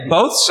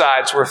Both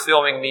sides were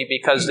filming me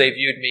because they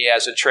viewed me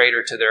as a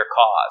traitor to their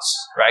cause,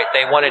 right?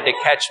 They wanted to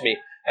catch me.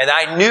 And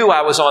I knew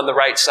I was on the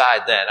right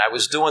side then. I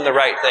was doing the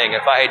right thing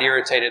if I had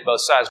irritated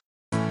both sides.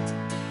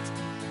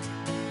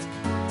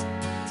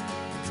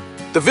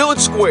 The Village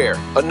Square,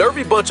 a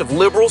nervy bunch of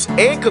liberals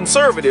and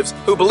conservatives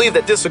who believe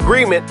that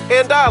disagreement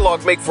and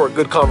dialogue make for a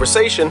good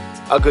conversation,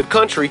 a good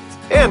country,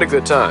 and a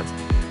good time.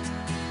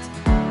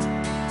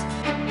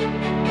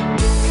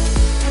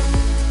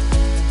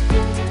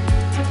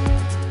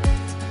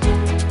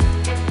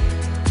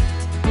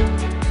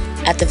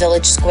 At the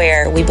Village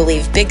Square, we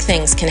believe big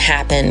things can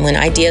happen when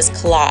ideas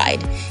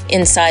collide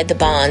inside the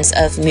bonds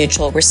of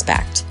mutual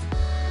respect.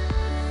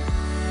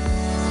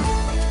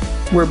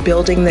 We're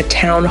building the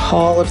town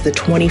hall of the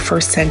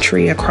 21st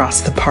century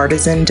across the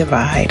partisan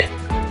divide.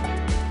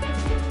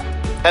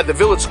 At the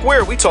Village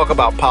Square, we talk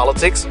about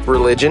politics,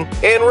 religion,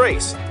 and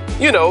race.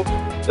 You know,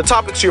 the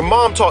topics your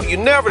mom taught you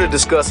never to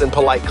discuss in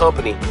polite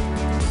company.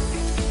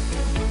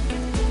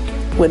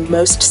 When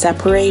most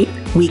separate,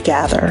 we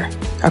gather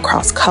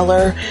across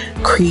color,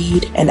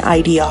 creed, and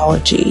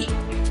ideology.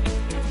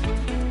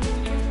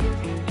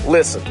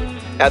 Listen,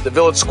 at the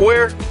Village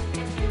Square,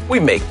 we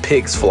make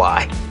pigs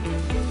fly.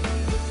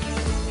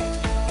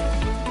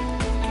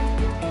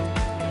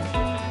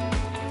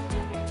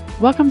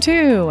 Welcome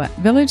to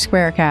Village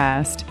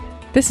Squarecast.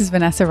 This is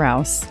Vanessa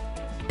Rouse.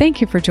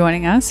 Thank you for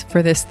joining us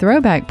for this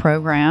throwback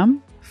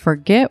program,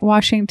 Forget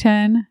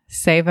Washington,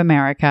 Save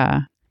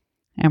America.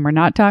 And we're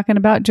not talking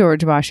about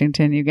George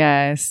Washington, you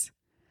guys.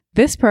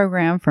 This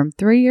program from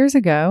 3 years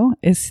ago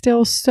is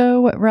still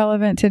so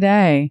relevant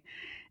today,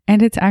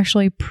 and it's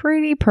actually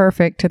pretty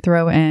perfect to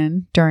throw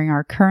in during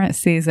our current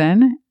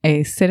season,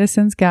 A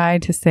Citizen's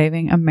Guide to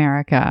Saving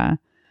America.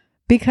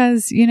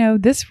 Because, you know,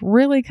 this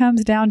really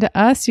comes down to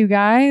us, you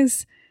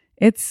guys.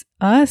 It's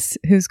us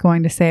who's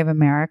going to save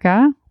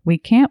America. We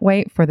can't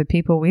wait for the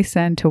people we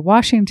send to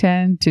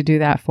Washington to do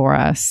that for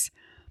us.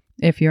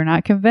 If you're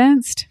not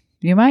convinced,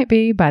 you might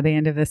be by the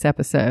end of this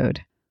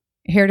episode.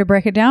 Here to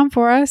break it down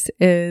for us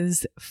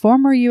is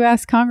former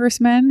U.S.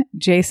 Congressman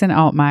Jason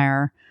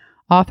Altmaier,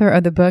 author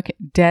of the book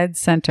Dead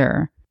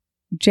Center.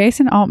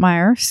 Jason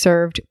Altmaier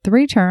served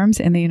 3 terms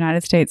in the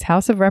United States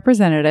House of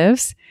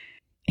Representatives.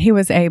 He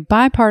was a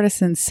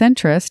bipartisan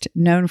centrist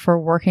known for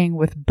working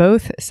with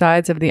both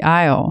sides of the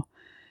aisle.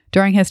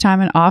 During his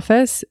time in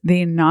office,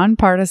 the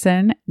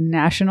nonpartisan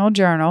National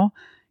Journal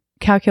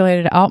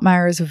calculated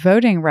Altmaier's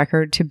voting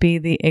record to be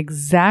the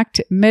exact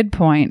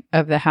midpoint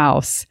of the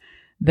House,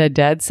 the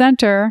dead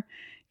center,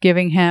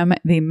 giving him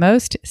the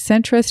most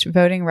centrist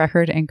voting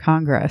record in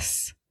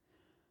Congress.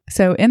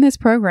 So in this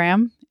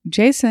program,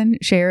 Jason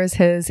shares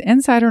his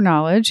insider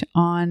knowledge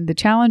on the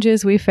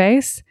challenges we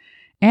face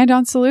and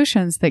on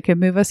solutions that could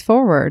move us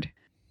forward.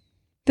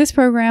 This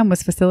program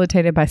was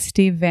facilitated by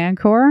Steve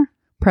Vancor,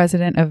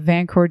 president of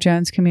Vancor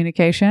Jones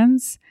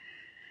Communications.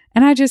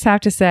 And I just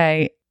have to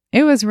say,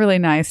 it was really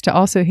nice to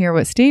also hear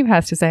what Steve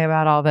has to say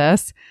about all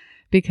this,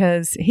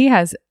 because he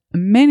has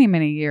many,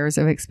 many years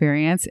of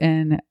experience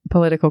in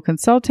political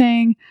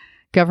consulting,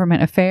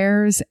 government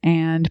affairs,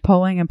 and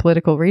polling and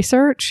political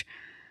research.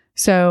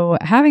 So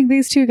having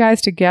these two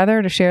guys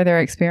together to share their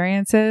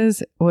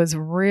experiences was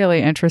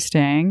really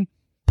interesting.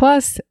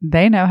 Plus,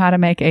 they know how to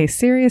make a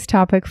serious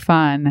topic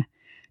fun.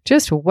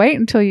 Just wait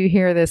until you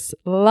hear this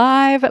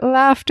live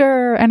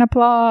laughter and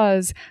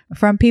applause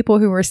from people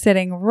who were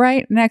sitting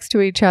right next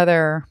to each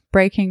other,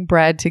 breaking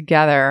bread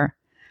together.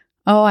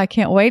 Oh, I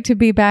can't wait to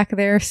be back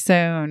there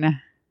soon.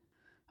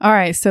 All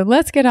right, so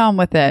let's get on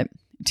with it.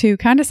 To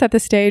kind of set the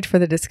stage for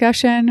the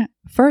discussion,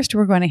 first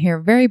we're going to hear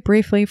very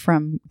briefly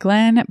from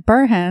Glenn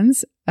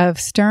Burhans of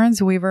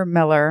Stearns Weaver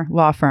Miller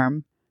Law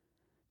Firm.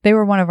 They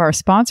were one of our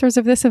sponsors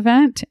of this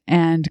event,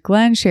 and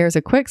Glenn shares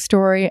a quick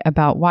story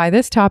about why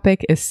this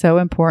topic is so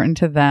important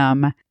to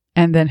them,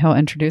 and then he'll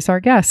introduce our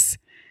guests.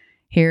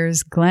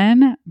 Here's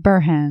Glenn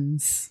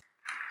Burhans.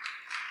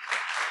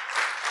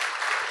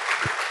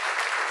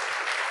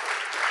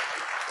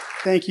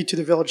 Thank you to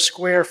the Village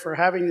Square for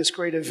having this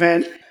great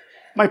event.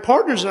 My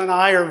partners and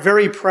I are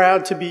very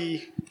proud to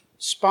be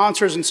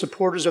sponsors and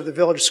supporters of the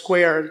Village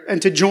Square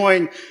and to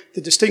join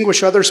the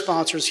distinguished other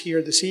sponsors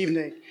here this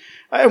evening.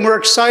 And we're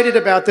excited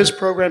about this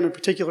program in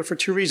particular for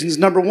 2 reasons.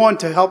 Number one,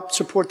 to help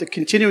support the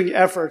continuing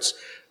efforts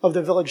of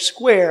the Village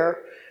Square,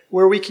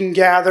 where we can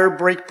gather,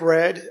 break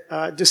bread,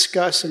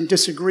 discuss, and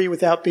disagree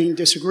without being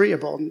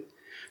disagreeable. And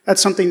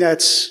that's something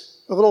that's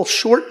a little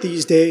short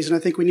these days, and I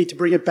think we need to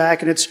bring it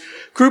back. And it's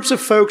groups of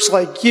folks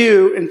like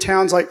you in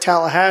towns like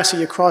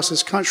Tallahassee across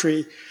this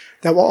country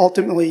that will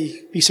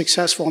ultimately be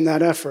successful in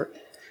that effort.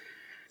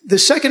 The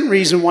second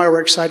reason why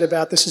we're excited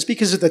about this is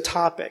because of the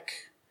topic.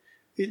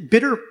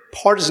 Bitter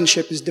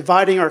partisanship is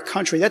dividing our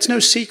country. That's no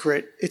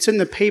secret. It's in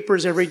the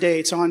papers every day.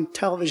 It's on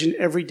television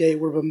every day.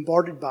 We're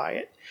bombarded by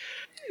it.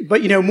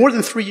 But, more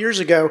than 3 years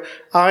ago,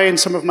 I and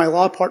some of my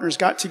law partners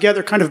got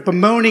together kind of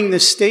bemoaning the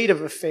state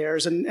of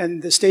affairs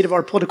and the state of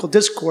our political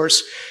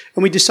discourse,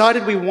 and we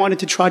decided we wanted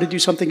to try to do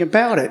something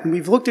about it. And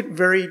we've looked at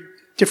very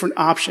different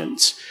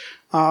options.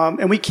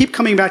 And we keep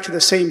coming back to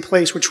the same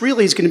place, which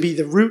really is going to be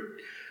the root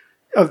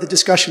of the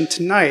discussion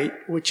tonight,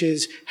 which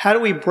is how do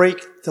we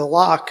break the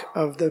lock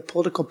of the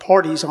political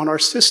parties on our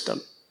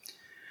system?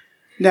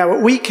 Now,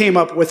 what we came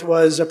up with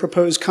was a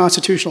proposed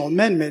constitutional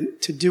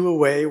amendment to do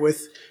away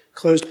with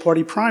closed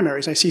party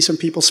primaries. I see some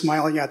people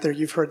smiling out there.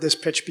 You've heard this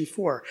pitch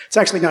before. It's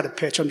actually not a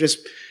pitch. I'm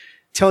just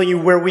telling you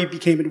where we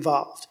became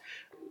involved.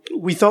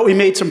 We thought we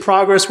made some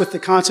progress with the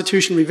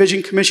Constitution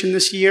Revision Commission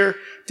this year.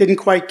 Didn't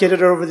quite get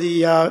it over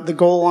the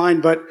goal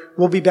line, but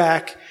we'll be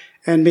back.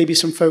 And maybe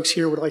some folks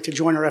here would like to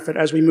join our effort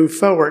as we move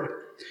forward.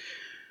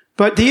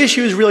 But the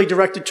issue is really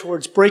directed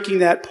towards breaking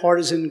that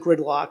partisan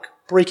gridlock,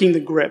 breaking the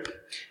grip.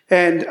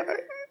 And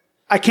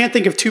I can't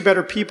think of two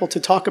better people to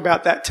talk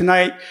about that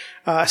tonight.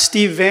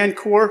 Steve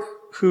Vancore,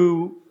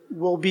 who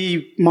will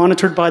be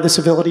monitored by the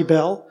civility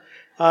bell.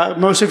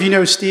 Most of you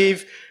know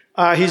Steve.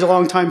 He's a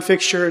longtime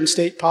fixture in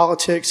state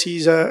politics.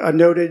 He's a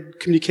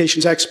noted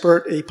communications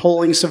expert, a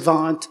polling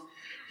savant.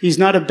 He's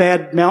not a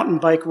bad mountain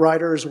bike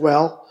rider as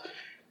well.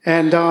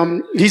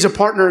 And he's a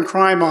partner in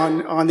crime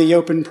on the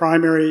open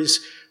primaries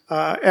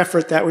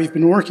effort that we've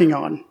been working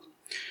on.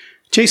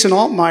 Jason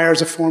Altmaier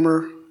is a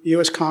former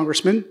U.S.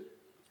 congressman,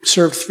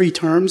 served 3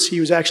 terms. He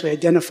was actually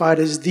identified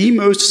as the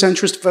most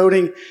centrist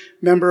voting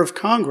member of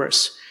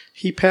Congress.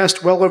 He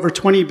passed well over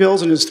 20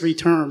 bills in his 3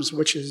 terms,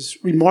 which is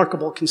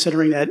remarkable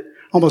considering that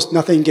almost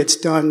nothing gets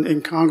done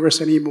in Congress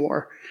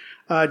anymore.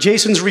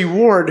 Jason's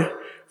reward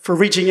for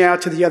reaching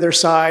out to the other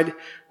side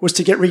was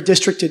to get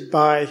redistricted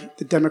by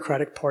the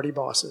Democratic Party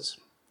bosses.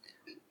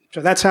 So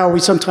that's how we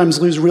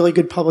sometimes lose really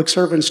good public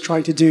servants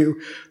trying to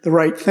do the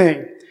right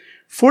thing.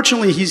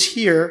 Fortunately, he's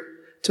here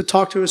to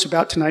talk to us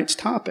about tonight's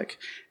topic.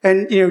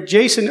 And,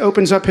 Jason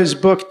opens up his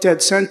book,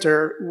 Dead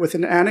Center, with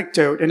an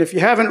anecdote. And if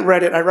you haven't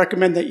read it, I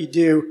recommend that you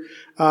do.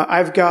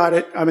 I've got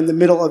it. I'm in the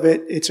middle of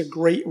it. It's a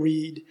great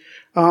read.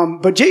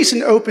 But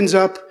Jason opens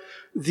up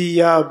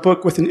the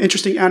book with an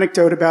interesting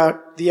anecdote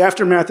about the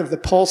aftermath of the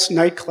Pulse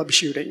nightclub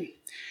shooting.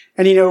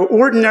 And,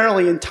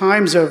 ordinarily in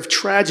times of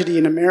tragedy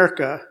in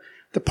America,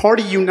 the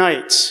party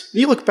unites.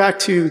 You look back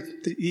to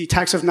the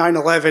attacks of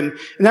 9/11,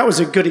 and that was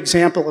a good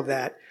example of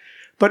that.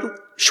 But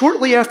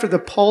shortly after the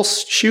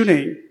Pulse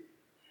shooting,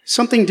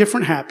 something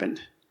different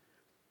happened.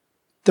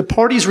 The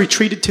parties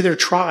retreated to their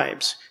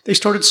tribes. They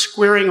started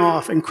squaring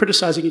off and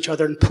criticizing each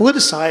other and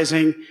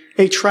politicizing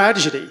a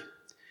tragedy.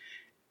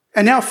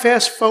 And now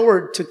fast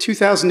forward to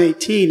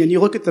 2018, and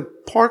you look at the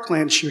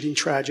Parkland shooting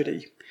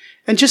tragedy.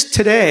 And just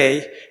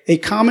today, a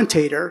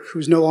commentator,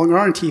 who's no longer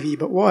on TV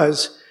but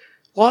was,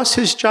 lost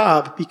his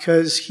job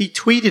because he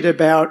tweeted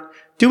about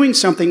doing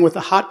something with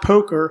a hot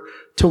poker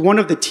to one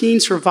of the teen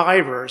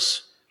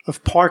survivors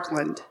of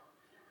Parkland.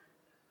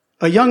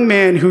 A young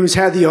man who's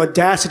had the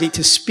audacity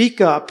to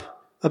speak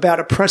up about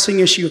a pressing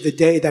issue of the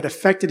day that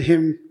affected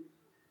him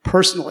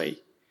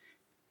personally.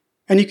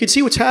 And you can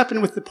see what's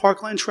happened with the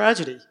Parkland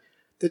tragedy.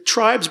 The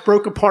tribes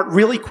broke apart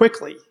really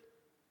quickly.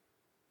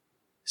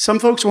 Some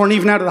folks weren't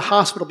even out of the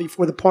hospital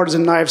before the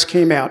partisan knives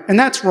came out, and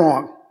that's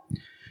wrong.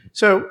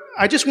 So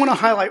I just want to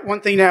highlight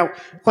one thing now.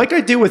 Like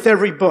I do with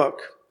every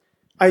book,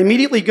 I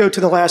immediately go to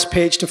the last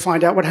page to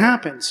find out what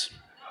happens.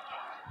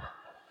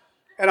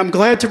 And I'm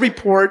glad to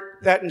report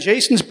that in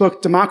Jason's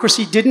book,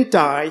 Democracy Didn't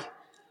Die,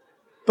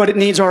 but it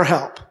needs our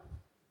help.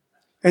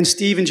 And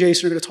Steve and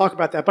Jason are going to talk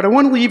about that. But I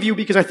want to leave you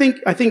because I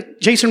think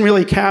Jason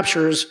really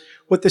captures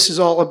what this is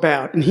all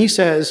about. And he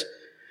says,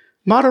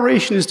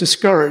 moderation is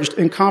discouraged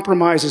and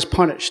compromise is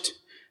punished.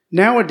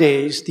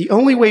 Nowadays, the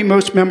only way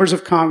most members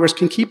of Congress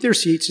can keep their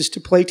seats is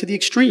to play to the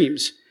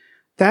extremes.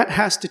 That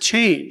has to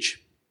change.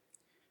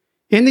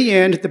 In the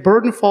end, the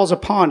burden falls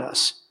upon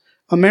us.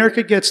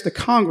 America gets the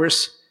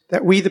Congress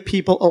that we, the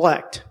people,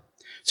 elect.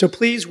 So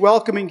please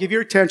welcome and give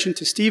your attention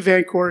to Steve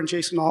Vancore and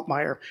Jason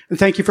Altmaier. And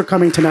thank you for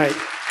coming tonight.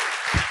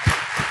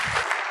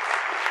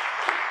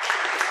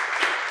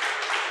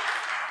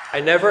 I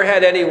never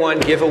had anyone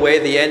give away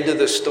the end of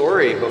the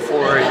story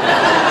before.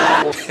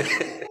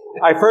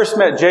 I first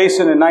met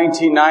Jason in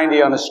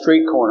 1990 on a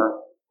street corner.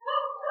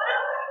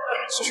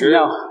 It's true.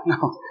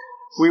 No.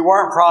 We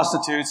weren't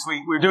prostitutes.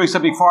 We were doing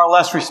something far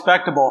less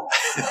respectable.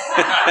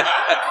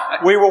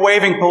 We were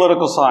waving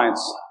political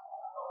signs.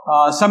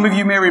 Some of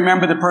you may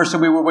remember the person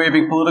we were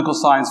waving political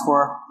signs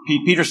for,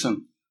 Pete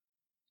Peterson.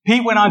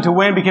 Pete went on to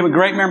win, became a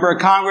great member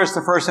of Congress,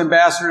 the first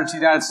ambassador to the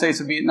United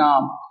States of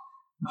Vietnam.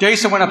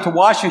 Jason went up to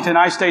Washington.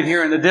 I stayed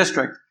here in the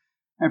district.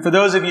 And for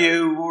those of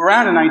you who were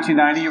around in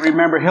 1990, you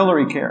remember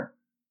Hillary Care.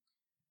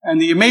 And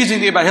the amazing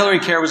thing about Hillary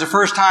Care was the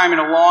first time in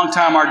a long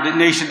time our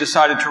nation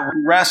decided to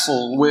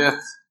wrestle with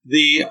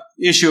the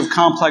issue of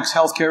complex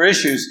healthcare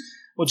issues.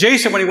 Well,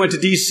 Jason, when he went to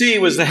D.C.,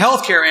 was the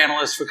healthcare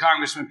analyst for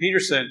Congressman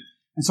Peterson.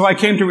 And so I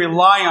came to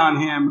rely on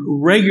him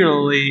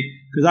regularly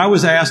because I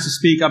was asked to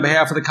speak on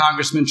behalf of the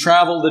congressman,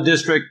 travel the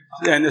district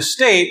and the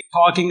state,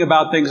 talking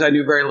about things I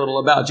knew very little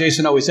about.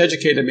 Jason always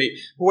educated me.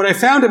 But what I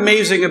found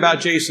amazing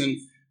about Jason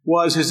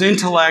was his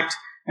intellect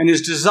and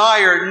his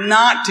desire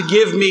not to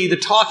give me the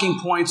talking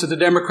points that the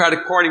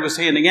Democratic Party was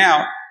handing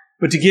out,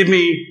 but to give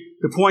me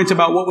the points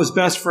about what was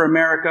best for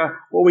America,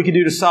 what we could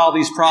do to solve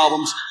these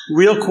problems,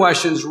 real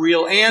questions,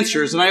 real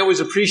answers. And I always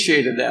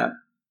appreciated that.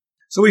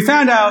 So we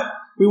found out,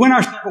 we went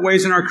our separate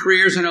ways in our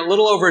careers, and a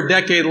little over a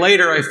decade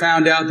later, I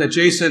found out that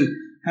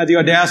Jason had the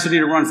audacity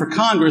to run for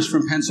Congress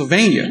from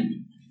Pennsylvania.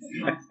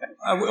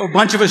 A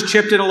bunch of us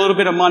chipped in a little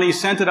bit of money,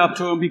 sent it up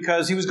to him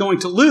because he was going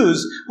to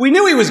lose. We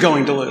knew he was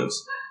going to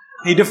lose.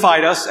 He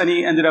defied us, and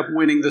he ended up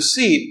winning the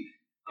seat.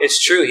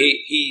 It's true.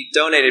 He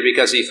donated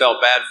because he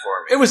felt bad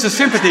for me. It was a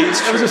sympathy.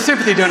 It was a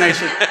sympathy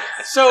donation.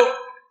 So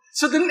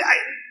then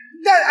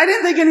I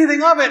didn't think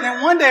anything of it.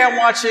 And one day I'm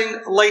watching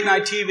late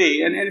night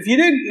TV, and if you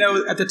didn't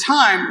know at the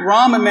time,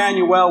 Rahm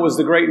Emanuel was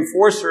the great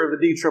enforcer of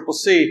the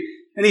DCCC,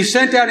 and he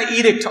sent out an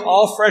edict to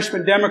all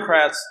freshman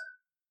Democrats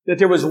that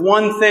there was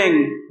one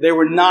thing they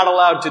were not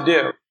allowed to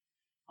do.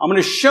 I'm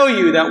going to show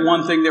you that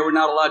one thing they were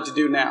not allowed to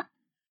do now.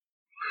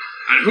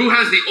 And who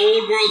has the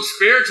old world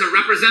spirit to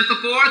represent the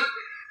fourth?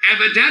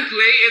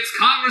 Evidently, it's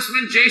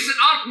Congressman Jason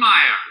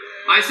Altmaier.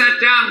 I sat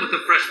down with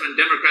the freshman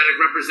Democratic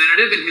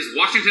representative in his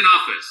Washington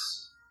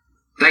office.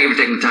 Thank you for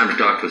taking the time to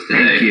talk to us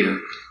today. Thank you.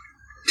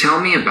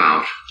 Tell me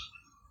about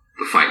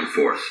the Fighting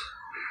Fourth.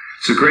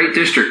 It's a great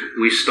district.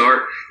 We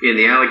start in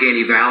the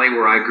Allegheny Valley,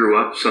 where I grew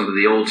up, some of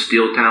the old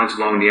steel towns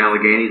along the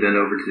Allegheny, then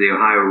over to the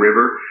Ohio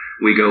River.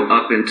 We go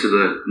up into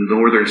the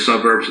northern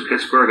suburbs of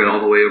Pittsburgh and all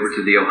the way over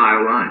to the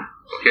Ohio line.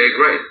 Okay,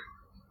 great.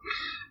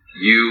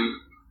 You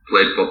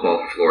played football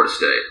for Florida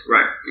State.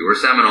 Right. You were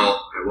Seminole.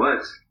 I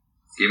was.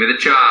 Give me the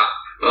chop.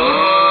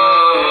 Oh.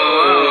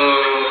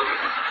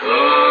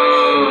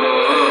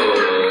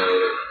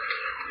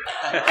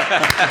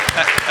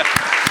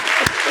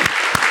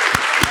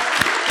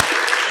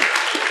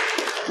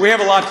 We have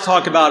a lot to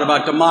talk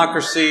about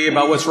democracy,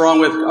 about what's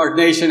wrong with our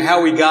nation,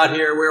 how we got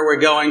here, where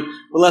we're going.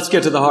 But let's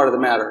get to the heart of the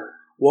matter.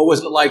 What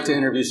was it like to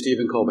interview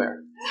Stephen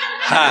Colbert?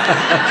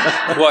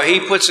 Well,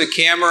 he puts a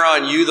camera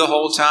on you the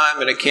whole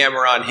time and a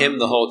camera on him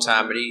the whole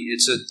time. And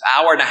it's an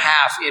hour and a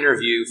half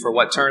interview for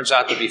what turns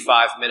out to be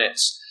 5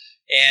 minutes.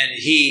 And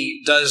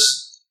he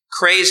does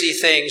crazy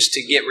things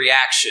to get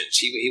reactions.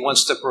 He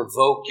wants to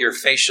provoke your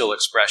facial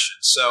expressions.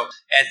 So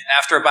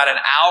after about an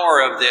hour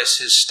of this,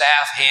 his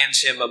staff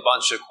hands him a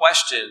bunch of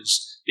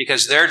questions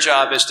because their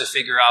job is to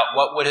figure out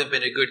what would have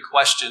been a good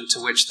question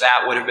to which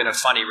that would have been a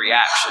funny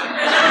reaction.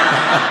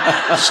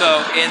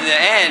 So in the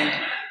end,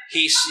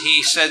 he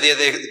said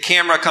the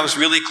camera comes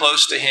really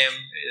close to him.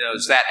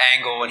 It's that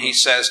angle, and he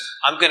says,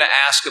 I'm going to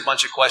ask a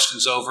bunch of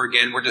questions over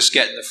again. We're just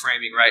getting the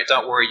framing right.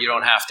 Don't worry, you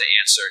don't have to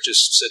answer.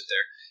 Just sit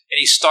there. And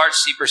he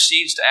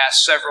proceeds to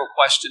ask several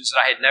questions that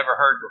I had never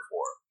heard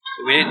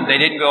before. They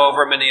didn't go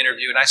over them in the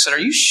interview. And I said, are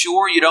you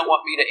sure you don't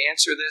want me to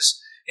answer this?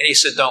 And he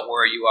said, don't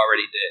worry, you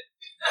already did.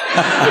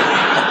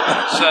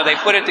 So they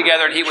put it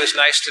together, and he was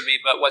nice to me.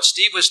 But what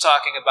Steve was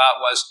talking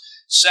about was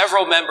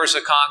several members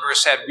of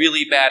Congress had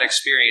really bad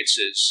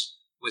experiences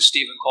with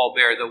Stephen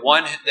Colbert. The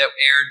one that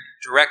aired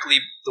directly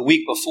the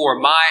week before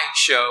my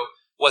show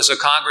was a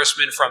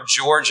congressman from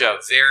Georgia,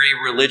 very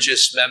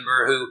religious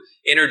member, who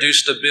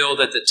introduced a bill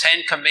that the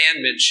Ten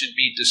Commandments should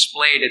be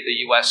displayed at the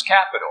U.S.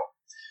 Capitol.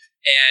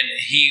 And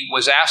he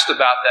was asked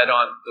about that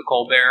on the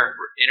Colbert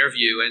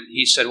interview, and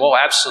he said, well,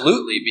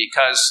 absolutely,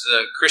 because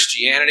the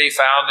Christianity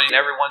founding,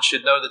 everyone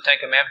should know the Ten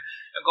Commandments.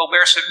 And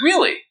Colbert said,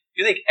 really?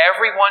 You think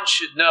everyone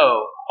should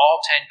know all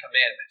 10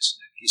 commandments?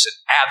 And he said,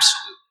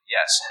 absolutely,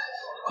 yes.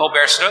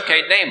 Colbert said,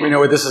 okay, name them. We know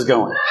where this is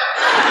going.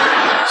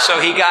 So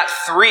he got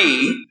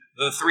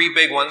the three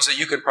big ones that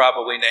you could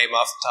probably name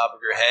off the top of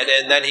your head,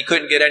 and then he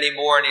couldn't get any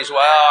more, and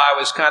I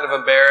was kind of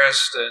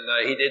embarrassed, and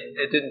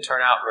it didn't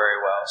turn out very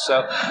well.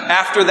 So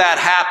after that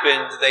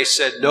happened, they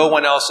said no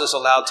one else is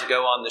allowed to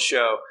go on the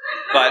show,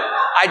 but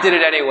I did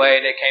it anyway,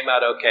 and it came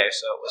out okay,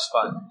 so it was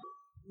fun.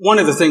 One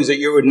of the things that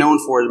you were known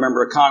for as a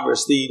member of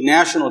Congress, the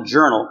National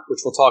Journal, which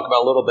we'll talk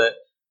about a little bit,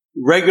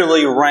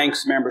 regularly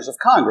ranks members of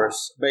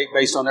Congress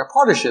based on their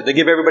partisanship. They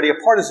give everybody a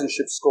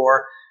partisanship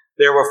score.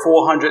 There were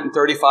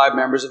 435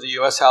 members of the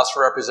U.S. House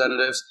of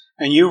Representatives,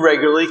 and you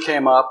regularly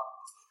came up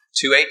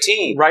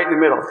 218, right in the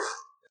middle,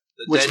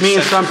 which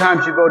means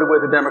sometimes you voted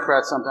with the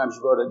Democrats, sometimes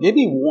you voted. Give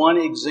me one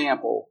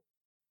example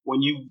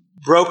when you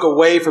broke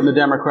away from the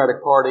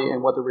Democratic Party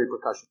and what the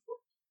repercussions were.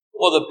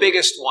 Well, the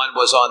biggest one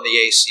was on the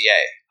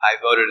ACA. I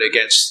voted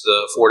against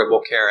the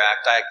Affordable Care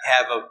Act. I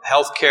have a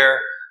health care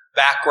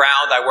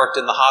background. I worked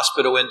in the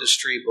hospital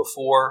industry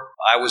before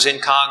I was in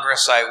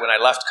Congress. When I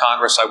left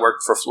Congress, I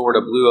worked for Florida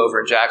Blue over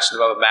in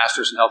Jacksonville, a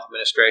master's in health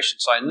administration.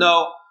 So I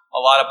know a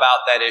lot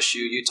about that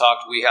issue.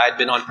 I'd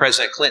been on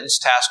President Clinton's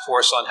task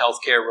force on health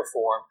care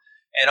reform.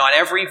 And on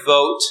every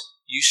vote,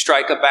 you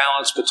strike a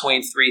balance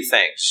between three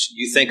things.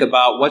 You think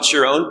about what's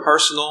your own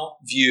personal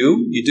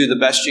view. You do the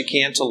best you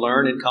can to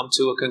learn and come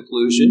to a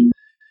conclusion.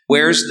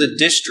 Where's the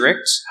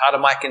district? How do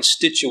my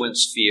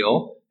constituents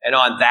feel? And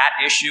on that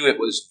issue, it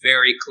was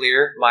very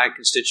clear my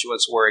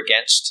constituents were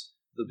against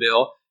the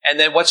bill. And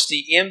then what's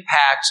the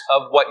impact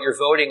of what you're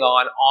voting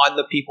on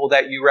the people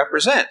that you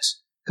represent?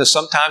 Because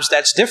sometimes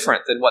that's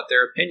different than what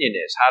their opinion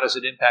is. How does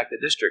it impact the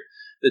district?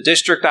 The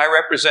district I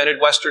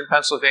represented, Western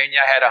Pennsylvania,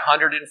 had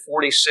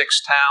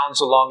 146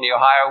 towns along the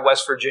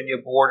Ohio-West Virginia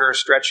border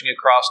stretching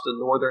across the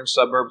northern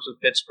suburbs of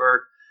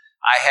Pittsburgh.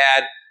 I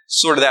had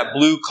sort of that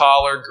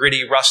blue-collar,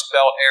 gritty Rust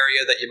Belt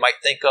area that you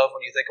might think of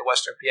when you think of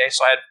Western PA.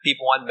 So I had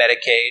people on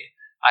Medicaid.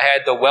 I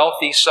had the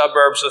wealthy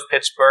suburbs of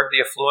Pittsburgh,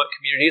 the affluent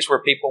communities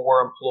where people were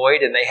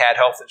employed and they had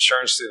health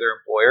insurance through their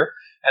employer.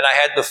 And I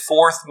had the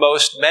fourth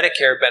most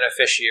Medicare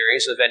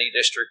beneficiaries of any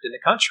district in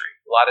the country.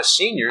 A lot of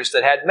seniors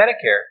that had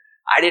Medicare.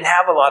 I didn't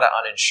have a lot of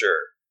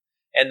uninsured.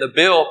 And the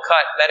bill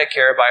cut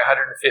Medicare by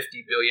 $150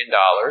 billion.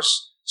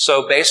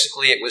 So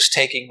basically it was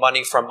taking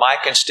money from my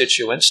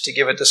constituents to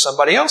give it to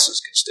somebody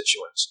else's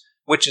constituents,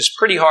 which is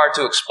pretty hard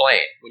to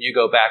explain when you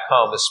go back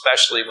home,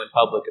 especially when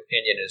public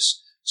opinion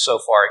is so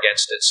far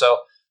against it. So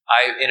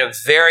in a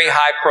very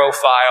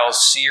high-profile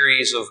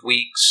series of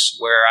weeks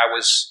where I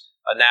was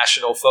a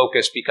national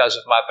focus because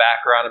of my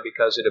background and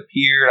because it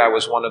appeared I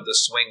was one of the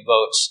swing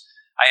votes,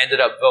 I ended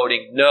up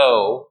voting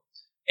no.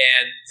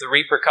 And the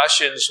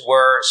repercussions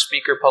were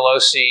Speaker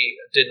Pelosi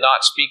did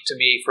not speak to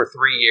me for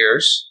 3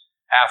 years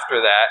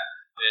after that.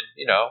 And,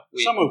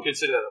 some would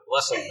consider that a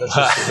blessing. That's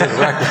just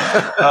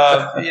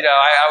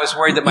I was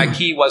worried that my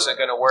key wasn't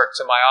going to work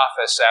to my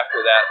office after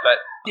that. But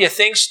yeah,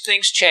 things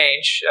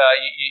change.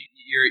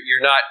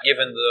 You're not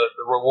given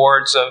the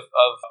rewards of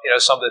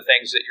some of the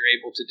things that you're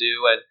able to do,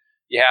 and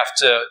you have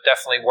to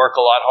definitely work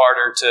a lot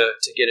harder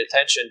to get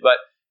attention.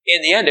 But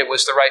in the end, it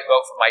was the right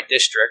vote for my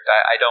district.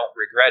 I don't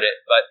regret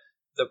it. But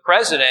the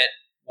president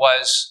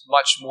was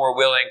much more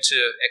willing to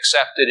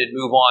accept it and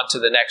move on to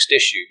the next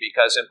issue,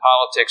 because in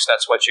politics,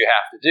 that's what you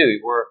have to do.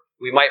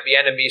 We might be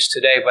enemies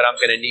today, but I'm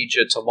going to need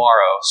you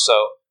tomorrow.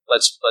 So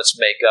let's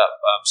make up.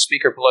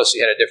 Speaker Pelosi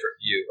had a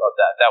different view of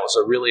that. That was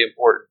a really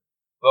important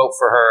vote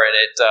for her, and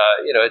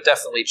it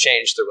definitely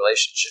changed the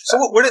relationship. So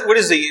what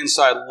is the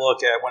inside look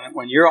at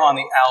when you're on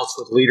the outs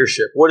with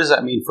leadership? What does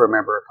that mean for a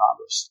member of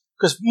Congress?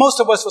 Because most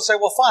of us would say,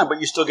 well, fine, but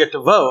you still get to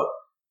vote.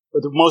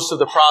 But most of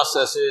the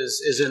process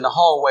is in the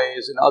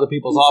hallways and other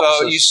people's offices.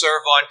 So you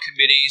serve on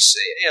committees.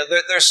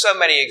 There's so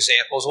many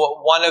examples.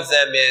 Well, one of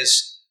them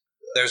is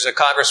there's a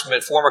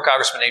former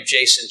congressman named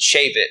Jason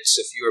Chaffetz,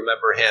 if you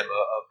remember him,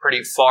 a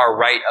pretty far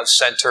right of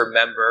center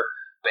member.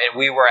 And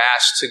we were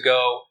asked to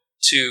go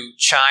to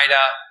China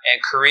and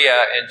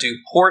Korea and do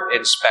port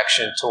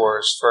inspection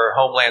tours for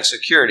Homeland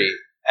Security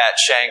at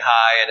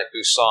Shanghai and at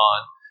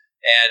Busan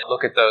and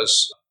look at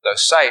those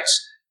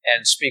sites.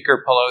 And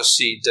Speaker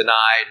Pelosi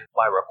denied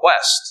my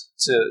request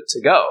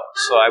to go.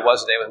 So I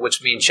wasn't able,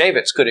 which means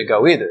Chaffetz couldn't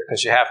go either,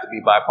 because you have to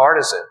be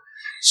bipartisan.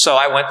 So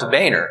I went to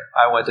Boehner.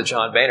 I went to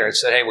John Boehner and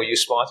said, hey, will you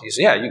sponsor? He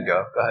said, yeah, you can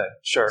go. Go ahead.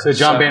 Sure. So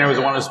John Boehner was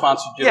the one who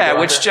sponsored you? Yeah,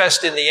 which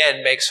just in the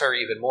end makes her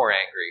even more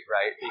angry,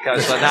 right?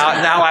 Because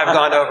now I've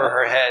gone over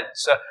her head.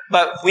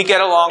 But we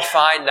get along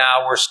fine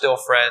now. We're still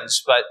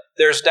friends. But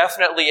there's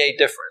definitely a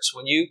difference.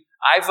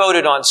 I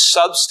voted on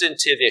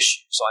substantive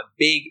issues, on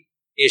big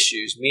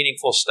issues,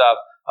 meaningful stuff,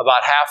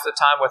 about half the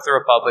time with the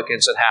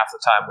Republicans and half the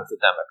time with the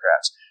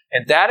Democrats.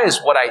 And that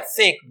is what I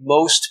think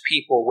most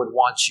people would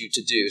want you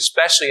to do,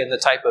 especially in the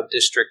type of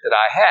district that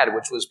I had,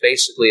 which was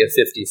basically a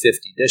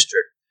 50-50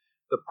 district.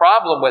 The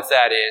problem with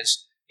that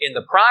is, in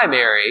the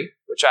primary,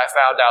 which I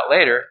found out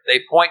later,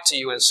 they point to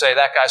you and say,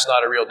 that guy's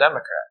not a real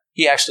Democrat.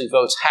 He actually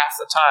votes half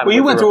the time. Well,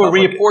 you went through a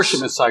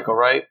reapportionment cycle,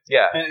 right?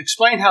 Yeah. And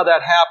explain how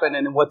that happened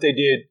and what they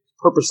did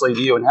purposely to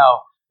you and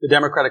how the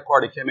Democratic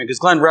Party came in. Because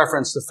Glenn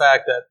referenced the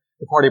fact that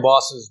the party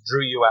bosses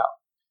drew you out.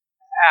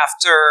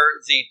 After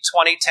the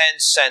 2010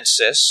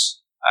 census,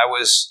 I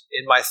was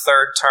in my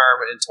third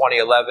term in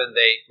 2011.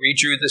 They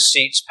redrew the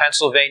seats.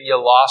 Pennsylvania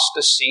lost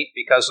a seat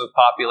because of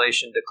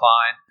population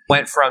decline.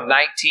 Went from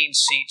 19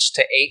 seats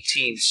to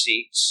 18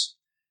 seats.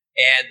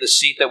 And the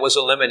seat that was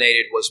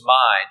eliminated was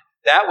mine.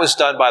 That was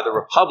done by the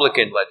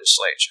Republican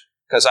legislature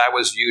because I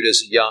was viewed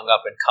as a young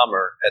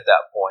up-and-comer at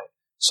that point.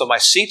 So my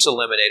seat's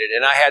eliminated,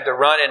 and I had to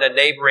run in a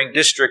neighboring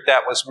district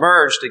that was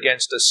merged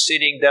against a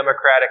sitting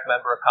Democratic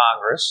member of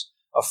Congress,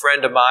 a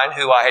friend of mine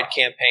who I had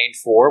campaigned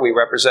for. We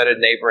represented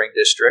neighboring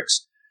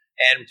districts,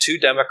 and two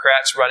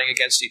Democrats running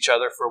against each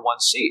other for one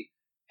seat.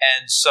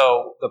 And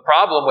so the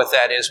problem with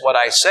that is what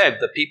I said.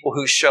 The people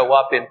who show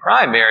up in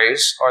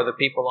primaries are the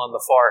people on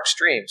the far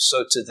extremes.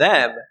 So to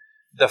them,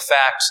 the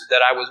fact that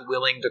I was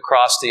willing to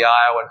cross the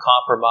aisle and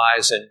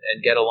compromise and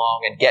get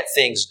along and get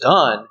things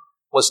done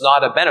was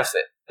not a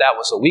benefit. That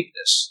was a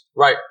weakness.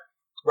 Right.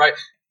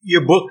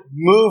 Your book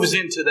moves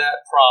into that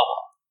problem.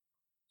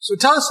 So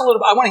tell us a little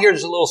bit. I want to hear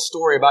just a little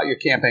story about your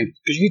campaign,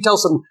 because you tell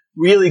some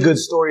really good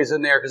stories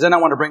in there, because then I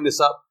want to bring this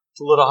up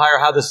to a little higher,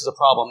 how this is a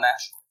problem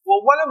nationally.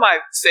 Well, one of my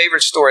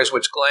favorite stories,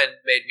 which Glenn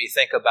made me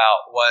think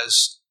about,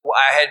 was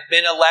I had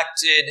been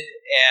elected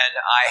and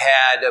I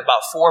had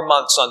about 4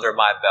 months under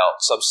my belt.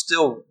 So I'm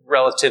still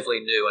relatively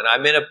new. And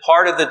I'm in a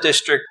part of the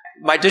district.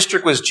 My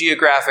district was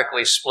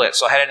geographically split.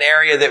 So I had an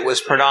area that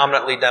was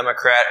predominantly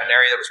Democrat, an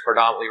area that was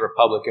predominantly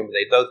Republican.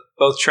 They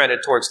both trended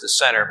towards the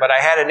center. But I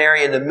had an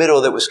area in the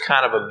middle that was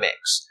kind of a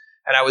mix.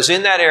 And I was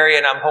in that area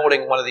and I'm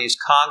holding one of these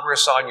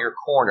Congress on your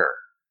corner,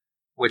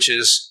 which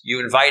is you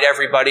invite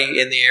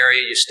everybody in the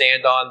area. You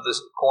stand on the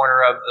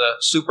corner of the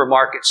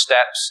supermarket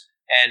steps.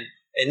 And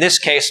in this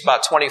case,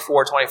 about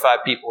 24, 25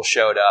 people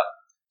showed up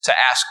to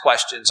ask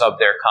questions of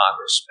their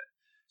congressman.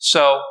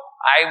 So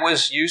I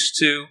was used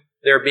to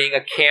there being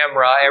a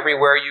camera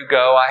everywhere you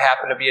go. I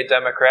happen to be a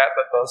Democrat,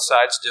 but both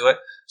sides do it.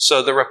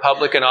 So the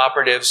Republican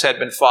operatives had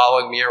been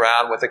following me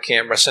around with a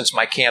camera since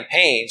my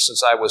campaign,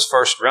 since I was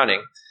first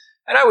running.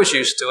 And I was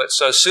used to it.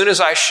 So as soon as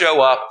I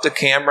show up, the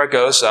camera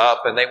goes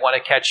up and they want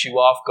to catch you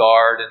off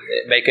guard and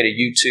make it a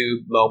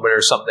YouTube moment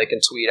or something they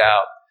can tweet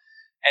out.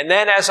 And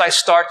then as I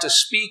start to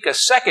speak, a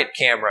second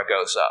camera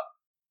goes up.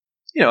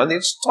 You know, and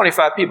it's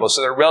 25 people,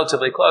 so they're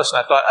relatively close.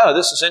 And I thought, oh,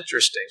 this is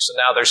interesting. So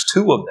now there's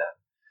two of them.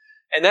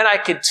 And then I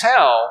could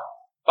tell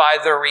by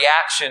their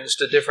reactions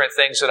to different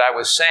things that I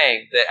was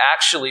saying that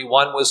actually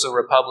one was a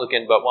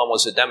Republican, but one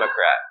was a Democrat.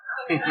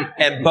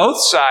 And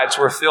both sides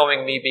were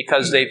filming me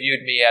because they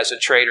viewed me as a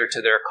traitor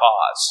to their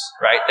cause,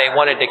 right? They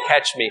wanted to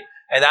catch me.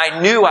 And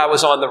I knew I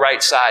was on the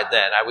right side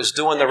then. I was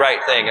doing the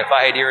right thing if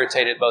I had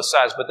irritated both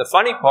sides. But the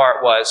funny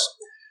part was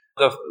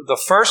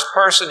the first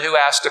person who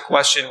asked a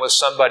question was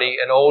somebody,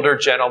 an older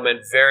gentleman,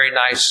 very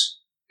nice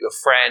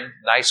friend,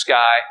 nice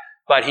guy.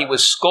 But he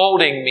was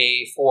scolding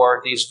me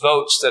for these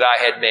votes that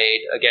I had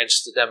made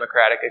against the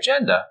Democratic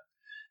agenda.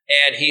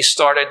 And he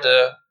started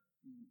to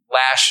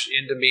lash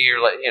into me,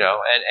 or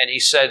and he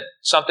said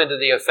something to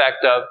the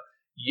effect of,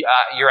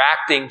 you're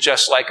acting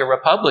just like a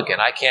Republican.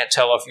 I can't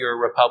tell if you're a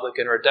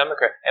Republican or a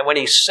Democrat. And when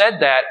he said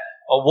that,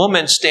 a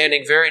woman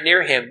standing very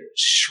near him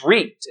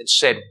shrieked and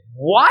said,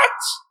 "What?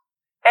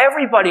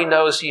 Everybody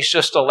knows he's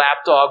just a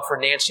lapdog for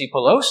Nancy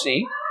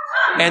Pelosi."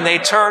 And they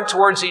turned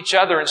towards each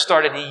other and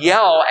started to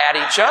yell at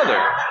each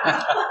other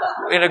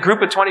in a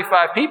group of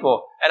 25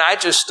 people. And I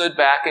just stood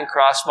back and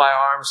crossed my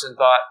arms and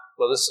thought,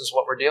 well, this is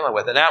what we're dealing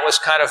with. And that was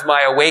kind of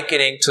my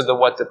awakening to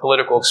what the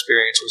political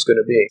experience was going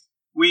to be.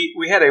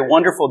 We had a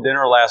wonderful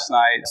dinner last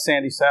night.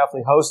 Sandy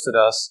Safley hosted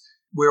us,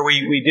 where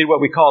we did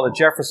what we call the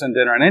Jefferson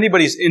dinner. And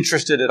anybody's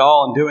interested at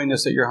all in doing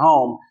this at your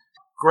home,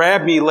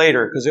 grab me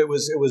later, because it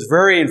was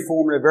very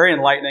informative, very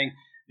enlightening.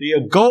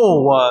 The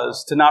goal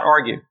was to not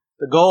argue.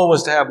 The goal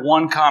was to have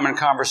one common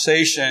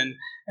conversation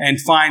and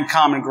find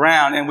common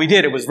ground. And we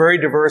did. It was very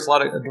diverse, a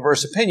lot of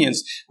diverse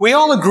opinions. We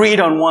all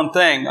agreed on one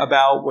thing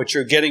about what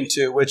you're getting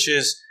to, which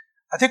is,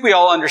 I think we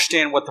all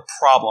understand what the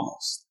problem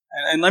is.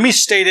 And let me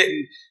state it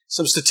in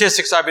some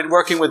statistics. I've been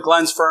working with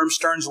Glenn's firm,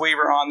 Stearns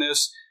Weaver, on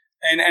this,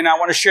 and I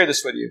want to share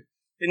this with you.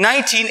 In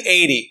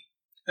 1980,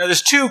 now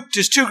there's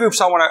two groups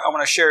I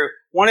want to share.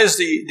 One is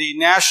the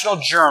National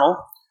Journal,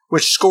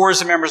 which scores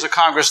the members of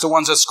Congress, the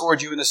ones that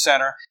scored you in the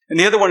center. And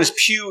the other one is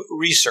Pew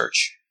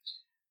Research.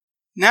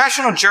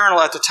 National Journal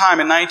at the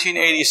time in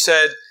 1980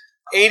 said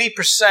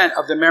 80%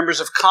 of the members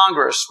of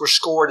Congress were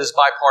scored as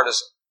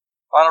bipartisan.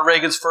 Ronald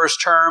Reagan's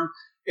first term,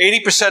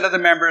 80% of the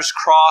members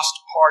crossed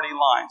party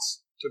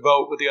lines to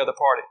vote with the other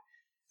party.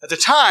 At the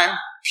time,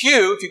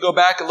 Pew, if you go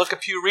back and look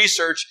at Pew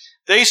Research,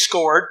 they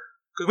scored,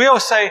 because we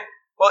always say,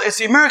 well, it's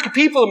the American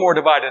people are more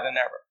divided than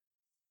ever.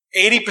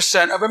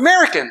 80% of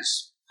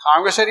Americans,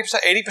 Congress,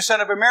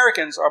 80% of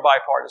Americans are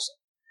bipartisan.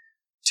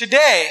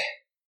 Today,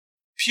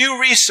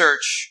 Pew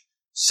Research,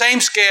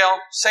 same scale,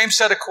 same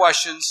set of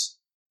questions,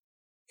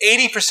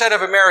 80%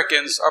 of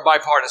Americans are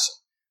bipartisan.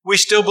 We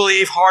still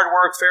believe hard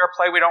work, fair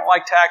play. We don't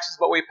like taxes,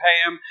 but we pay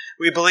them.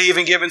 We believe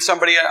in giving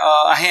somebody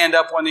a hand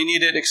up when they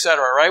need it,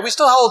 etc., right? We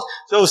still hold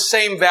those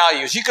same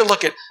values. You can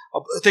look at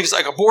things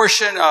like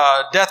abortion,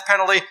 death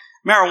penalty.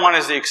 Marijuana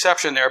is the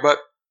exception there, but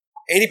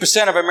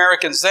 80% of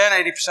Americans then,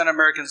 80% of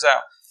Americans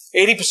now.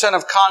 80%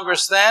 of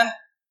Congress then,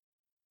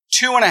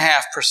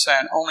 2.5%.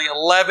 Only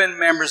 11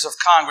 members of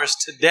Congress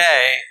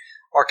today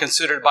are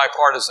considered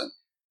bipartisan.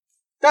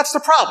 That's the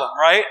problem,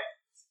 right?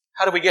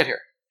 How did we get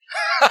here?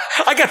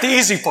 I got the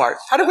easy part.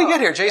 How did we get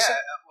here, Jason?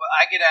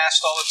 I get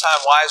asked all the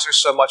time, why is there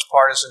so much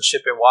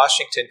partisanship in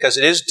Washington? Because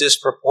it is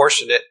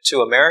disproportionate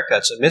to America.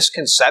 It's a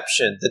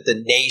misconception that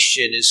the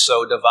nation is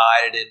so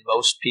divided and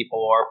most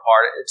people are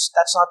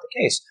that's not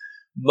the case.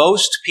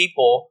 Most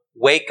people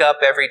wake up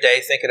every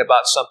day thinking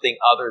about something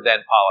other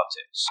than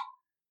politics.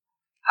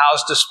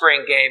 How's the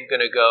spring game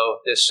going to go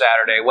this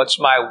Saturday? What's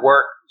my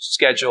work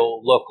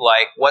schedule look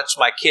like? What's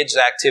my kids'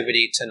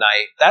 activity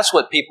tonight? That's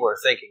what people are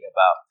thinking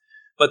about.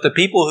 But the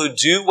people who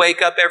do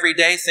wake up every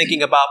day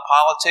thinking about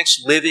politics,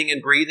 living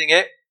and breathing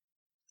it,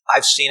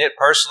 I've seen it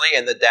personally,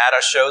 and the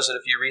data shows that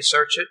if you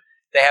research it,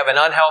 they have an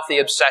unhealthy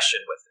obsession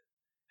with it.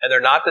 And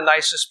they're not the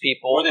nicest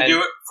people. Or they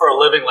do it for a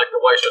living like the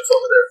Weishutts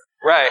over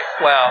there. Right.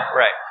 Well,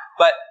 right.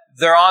 But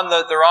they're on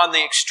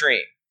the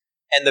extreme.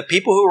 And the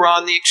people who are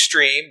on the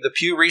extreme, the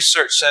Pew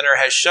Research Center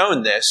has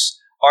shown this,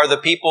 are the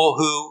people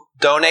who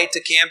donate to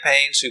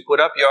campaigns, who put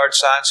up yard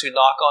signs, who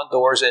knock on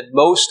doors, and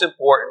most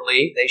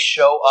importantly, they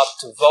show up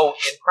to vote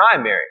in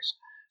primaries.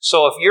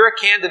 So if you're a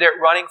candidate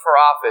running for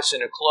office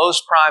in a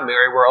closed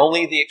primary where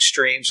only the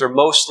extremes, or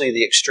mostly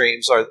the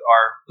extremes, are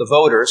the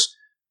voters,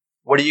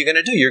 what are you going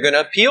to do? You're going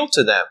to appeal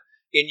to them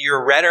in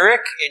your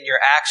rhetoric, in your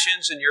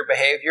actions, in your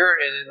behavior,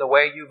 and in the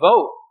way you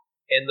vote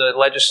in the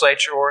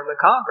legislature or in the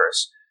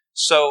Congress.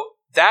 So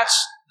that's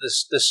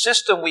the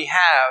system we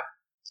have.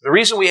 The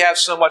reason we have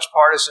so much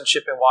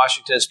partisanship in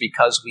Washington is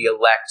because we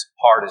elect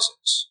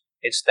partisans.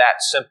 It's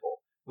that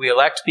simple. We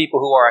elect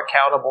people who are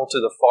accountable to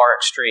the far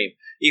extreme,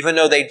 even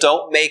though they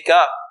don't make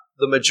up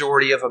the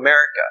majority of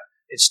America.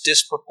 It's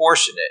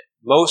disproportionate.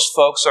 Most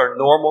folks are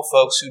normal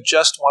folks who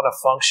just want a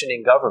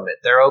functioning government.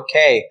 They're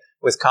okay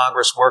with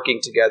Congress working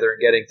together and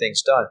getting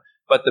things done.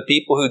 But the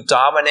people who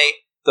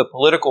dominate the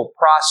political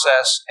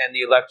process and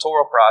the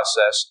electoral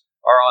process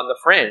are on the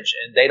fringe,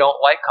 and they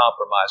don't like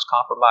compromise.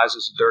 Compromise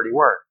is a dirty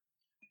word.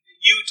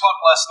 You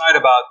talked last night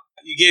about,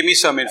 you gave me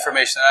some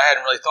information that I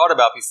hadn't really thought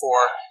about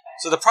before.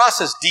 So the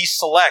process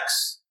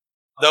deselects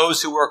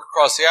those who work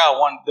across the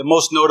aisle. The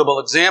most notable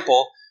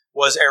example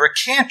was Eric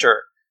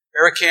Cantor.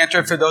 Eric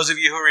Cantor, for those of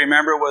you who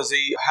remember, was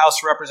the House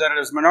of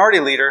Representatives minority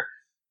leader,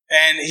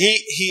 and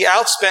he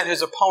outspent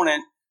his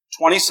opponent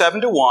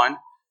 27-1,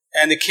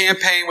 and the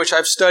campaign, which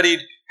I've studied,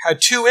 had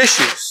two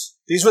issues.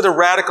 These were the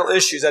radical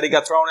issues that he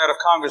got thrown out of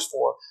Congress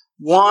for.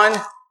 One,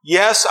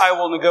 yes, I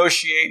will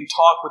negotiate and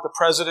talk with the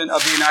President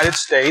of the United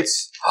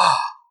States.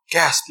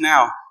 Gasp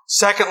now.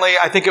 Secondly,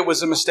 I think it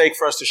was a mistake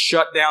for us to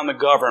shut down the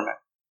government.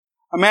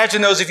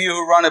 Imagine those of you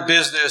who run a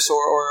business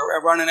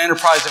or run an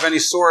enterprise of any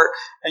sort,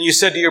 and you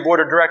said to your board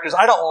of directors,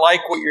 I don't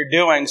like what you're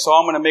doing, so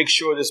I'm going to make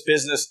sure this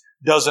business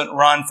doesn't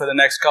run for the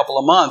next couple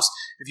of months.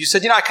 If you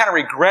said, I kind of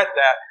regret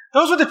that.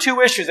 Those were the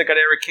two issues that got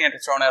Eric Cantor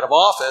thrown out of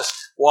office.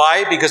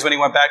 Why? Because when he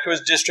went back to his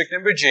district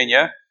in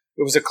Virginia,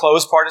 it was a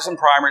closed partisan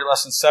primary.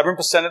 Less than 7%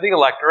 of the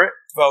electorate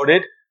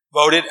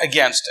voted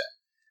against him.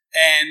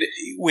 And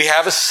we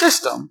have a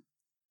system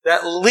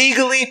that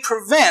legally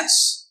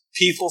prevents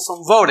people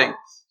from voting.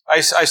 I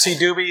see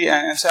Doobie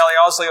and Sally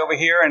Osley over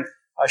here and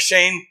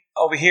Shane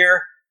over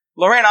here.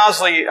 Lorraine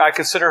Osley, I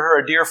consider her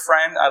a dear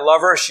friend. I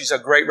love her. She's a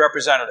great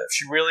representative.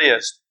 She really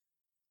is.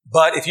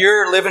 But if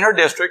you live in her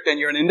district and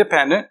you're an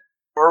independent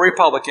or a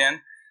Republican,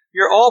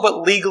 you're all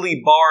but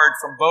legally barred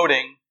from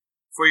voting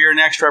for your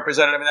next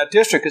representative in that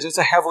district because it's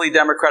a heavily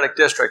Democratic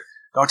district.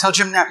 Don't tell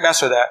Jim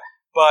Messer that.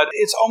 But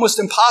it's almost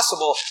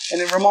impossible.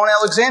 And then Ramon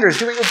Alexander is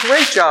doing a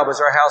great job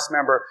as our House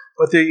member.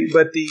 But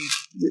the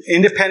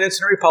independents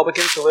and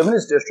Republicans who live in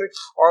his district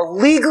are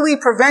legally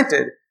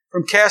prevented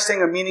from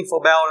casting a meaningful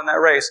ballot in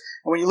that race.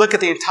 And when you look at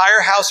the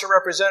entire House of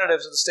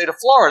Representatives of the state of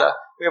Florida,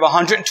 we have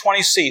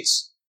 120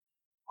 seats.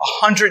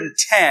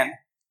 110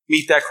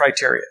 meet that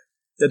criteria.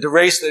 That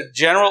the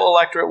general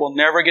electorate will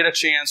never get a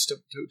chance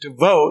to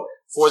vote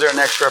for their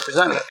next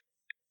representative.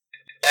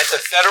 At the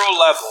federal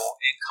level,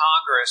 in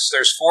Congress,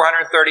 there's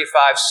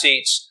 435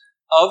 seats.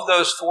 Of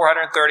those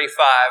 435,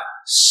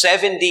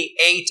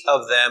 78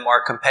 of them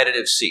are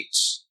competitive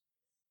seats.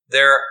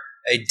 They're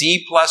a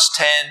D plus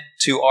 10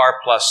 to R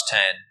plus 10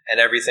 and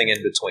everything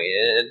in between.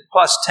 And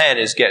plus 10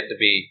 is getting to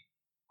be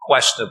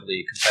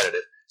questionably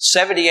competitive.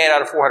 78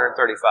 out of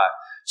 435.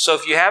 So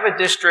if you have a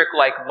district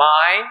like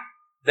mine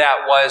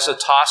that was a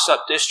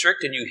toss-up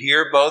district and you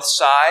hear both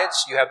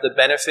sides, you have the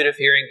benefit of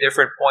hearing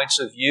different points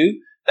of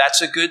view,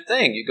 that's a good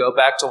thing. You go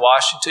back to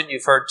Washington,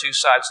 you've heard two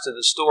sides to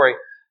the story.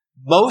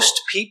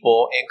 Most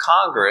people in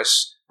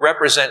Congress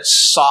represent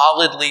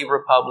solidly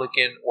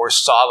Republican or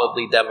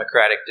solidly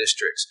Democratic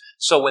districts.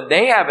 So when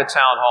they have a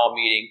town hall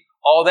meeting,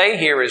 all they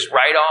hear is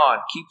right on,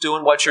 keep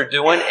doing what you're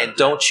doing, and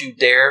don't you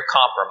dare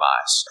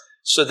compromise.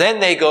 So then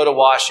they go to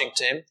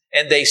Washington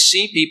and they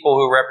see people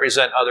who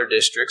represent other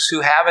districts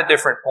who have a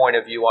different point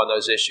of view on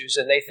those issues,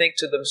 and they think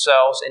to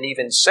themselves and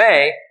even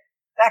say,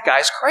 that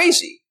guy's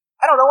crazy.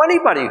 I don't know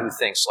anybody who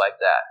thinks like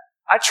that.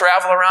 I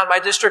travel around my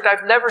district.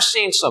 I've never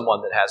seen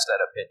someone that has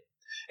that opinion.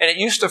 And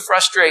it used to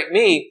frustrate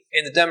me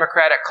in the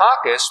Democratic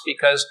caucus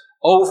because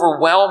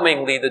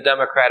overwhelmingly the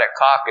Democratic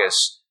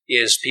caucus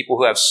is people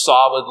who have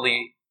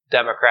solidly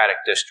Democratic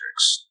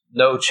districts.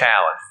 No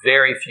challenge.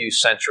 Very few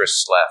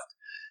centrists left.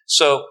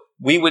 So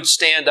we would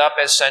stand up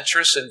as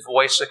centrists and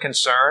voice a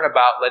concern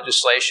about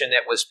legislation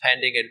that was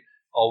pending, and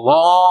a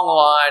long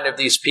line of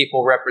these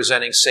people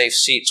representing safe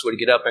seats would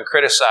get up and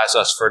criticize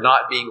us for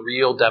not being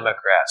real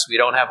Democrats. We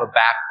don't have a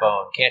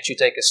backbone. Can't you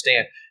take a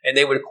stand? And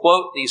they would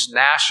quote these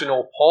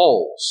national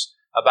polls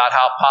about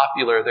how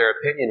popular their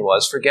opinion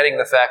was, forgetting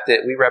the fact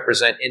that we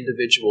represent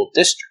individual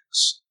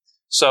districts.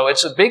 So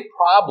it's a big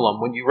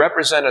problem. When you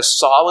represent a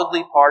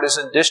solidly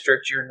partisan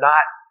district, you're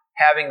not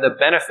having the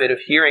benefit of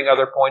hearing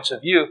other points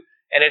of view.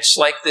 And it's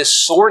like this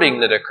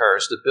sorting that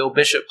occurs that Bill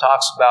Bishop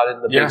talks about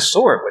in The Big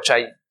Sort, which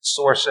I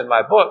source in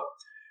my book,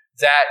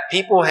 that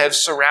people have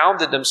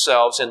surrounded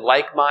themselves in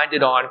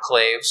like-minded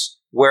enclaves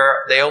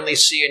where they only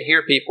see and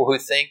hear people who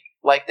think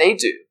like they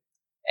do.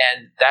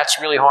 And that's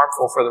really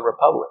harmful for the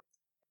republic.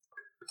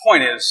 The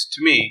point is,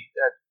 to me,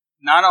 that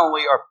not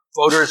only are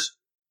voters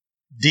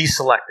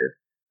deselected,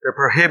 they're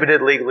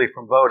prohibited legally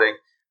from voting,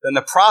 then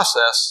the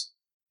process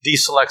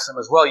deselects them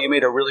as well. You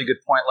made a really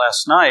good point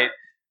last night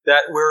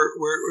that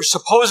we're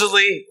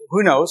supposedly,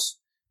 who knows,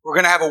 we're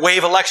going to have a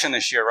wave election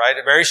this year, right?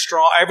 A very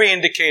strong, every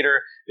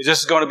indicator is this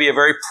is going to be a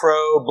very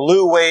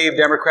pro-blue wave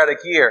Democratic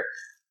year.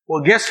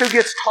 Well, guess who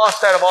gets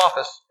tossed out of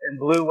office in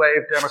blue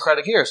wave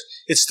Democratic years?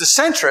 It's the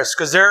centrists,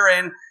 because they're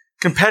in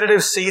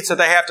competitive seats that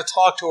they have to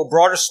talk to a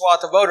broader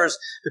swath of voters.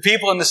 The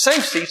people in the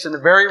safe seats, in the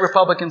very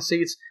Republican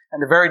seats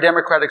and the very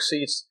Democratic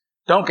seats,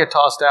 don't get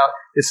tossed out.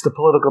 It's the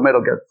political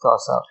middle gets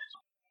tossed out.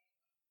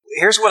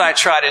 here's what I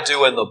try to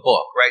do in the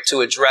book, right,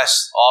 to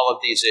address all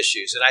of these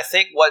issues. And I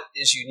think what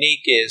is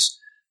unique is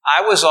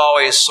I was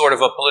always sort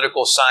of a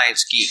political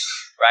science geek,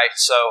 right?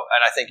 So,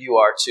 and I think you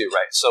are too,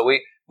 right? So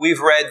we've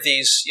read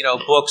these,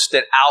 books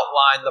that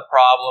outline the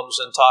problems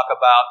and talk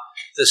about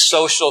the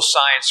social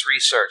science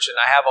research. And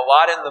I have a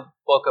lot in the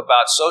book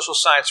about social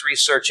science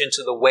research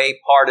into the way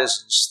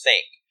partisans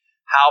think,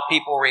 how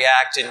people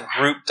react in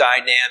group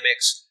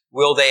dynamics.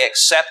 Will they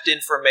accept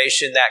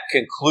information that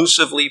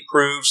conclusively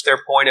proves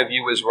their point of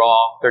view is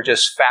wrong? They're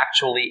just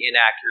factually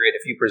inaccurate.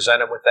 If you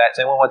present them with that, does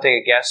anyone want to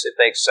take a guess if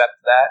they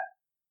accept that?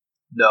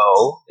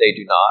 No, they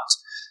do not.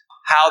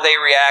 How they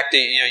react,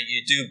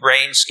 you do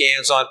brain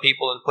scans on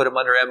people and put them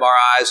under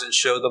MRIs and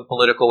show them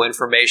political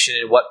information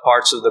and what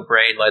parts of the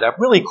brain light up.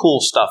 Really cool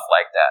stuff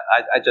like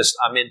that.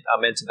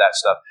 I'm into that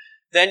stuff.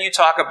 Then you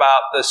talk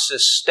about the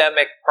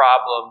systemic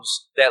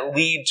problems that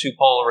lead to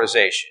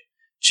polarization.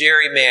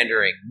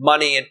 Gerrymandering,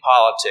 money in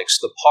politics,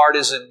 the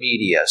partisan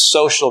media,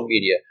 social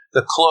media,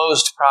 the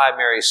closed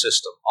primary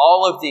system,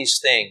 all of these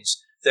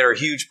things that are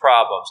huge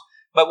problems.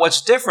 But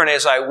what's different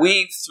is I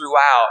weave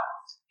throughout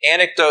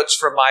anecdotes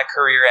from my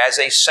career as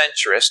a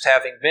centrist,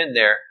 having been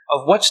there,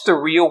 of what's the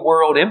real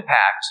world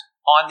impact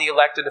on the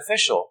elected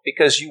official.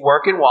 Because you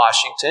work in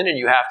Washington and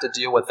you have to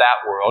deal with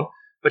that world,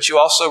 but you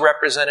also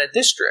represent a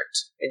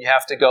district and you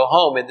have to go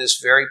home in this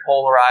very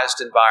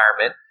polarized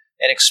environment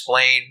and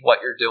explain what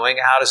you're doing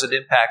and how does it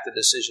impact the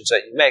decisions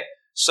that you make.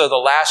 So the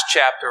last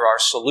chapter are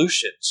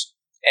solutions.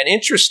 And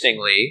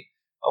interestingly,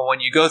 when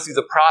you go through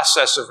the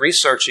process of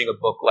researching a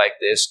book like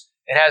this,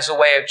 it has a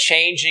way of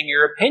changing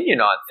your opinion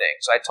on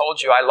things. I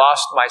told you I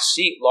lost my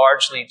seat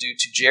largely due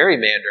to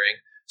gerrymandering.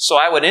 So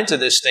I went into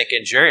this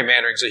thinking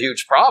gerrymandering is a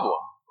huge problem,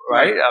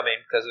 right? I mean,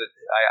 because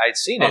I'd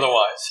seen it.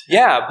 Otherwise.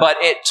 Yeah, but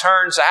it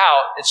turns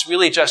out it's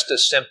really just a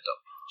symptom.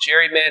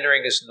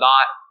 Gerrymandering is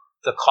not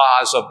the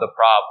cause of the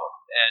problem.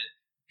 And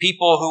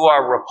people who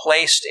are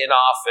replaced in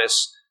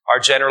office are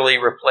generally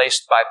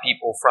replaced by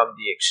people from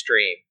the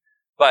extreme.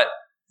 But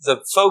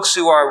the folks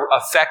who are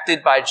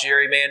affected by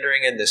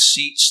gerrymandering and the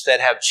seats that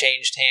have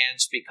changed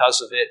hands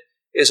because of it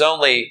is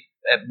only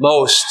at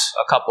most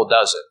a couple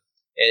dozen.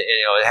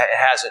 It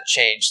hasn't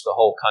changed the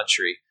whole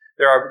country.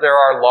 There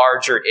are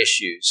larger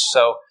issues.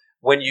 So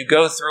when you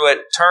go through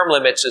it, term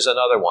limits is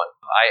another one.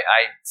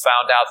 I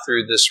found out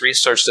through this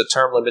research that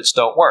term limits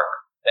don't work.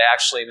 They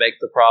actually make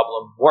the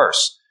problem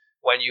worse.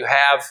 When you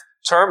have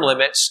term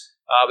limits,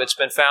 it's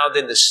been found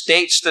in the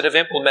states that have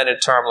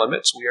implemented term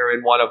limits. We are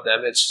in one of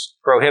them. It's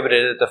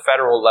prohibited at the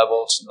federal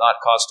level. It's not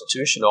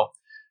constitutional.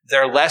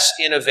 They're less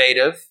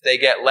innovative. They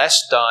get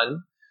less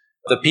done.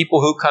 The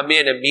people who come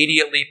in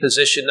immediately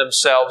position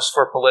themselves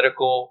for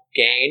political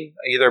gain,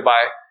 either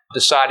by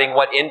deciding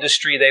what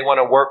industry they want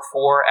to work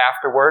for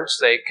afterwards.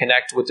 They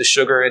connect with the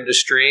sugar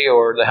industry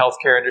or the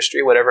healthcare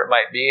industry, whatever it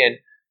might be, and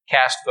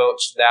cast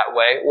votes that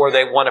way. Or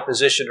they want a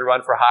position to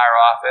run for higher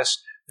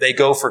office. They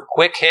go for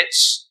quick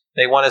hits.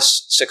 They want a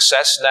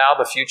success now,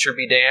 the future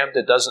be damned.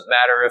 It doesn't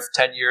matter if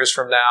 10 years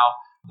from now,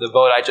 the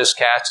vote I just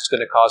cast is going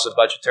to cause a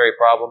budgetary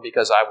problem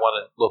because I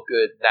want to look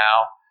good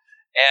now.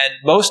 And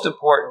most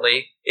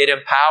importantly, it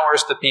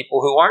empowers the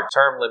people who aren't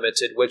term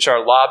limited, which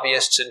are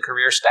lobbyists and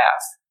career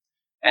staff.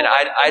 And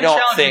I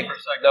don't think,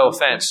 no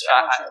offense.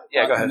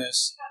 Go ahead.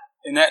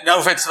 No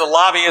offense to the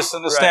lobbyists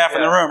and the staff in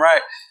the room,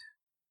 right?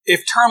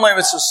 If term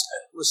limits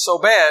was so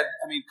bad,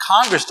 I mean,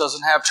 Congress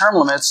doesn't have term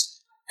limits.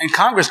 And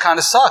Congress kind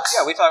of sucks.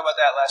 Yeah, we talked about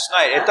that last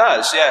night. It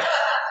does, yeah.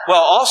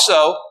 Well,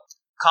 also,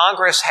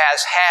 Congress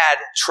has had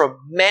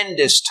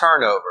tremendous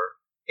turnover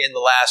in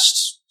the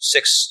last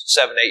 6,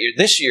 7, 8 years.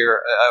 This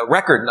year, a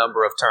record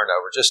number of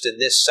turnover just in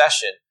this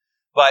session.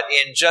 But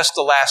in just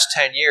the last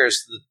 10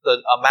 years,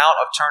 the amount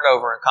of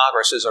turnover in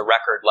Congress is a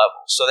record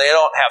level. So they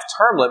don't have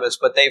term limits,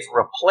 but they've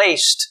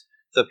replaced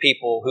the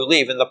people who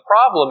leave. And the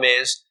problem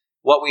is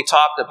what we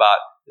talked about.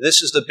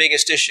 This is the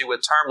biggest issue with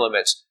term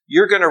limits.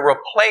 You're going to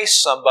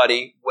replace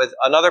somebody with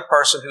another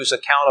person who's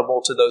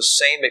accountable to those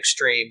same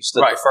extremes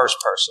that the first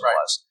person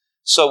was.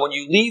 So when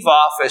you leave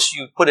office,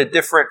 you put a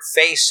different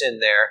face in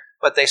there,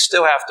 but they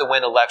still have to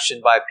win election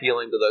by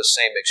appealing to those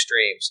same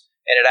extremes.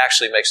 And it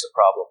actually makes the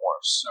problem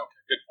worse.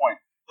 Okay, good point.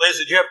 Liz,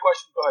 did you have a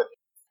question? Go ahead.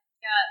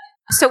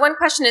 Yeah. So one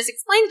question is,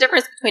 explain the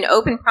difference between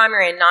open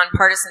primary and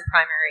nonpartisan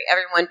primary.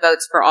 Everyone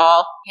votes for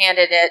all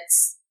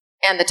candidates,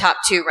 and the top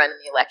two run in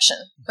the election.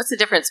 What's the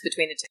difference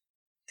between the two?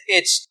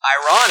 It's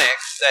ironic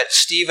that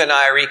Steve and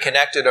I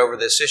reconnected over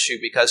this issue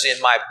because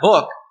in my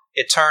book,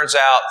 it turns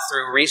out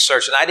through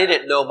research, and I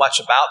didn't know much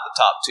about the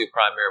top two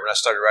primary when I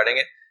started writing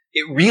it,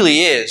 it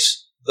really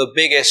is the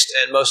biggest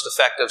and most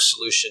effective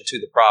solution to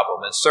the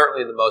problem, and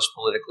certainly the most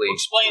politically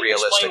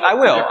realistic. I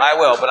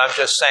will, but I'm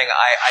just saying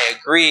I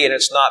agree, and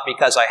it's not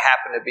because I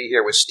happen to be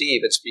here with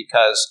Steve. It's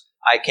because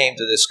I came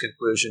to this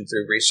conclusion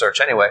through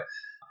research anyway.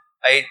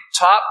 A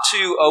top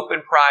two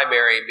open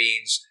primary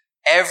means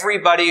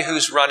everybody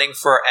who's running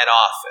for an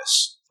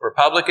office,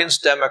 Republicans,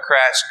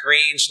 Democrats,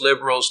 Greens,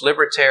 Liberals,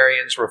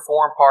 Libertarians,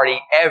 Reform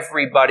Party,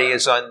 everybody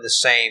is on the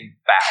same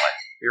ballot.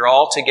 You're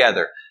all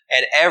together.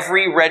 And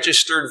every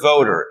registered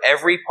voter,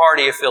 every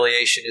party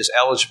affiliation is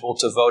eligible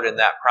to vote in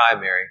that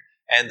primary.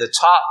 And the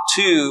top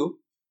 2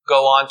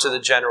 go on to the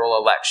general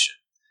election.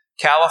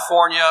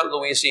 California,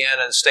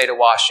 Louisiana, and the state of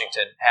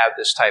Washington have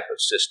this type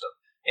of system.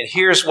 And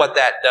here's what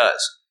that does.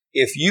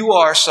 If you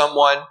are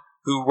someone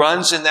who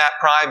runs in that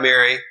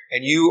primary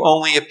and you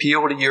only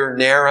appeal to your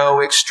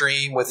narrow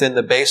extreme within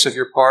the base of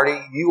your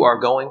party, you are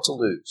going to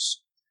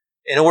lose.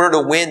 In order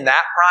to win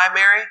that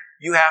primary,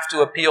 you have to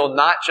appeal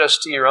not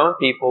just to your own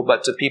people,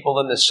 but to people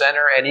in the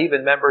center and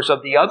even members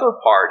of the other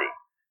party.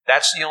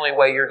 That's the only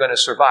way you're going to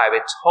survive.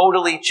 It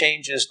totally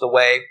changes the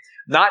way,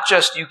 not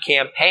just you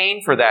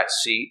campaign for that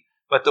seat,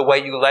 but the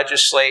way you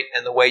legislate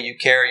and the way you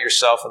carry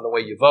yourself and the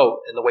way you vote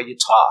and the way you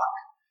talk.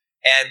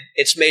 And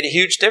it's made a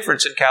huge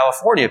difference in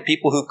California.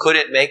 People who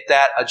couldn't make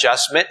that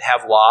adjustment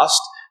have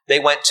lost. They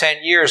went 10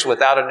 years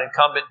without an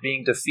incumbent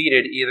being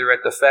defeated either at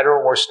the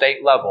federal or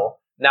state level.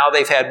 Now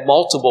they've had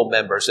multiple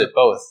members that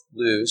both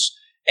lose.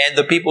 And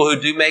the people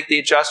who do make the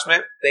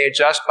adjustment, they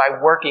adjust by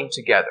working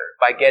together,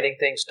 by getting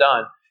things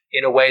done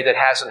in a way that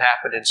hasn't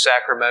happened in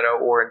Sacramento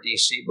or in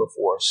D.C.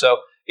 before. So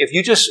if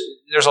you just,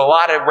 there's a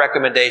lot of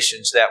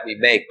recommendations that we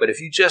make, but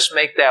if you just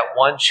make that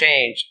one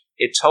change,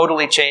 it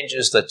totally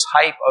changes the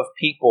type of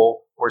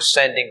people we're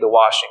sending to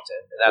Washington.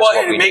 And that's what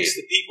we need. Well, it makes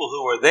the people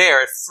who are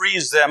there, it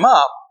frees them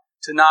up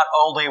to not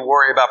only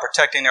worry about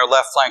protecting their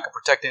left flank or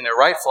protecting their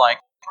right flank.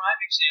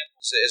 Prime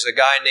example is a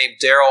guy named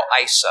Darrell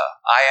Issa,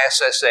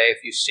 ISSA, if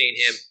you've seen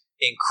him,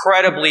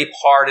 incredibly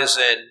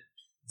partisan,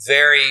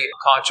 very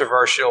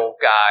controversial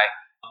guy,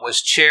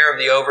 was chair of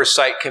the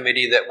oversight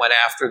committee that went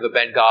after the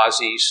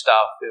Benghazi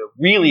stuff,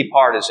 really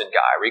partisan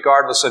guy,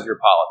 regardless of your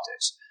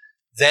politics.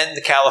 Then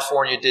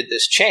California did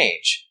this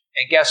change,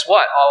 and guess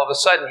what? All of a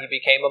sudden, he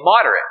became a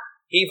moderate.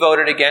 He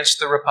voted against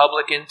the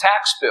Republican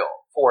tax bill,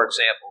 for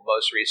example,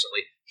 most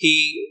recently.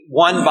 He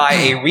won by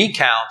a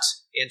recount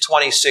in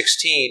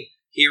 2016.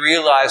 He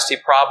realized he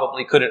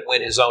probably couldn't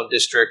win his own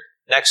district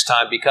next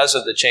time because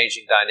of the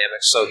changing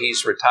dynamics, so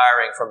he's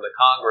retiring from the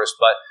Congress.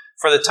 But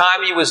for the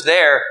time he was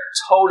there,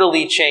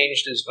 totally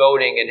changed his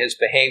voting and his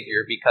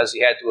behavior because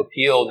he had to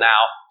appeal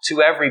now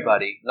to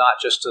everybody, not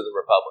just to the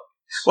Republicans.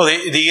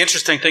 Well, the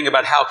interesting thing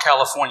about how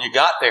California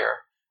got there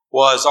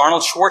was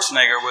Arnold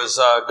Schwarzenegger was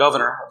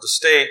governor of the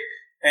state,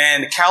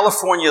 and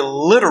California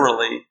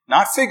literally,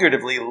 not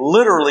figuratively,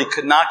 literally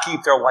could not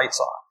keep their lights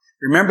on.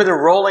 Remember the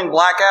rolling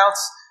blackouts?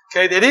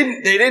 Okay, they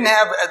didn't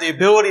have the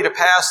ability to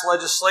pass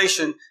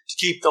legislation to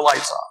keep the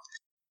lights on.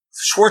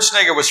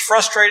 Schwarzenegger was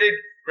frustrated,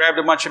 grabbed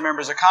a bunch of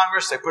members of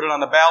Congress, they put it on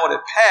the ballot,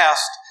 it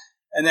passed,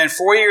 and then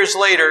 4 years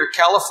later,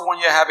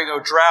 California, having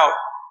a drought,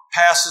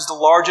 passes the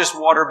largest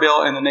water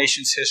bill in the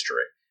nation's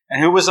history.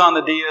 And who was on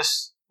the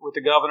dais with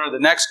the governor, the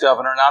next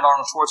governor, not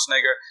Arnold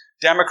Schwarzenegger?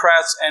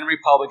 Democrats and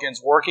Republicans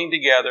working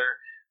together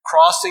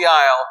across the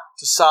aisle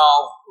to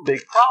solve big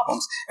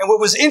problems. And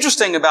what was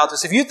interesting about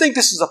this, if you think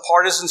this is a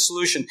partisan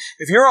solution,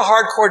 if you're a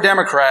hardcore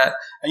Democrat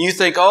and you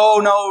think, oh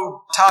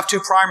no, top 2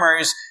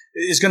 primaries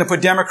is going to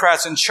put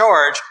Democrats in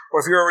charge,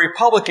 or if you're a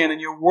Republican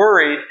and you're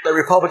worried that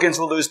Republicans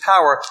will lose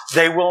power,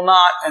 they will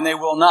not, and they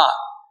will not.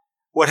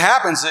 What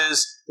happens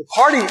is the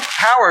party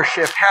power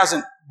shift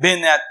hasn't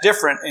been that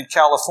different in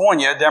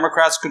California.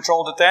 Democrats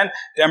controlled it then.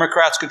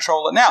 Democrats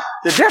control it now.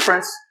 The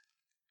difference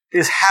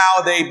is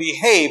how they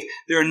behave.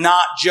 They're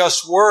not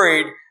just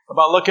worried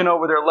about looking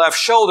over their left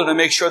shoulder to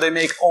make sure they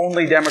make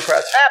only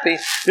Democrats happy.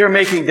 They're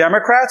making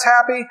Democrats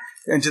happy,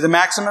 and to the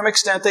maximum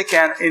extent they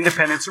can,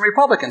 independents and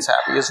Republicans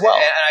happy as well.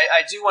 And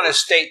I do want to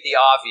state the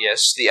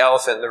obvious, the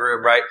elephant in the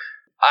room, right?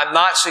 I'm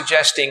not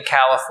suggesting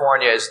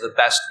California is the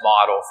best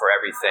model for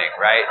everything,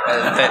 right?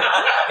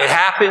 It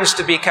happens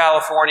to be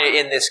California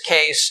in this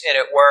case, and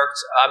it worked.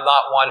 I'm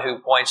not one who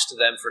points to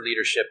them for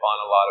leadership on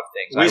a lot of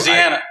things.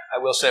 Louisiana. I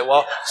will say,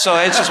 well, so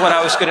this is what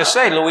I was going to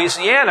say.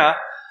 Louisiana,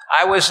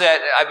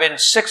 I've been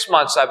 6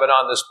 months, I've been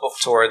on this book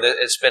tour.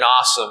 It's been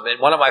awesome. And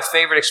one of my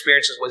favorite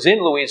experiences was in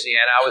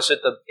Louisiana. I was in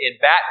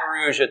Baton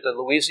Rouge at the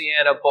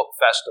Louisiana Book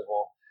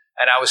Festival,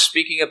 and I was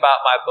speaking about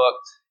my book.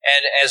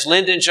 And as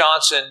Lyndon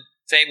Johnson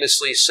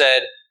famously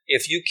said,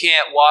 if you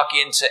can't walk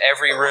into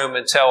every room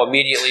and tell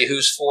immediately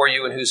who's for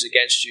you and who's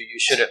against you, you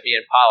shouldn't be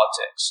in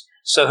politics.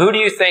 So who do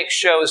you think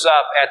shows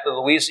up at the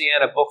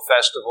Louisiana Book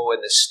Festival in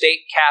the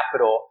state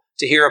capitol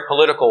to hear a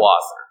political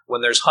author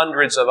when there's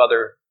hundreds of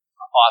other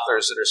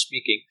authors that are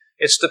speaking?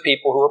 It's the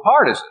people who are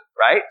partisan,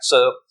 right?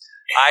 So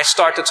I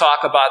start to talk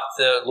about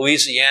the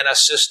Louisiana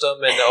system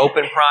and the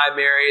open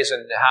primaries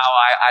and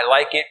how I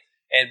like it.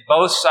 And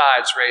both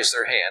sides raise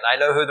their hand. I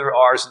know who the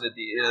R's and the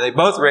D's. They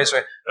both raise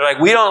their hand. They're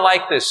like, we don't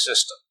like this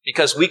system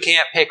because we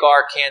can't pick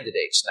our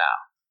candidates now.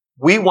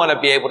 We want to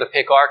be able to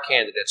pick our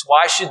candidates.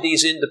 Why should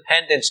these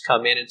independents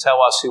come in and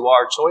tell us who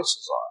our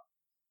choices are?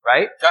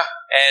 Right? Yeah.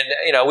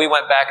 And, we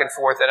went back and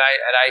forth, and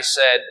I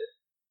said,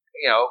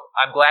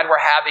 I'm glad we're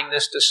having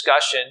this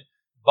discussion,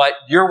 but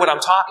you're what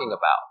I'm talking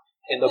about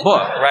in the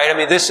book, right? I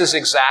mean, this is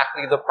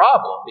exactly the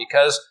problem,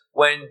 because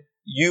when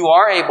you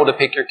are able to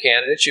pick your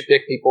candidates. You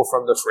pick people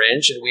from the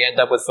fringe, and we end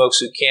up with folks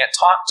who can't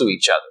talk to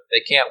each other.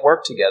 They can't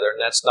work together,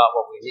 and that's not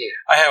what we need.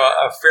 I have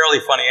a fairly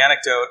funny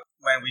anecdote.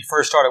 When we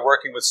first started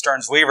working with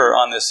Stearns Weaver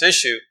on this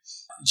issue,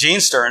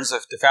 Gene Stearns,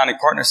 the founding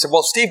partner, said,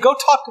 well, Steve, go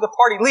talk to the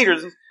party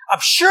leaders. I'm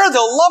sure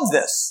they'll love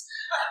this.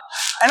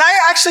 And I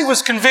actually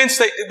was convinced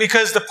that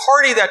because the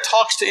party that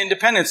talks to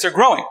independents, they're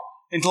growing.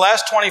 In the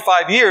last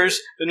 25 years,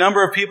 the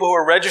number of people who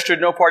are registered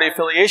no party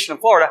affiliation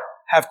in Florida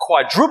have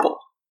quadrupled.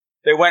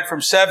 They went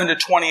from 7 to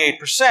 28%,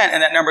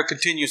 and that number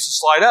continues to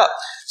slide up.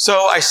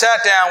 So I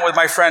sat down with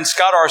my friend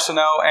Scott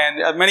Arsenault,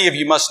 and many of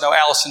you must know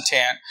Allison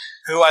Tant,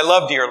 who I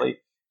love dearly.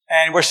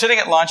 And we're sitting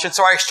at lunch, and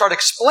so I start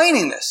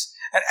explaining this.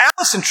 And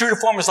Allison, true to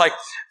form, was like,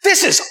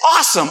 this is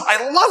awesome.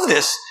 I love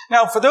this.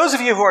 Now, for those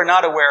of you who are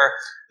not aware,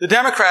 the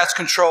Democrats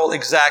control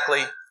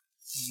exactly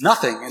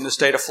nothing in the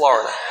state of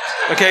Florida.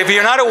 Okay, if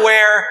you're not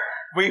aware,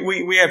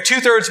 we have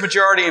 2/3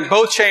 majority in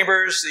both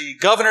chambers. The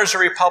governor's a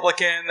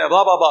Republican,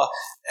 blah, blah, blah.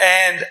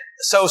 And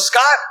so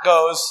Scott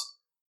goes,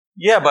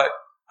 yeah, but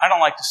I don't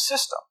like the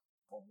system.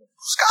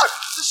 Scott,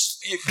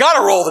 you got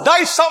to roll the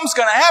dice. Something's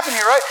going to happen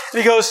here, right?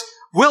 And he goes,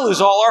 we'll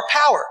lose all our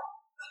power.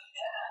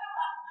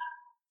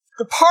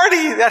 The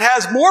party that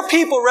has more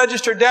people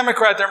registered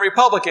Democrat than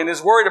Republican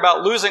is worried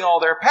about losing all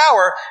their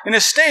power in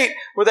a state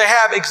where they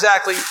have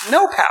exactly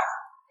no power.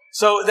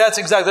 So that's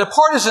exactly, the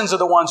partisans are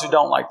the ones who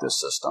don't like this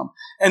system.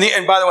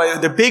 And by the way,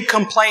 the big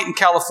complaint in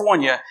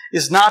California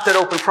is not that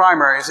open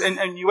primaries,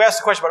 and you asked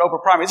the question about open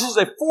primaries, this is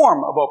a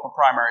form of open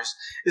primaries,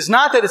 is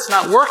not that it's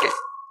not working.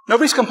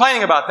 Nobody's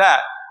complaining about that.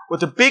 What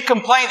the big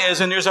complaint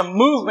is, and there's a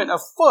movement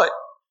afoot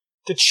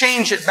to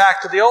change it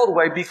back to the old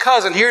way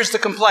because, and here's the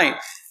complaint,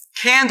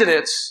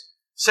 candidates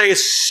say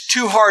it's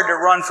too hard to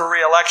run for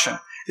re-election.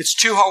 It's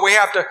too hard. We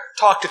have to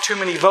talk to too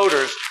many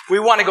voters. We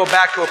want to go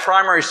back to a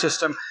primary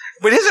system.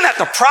 But isn't that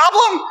the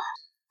problem?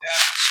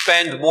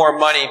 Spend more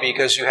money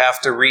because you have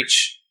to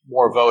reach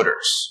more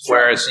voters.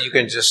 Whereas you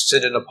can just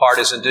sit in a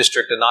partisan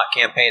district and not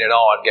campaign at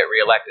all and get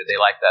reelected. They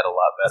like that a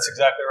lot better. That's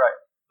exactly right.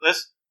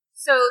 Liz?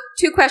 So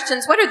 2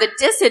 questions. What are the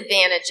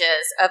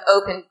disadvantages of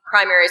open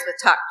primaries with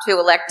top 2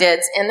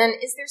 electeds? And then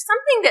is there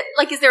something that,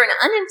 like, is there an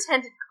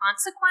unintended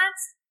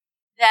consequence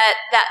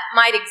that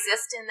might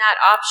exist in that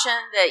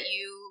option that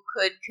you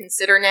could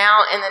consider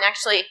now? And then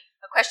actually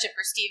a question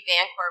for Steve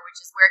Vancor,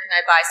 which is where can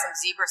I buy some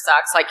zebra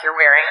socks like you're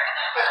wearing?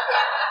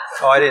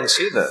 Oh, I didn't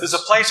see that. There's a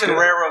place in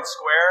Railroad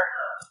Square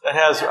that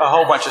has a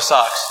whole bunch of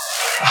socks.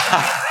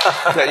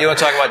 You want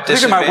to talk about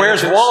disadvantages? Look at my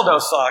Where's Waldo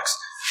socks.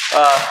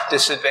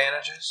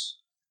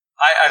 Disadvantages?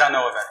 I don't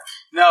know of any.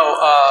 No,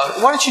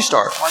 why don't you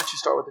start? Why don't you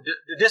start with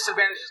the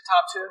disadvantages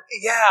top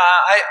 2? Yeah,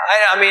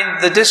 I mean,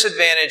 the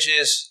disadvantage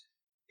is,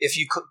 if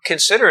you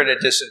consider it a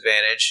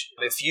disadvantage,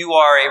 if you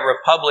are a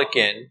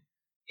Republican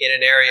in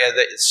an area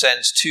that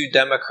sends 2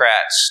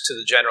 Democrats to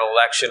the general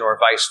election or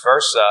vice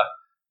versa,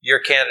 your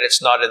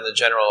candidate's not in the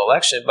general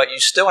election, but you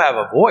still have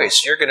a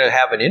voice. You're going to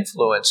have an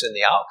influence in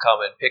the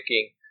outcome in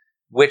picking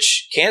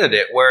which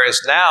candidate.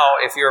 Whereas now,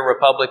 if you're a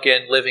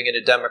Republican living in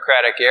a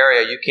Democratic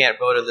area, you can't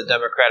vote in the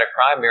Democratic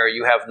primary.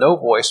 You have no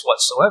voice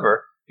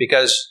whatsoever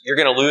because you're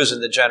going to lose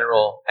in the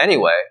general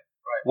anyway.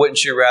 Right.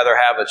 Wouldn't you rather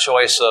have a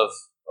choice of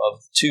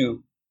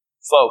 2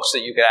 folks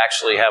that you could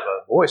actually have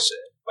a voice in?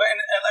 And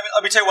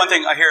let me tell you one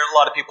thing I hear a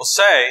lot of people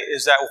say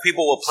is that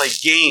people will play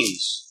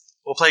games.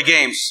 We'll play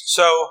games.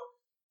 So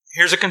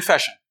here's a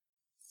confession.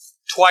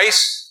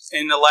 Twice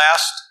in the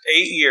last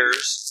 8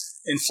 years,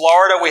 in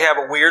Florida, we have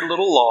a weird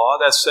little law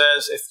that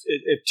says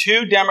if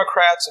 2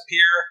 Democrats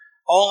appear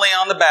only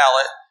on the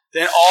ballot,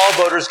 then all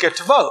voters get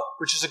to vote,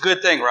 which is a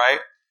good thing, right?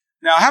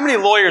 Now, how many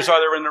lawyers are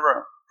there in the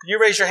room? Can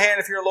you raise your hand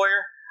if you're a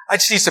lawyer? I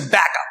just need some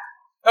backup.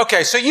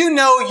 Okay, so you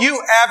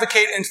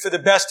advocate for the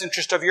best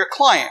interest of your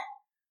client.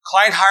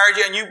 Client hired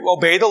you and you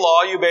obey the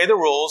law, you obey the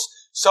rules.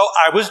 So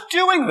I was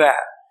doing that.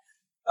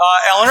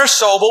 Eleanor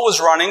Sobel was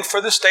running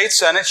for the state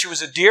Senate. She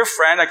was a dear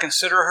friend. I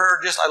consider her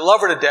I love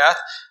her to death.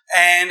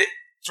 And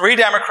 3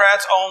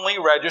 Democrats only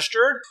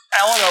registered.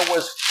 Eleanor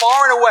was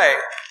far and away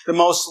the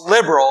most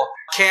liberal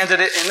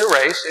candidate in the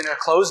race. If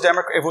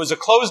it was a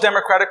closed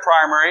Democratic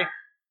primary,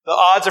 the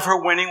odds of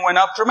her winning went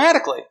up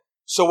dramatically.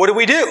 So what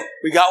did?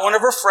 We got one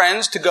of her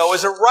friends to go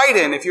as a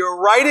write-in. If you're a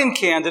write-in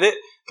candidate,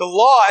 the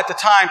law at the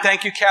time,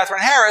 thank you,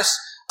 Catherine Harris,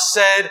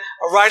 said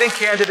a write-in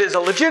candidate is a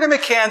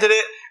legitimate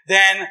candidate,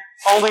 then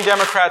only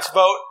Democrats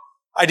vote.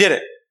 I did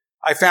it.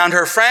 I found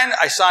her friend.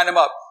 I signed him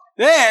up.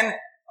 Then,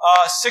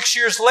 6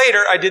 years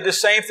later, I did the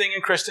same thing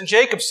in Kristen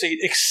Jacobs' seat,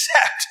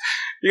 except,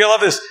 you're going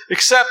to love this,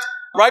 except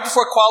right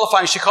before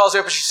qualifying, she calls me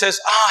up and she says,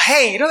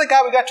 hey, you know the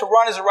guy we got to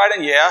run as a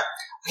write-in? Yeah.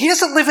 He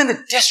doesn't live in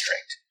the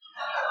district.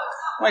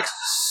 I'm like,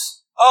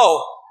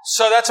 oh,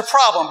 so that's a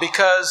problem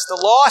because the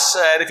law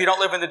said if you don't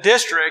live in the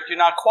district, you're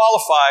not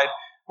qualified.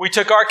 We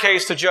took our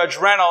case to Judge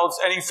Reynolds.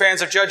 Any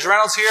fans of Judge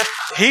Reynolds here?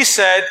 He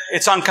said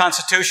it's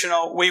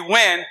unconstitutional. We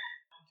win.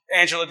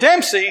 Angela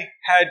Dempsey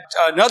had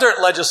another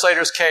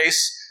legislator's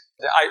case.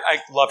 I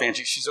love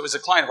Angie. She was a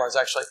client of ours,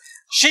 actually.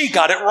 She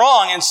got it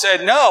wrong and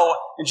said no,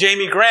 and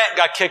Jamie Grant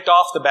got kicked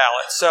off the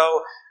ballot.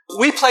 So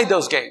we played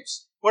those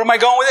games. What am I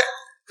going with it?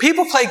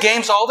 People play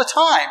games all the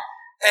time.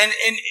 And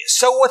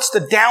so what's the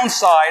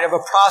downside of a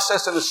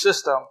process and a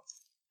system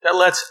that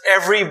lets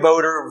every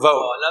voter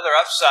vote? Well, another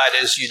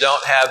upside is you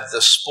don't have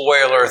the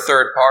spoiler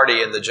third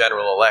party in the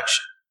general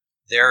election.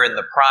 They're in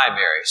the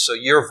primary. So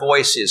your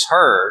voice is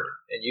heard,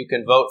 and you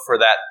can vote for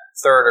that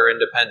third or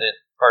independent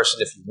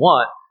person if you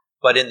want.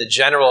 But in the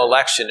general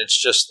election,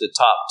 it's just the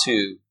top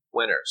two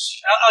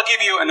winners. I'll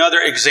give you another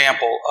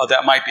example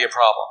that might be a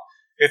problem.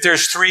 If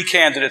there's 3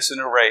 candidates in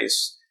a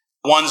race,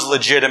 one's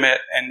legitimate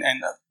and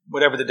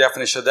whatever the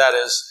definition of that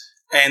is,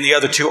 and the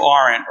other 2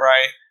 aren't,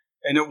 right?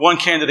 And one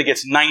candidate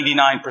gets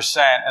 99%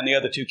 and the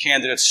other 2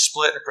 candidates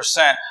split a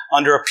percent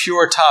under a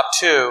pure top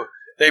 2,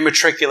 they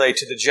matriculate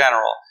to the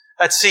general.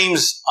 That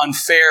seems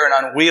unfair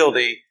and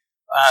unwieldy.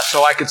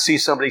 So I could see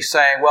somebody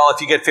saying, well, if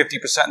you get 50%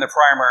 in the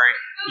primary,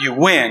 you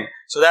win.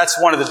 So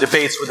that's one of the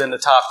debates within the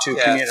top 2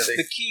 community.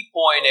 The key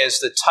point is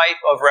the type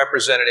of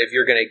representative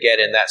you're going to get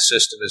in that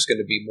system is going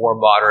to be more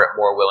moderate,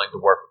 more willing to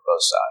work with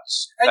both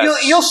sides.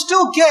 And you'll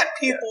still get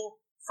people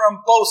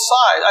from both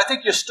sides. I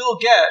think you'll still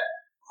get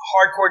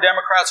hardcore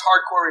Democrats,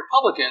 hardcore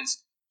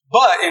Republicans.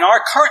 But in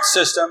our current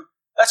system,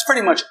 that's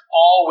pretty much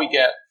all we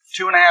get.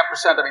 2.5%.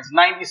 That means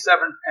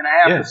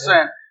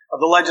 97.5% of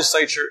the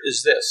legislature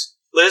is this.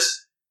 Liz?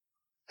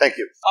 Thank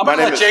you. I'm going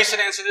to let Jason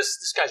answer this.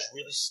 This guy's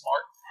really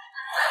smart.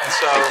 And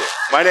so,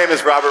 my name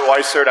is Robert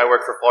Weissert. I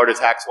work for Florida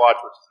Tax Watch,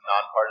 which is a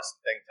nonpartisan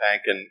think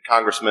tank. And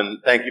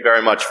Congressman, thank you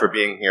very much for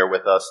being here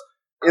with us.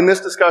 In this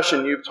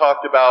discussion, you've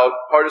talked about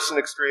partisan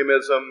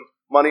extremism,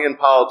 money in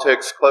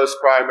politics, close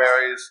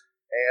primaries,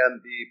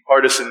 and the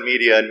partisan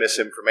media and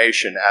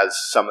misinformation as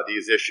some of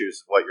these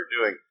issues of what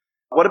you're doing.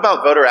 What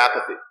about voter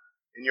apathy?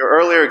 In your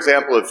earlier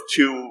example of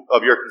 2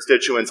 of your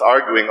constituents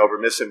arguing over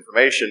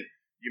misinformation,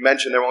 you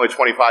mentioned there were only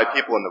 25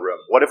 people in the room.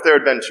 What if there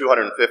had been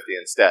 250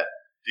 instead?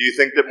 Do you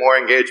think that more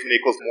engagement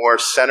equals more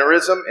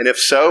centerism? And if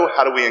so,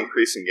 how do we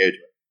increase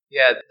engagement?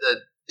 Yeah, the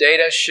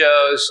data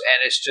shows,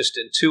 and it's just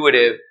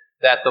intuitive,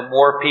 that the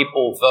more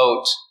people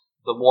vote,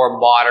 the more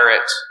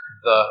moderate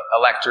the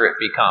electorate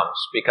becomes.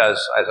 Because,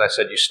 as I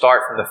said, you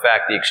start from the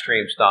fact the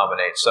extremes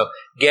dominate. So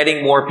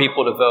getting more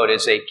people to vote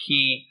is a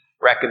key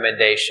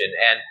recommendation.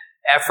 And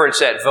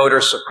efforts at voter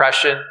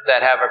suppression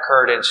that have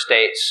occurred in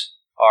states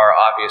are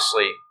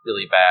obviously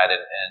really bad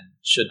and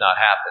should not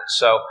happen.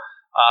 So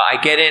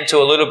I get into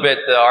a little bit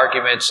the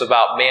arguments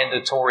about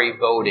mandatory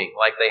voting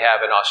like they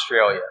have in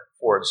Australia,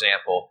 for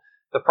example.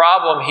 The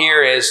problem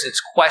here is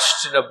it's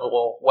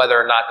questionable whether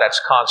or not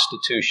that's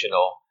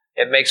constitutional.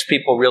 It makes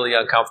people really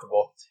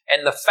uncomfortable.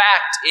 And the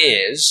fact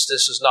is,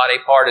 this is not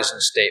a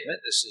partisan statement,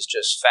 this is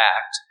just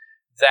fact,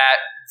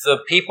 that the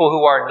people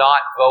who are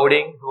not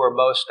voting, who are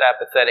most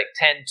apathetic,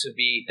 tend to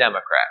be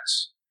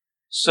Democrats.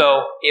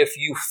 So if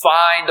you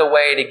find a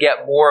way to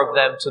get more of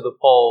them to the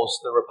polls,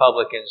 the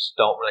Republicans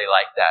don't really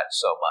like that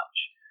so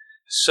much.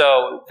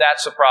 So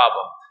that's a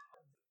problem.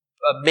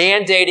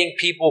 Mandating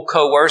people,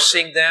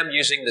 coercing them,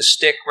 using the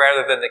stick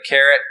rather than the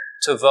carrot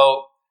to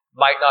vote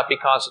might not be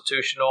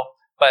constitutional,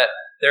 but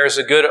there's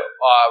a good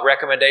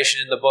recommendation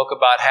in the book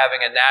about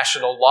having a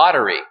national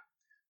lottery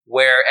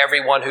where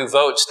everyone who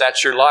votes,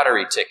 that's your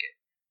lottery ticket.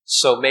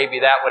 So maybe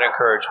that would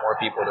encourage more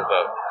people to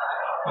vote.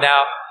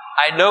 Now,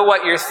 I know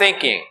what you're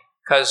thinking,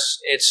 because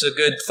it's a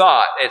good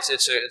thought. It's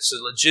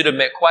a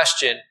legitimate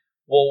question.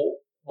 Well,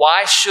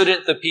 why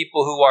shouldn't the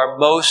people who are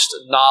most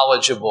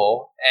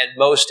knowledgeable and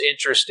most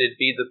interested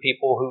be the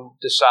people who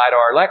decide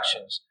our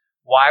elections?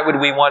 Why would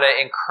we want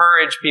to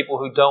encourage people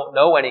who don't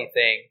know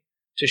anything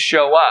to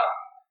show up?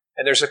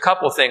 And there's a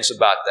couple things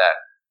about that.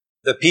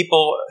 The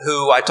people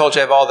who, I told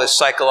you, have all this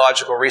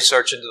psychological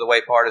research into the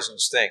way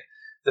partisans think.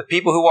 The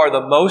people who are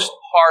the most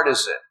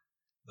partisan,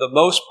 the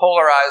most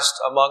polarized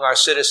among our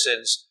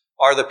citizens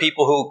are the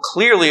people who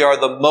clearly are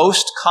the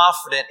most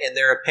confident in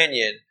their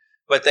opinion,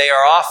 but they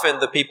are often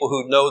the people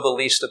who know the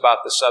least about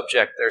the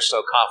subject they're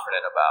so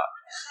confident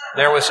about.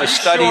 There was a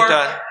study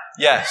done.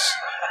 Yes.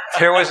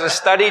 There was a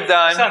study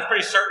done. Sounds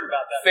pretty certain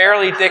about that.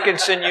 Fairleigh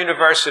Dickinson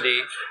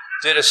University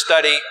did a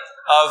study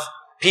of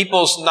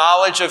people's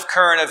knowledge of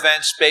current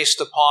events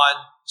based upon,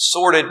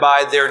 sorted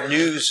by their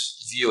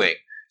news viewing.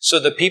 So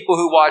the people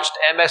who watched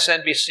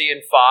MSNBC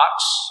and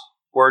Fox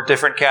were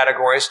different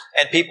categories,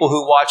 and people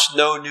who watched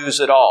no news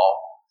at all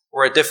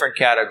were a different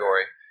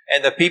category.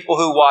 And the people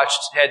who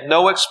had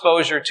no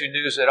exposure to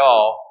news at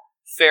all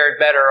fared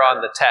better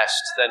on the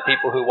test than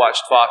people who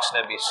watched Fox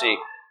and NBC.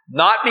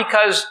 Not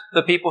because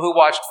the people who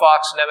watched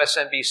Fox and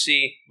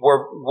MSNBC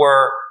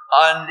were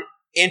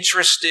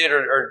uninterested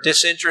or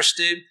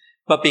disinterested,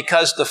 but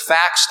because the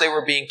facts they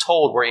were being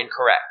told were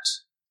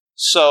incorrect.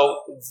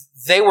 So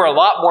they were a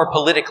lot more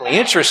politically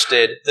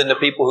interested than the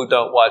people who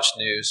don't watch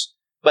news,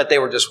 but they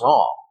were just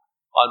wrong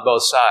on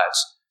both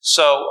sides.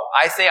 So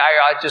I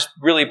just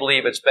really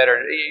believe it's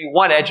better. You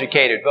want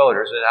educated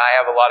voters, and I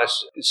have a lot of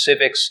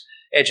civics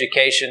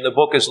education. The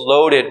book is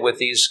loaded with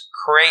these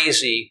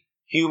crazy,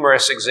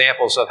 humorous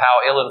examples of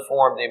how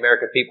ill-informed the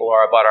American people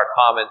are about our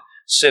common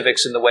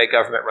civics and the way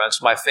government runs.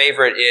 My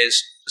favorite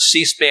is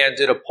C-SPAN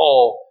did a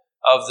poll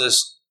of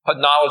this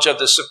knowledge of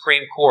the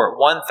Supreme Court.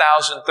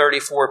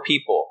 1,034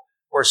 people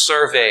were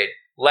surveyed.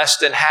 Less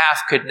than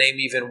half could name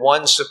even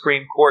one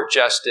Supreme Court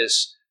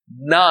justice.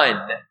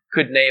 None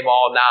could name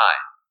all 9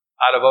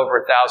 out of over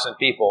 1,000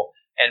 people.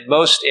 And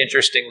most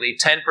interestingly,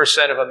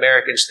 10% of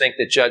Americans think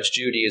that Judge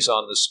Judy is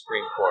on the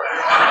Supreme Court.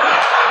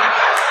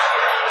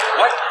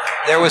 What?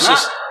 There was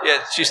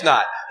she's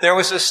not. There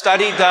was a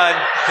study done.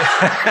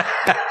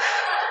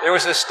 There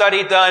was a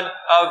study done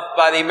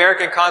by the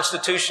American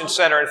Constitution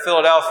Center in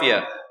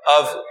Philadelphia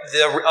of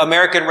the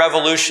American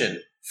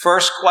Revolution.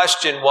 First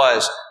question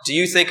was, do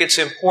you think it's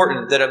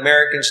important that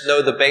Americans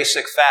know the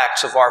basic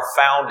facts of our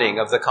founding,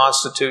 of the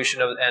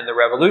Constitution and the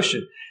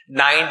Revolution?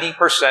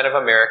 90% of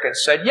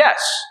Americans said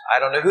yes. I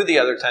don't know who the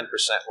other 10%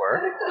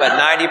 were, but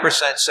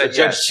 90% said yes.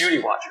 Judge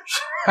Judy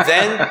watchers.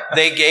 Then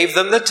they gave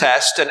them the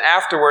test, and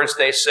afterwards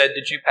they said,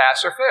 did you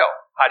pass or fail?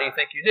 How do you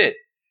think you did?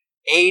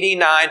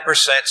 89%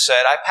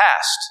 said I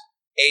passed.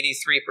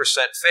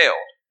 83% failed.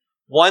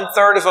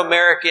 1/3 of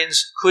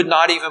Americans could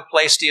not even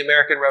place the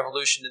American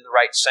Revolution in the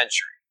right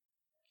century.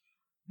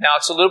 Now,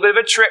 it's a little bit of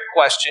a trick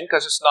question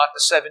because it's not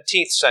the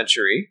 17th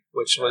century,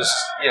 which was,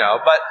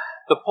 but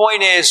the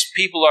point is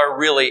people are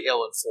really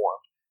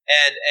ill-informed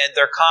and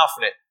they're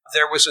confident.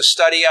 There was a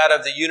study out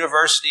of the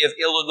University of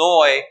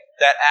Illinois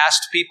that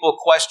asked people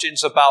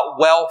questions about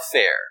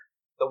welfare,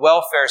 the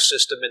welfare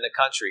system in the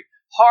country.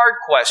 Hard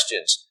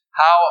questions.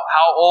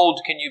 How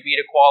old can you be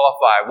to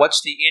qualify?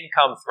 What's the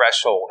income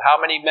threshold? How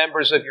many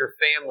members of your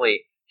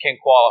family can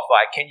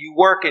qualify? Can you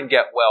work and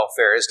get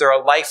welfare? Is there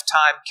a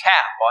lifetime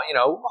cap?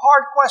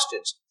 Hard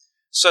questions.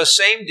 So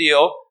same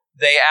deal.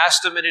 They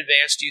asked them in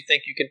advance, do you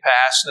think you can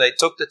pass? And they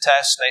took the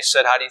test and they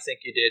said, how do you think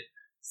you did?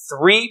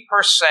 3%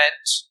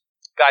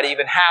 got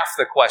even half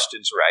the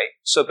questions right.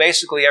 So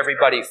basically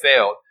everybody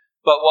failed.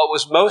 But what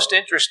was most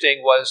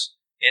interesting was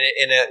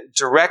in a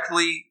direct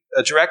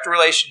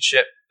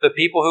relationship, the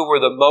people who were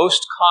the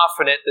most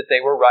confident that they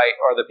were right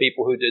are the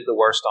people who did the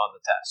worst on the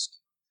test.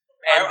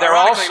 And they're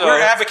also, we're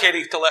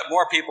advocating to let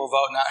more people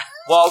vote now.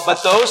 Well,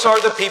 but those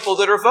are the people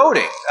that are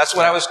voting. That's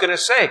what I was going to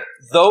say.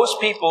 Those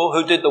people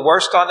who did the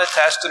worst on the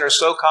test and are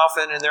so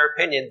confident in their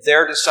opinion,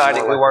 they're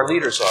deciding who our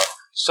leaders are.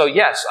 So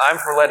yes, I'm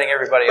for letting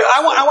everybody else.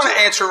 I want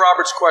to answer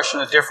Robert's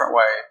question a different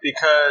way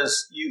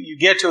because you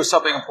get to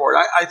something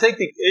important. I think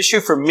the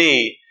issue for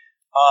me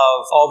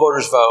of all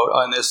voters vote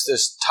on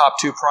this top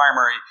 2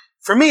 primary,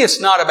 for me, it's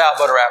not about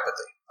voter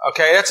apathy.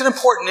 Okay, that's an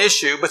important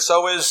issue, but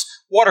so is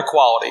water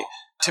quality.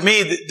 To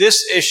me,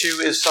 this issue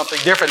is something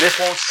different. This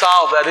won't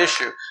solve that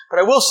issue. But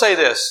I will say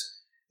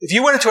this. If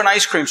you went into an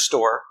ice cream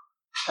store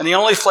and the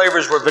only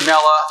flavors were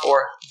vanilla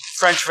or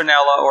French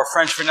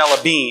vanilla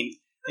bean,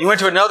 and you went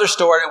to another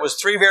store and it was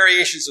 3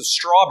 variations of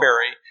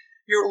strawberry,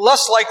 you're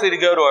less likely to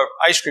go to an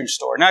ice cream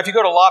store. Now, if you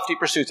go to Lofty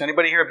Pursuits,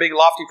 anybody here a big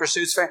Lofty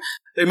Pursuits fan?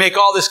 They make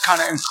all this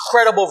kind of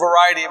incredible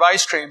variety of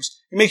ice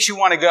creams. It makes you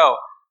want to go.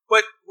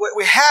 But what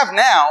we have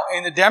now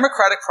in the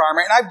Democratic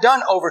primary, and I've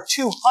done over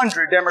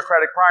 200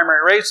 Democratic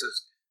primary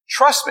races,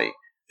 trust me,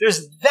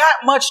 there's that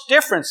much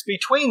difference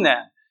between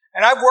them.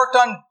 And I've worked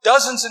on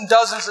dozens and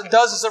dozens and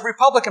dozens of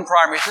Republican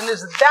primaries, and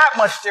there's that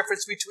much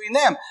difference between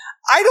them.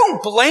 I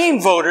don't blame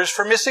voters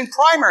for missing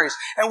primaries.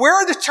 And where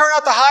are the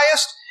turnout the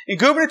highest? In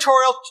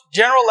gubernatorial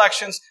general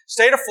elections,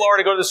 state of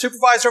Florida, go to the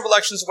Supervisor of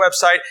Elections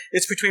website,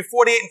 it's between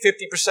 48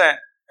 and 50%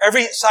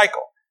 every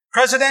cycle.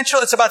 Presidential,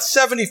 it's about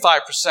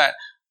 75%.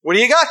 What do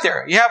you got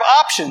there? You have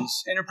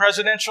options in a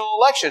presidential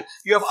election.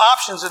 You have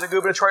options in a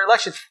gubernatorial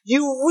election.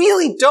 You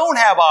really don't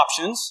have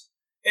options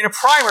in a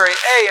primary,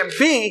 A, and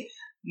B.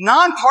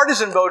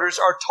 Nonpartisan voters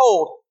are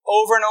told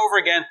over and over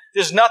again,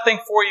 there's nothing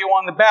for you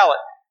on the ballot.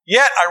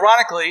 Yet,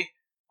 ironically,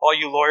 all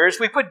you lawyers,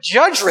 we put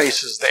judge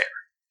races there.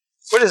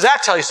 What does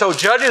that tell you? So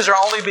judges are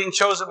only being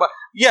chosen by,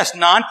 yes,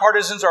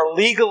 nonpartisans are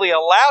legally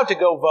allowed to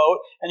go vote,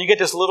 and you get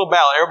this little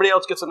ballot. Everybody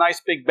else gets a nice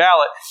big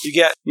ballot. You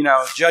get,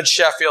 Judge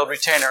Sheffield,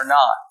 retainer or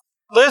not.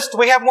 Liz, do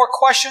we have more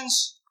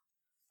questions?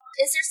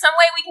 Is there some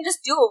way we can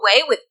just do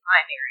away with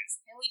primaries?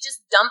 Can we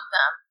just dump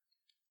them?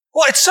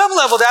 Well, at some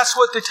level, that's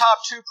what the top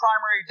 2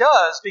 primary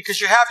does,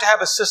 because you have to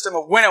have a system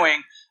of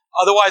winnowing.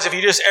 Otherwise, if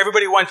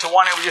everybody went to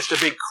one, it was just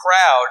a big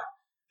crowd,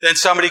 then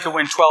somebody could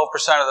win 12%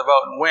 of the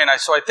vote and win.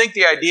 So I think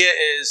the idea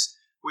is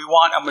we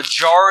want a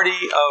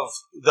majority of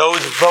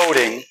those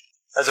voting,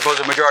 as opposed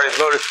to a majority of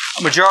the voters,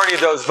 a majority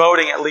of those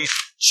voting at least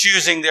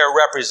choosing their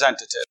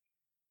representative.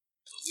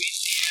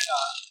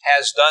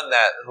 Has done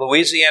that.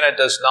 Louisiana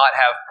does not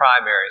have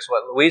primaries.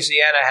 What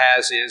Louisiana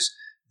has is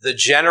the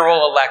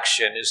general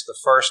election is the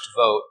first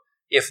vote.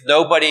 If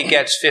nobody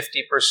gets 50%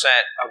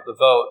 of the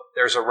vote,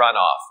 there's a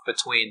runoff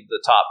between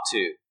the top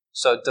 2.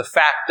 So de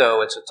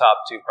facto, it's a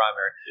top 2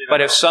 primary. But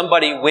if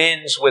somebody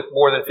wins with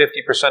more than 50%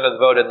 of the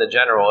vote in the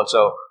general, it's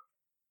over.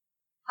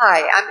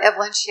 Hi, I'm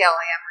Evelyn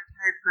Shelley. I'm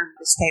retired from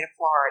the state of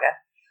Florida.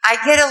 I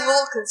get a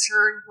little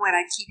concerned when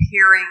I keep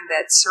hearing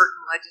that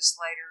certain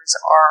legislators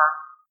are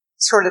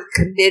sort of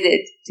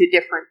committed to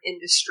different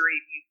industry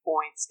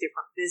viewpoints,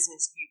 different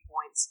business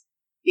viewpoints,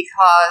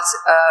 because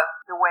of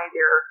the way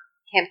their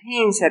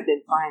campaigns have been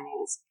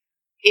financed.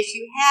 If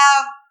you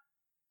have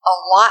a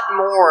lot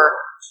more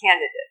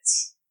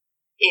candidates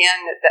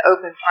in the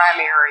open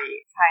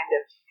primary kind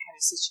of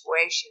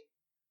situation,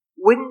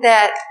 wouldn't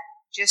that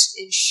just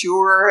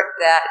ensure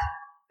that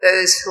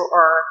those who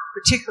are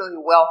particularly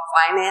well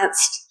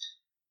financed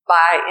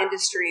by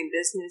industry and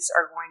business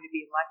are going to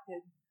be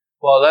elected?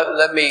 Well,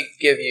 let me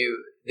give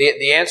you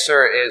the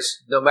answer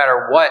is no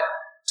matter what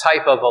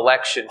type of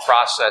election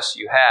process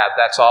you have,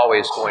 that's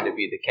always going to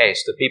be the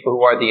case. The people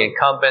who are the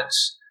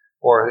incumbents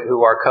or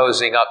who are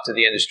cozying up to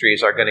the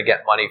industries are going to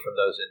get money from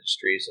those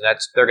industries, and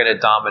they're going to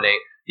dominate.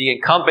 The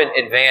incumbent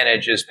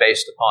advantage is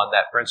based upon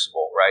that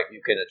principle, right?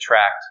 You can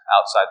attract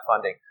outside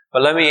funding.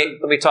 But let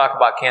me talk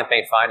about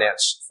campaign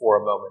finance for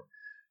a moment.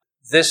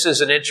 This is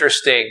an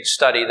interesting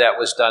study that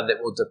was done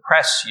that will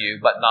depress you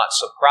but not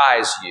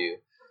surprise you.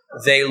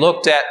 They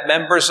looked at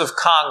members of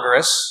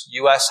Congress,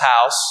 U.S.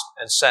 House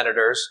and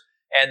senators,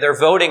 and their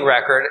voting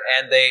record,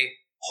 and they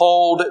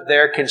polled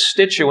their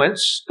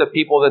constituents, the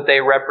people that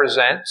they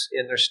represent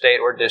in their state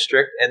or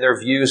district, and their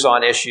views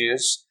on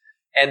issues,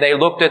 and they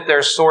looked at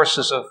their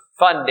sources of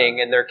funding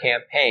in their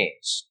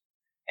campaigns.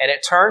 And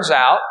it turns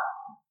out,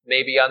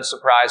 maybe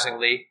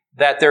unsurprisingly,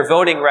 that their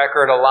voting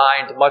record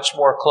aligned much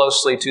more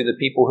closely to the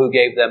people who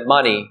gave them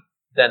money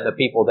than the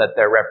people that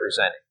they're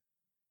representing.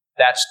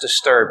 That's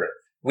disturbing.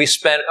 We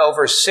spent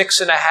over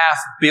 $6.5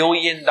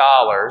 billion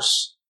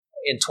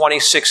in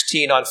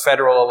 2016 on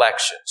federal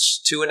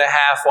elections,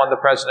 2.5 on the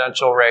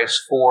presidential race,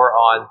 4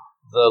 on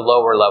the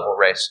lower level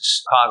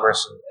races,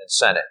 Congress and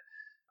Senate.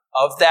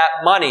 Of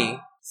that money,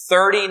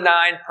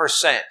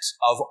 39%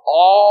 of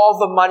all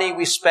the money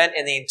we spent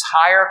in the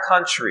entire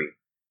country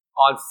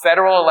on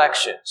federal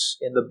elections,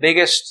 in the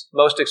biggest,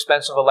 most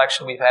expensive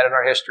election we've had in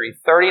our history,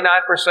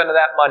 39% of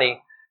that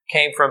money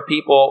came from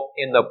people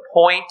in the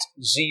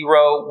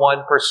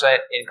 0.01%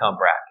 income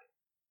bracket.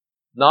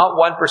 Not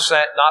 1%,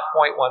 not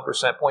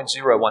 0.1%,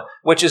 0.01,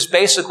 which is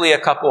basically a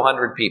couple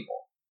hundred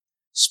people,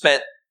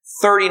 spent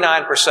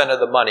 39% of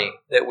the money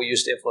that we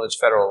used to influence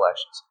federal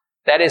elections.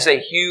 That is a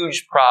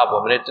huge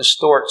problem, and it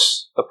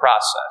distorts the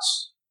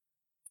process.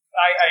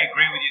 I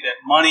agree with you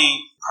that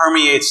money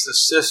permeates the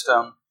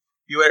system.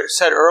 You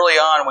said early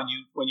on when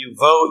you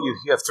vote, you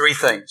have 3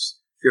 things: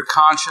 your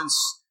conscience,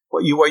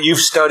 what you've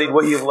studied,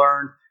 what you've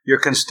learned, your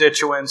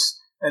constituents,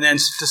 and then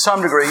to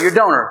some degree your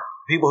donor,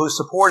 people who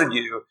supported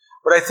you.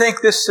 What I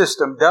think this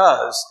system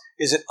does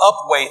is it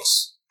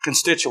upweights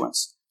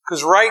constituents.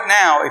 Because right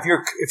now, if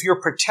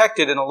you're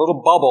protected in a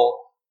little bubble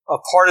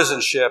of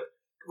partisanship,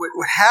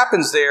 what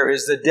happens there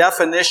is the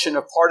definition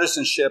of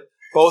partisanship,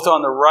 both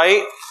on the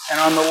right and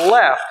on the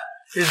left,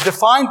 is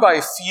defined by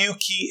a few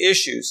key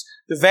issues.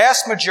 The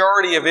vast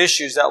majority of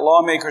issues that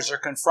lawmakers are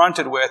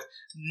confronted with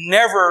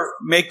never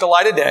make the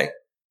light of day,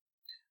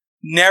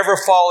 never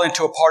fall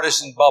into a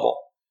partisan bubble.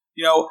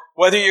 You know,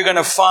 whether you're going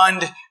to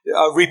fund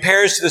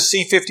repairs to the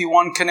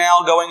C-51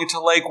 canal going into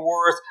Lake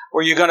Worth,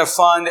 or you're going to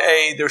fund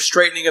the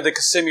straightening of the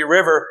Kissimmee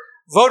River,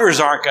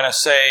 voters aren't going to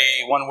say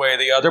one way or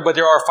the other, but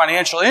there are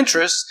financial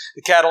interests.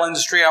 The cattle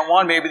industry on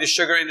one, maybe the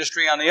sugar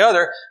industry on the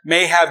other,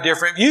 may have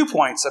different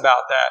viewpoints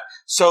about that.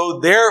 So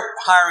they're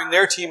hiring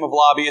their team of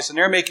lobbyists and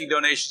they're making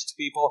donations to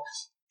people,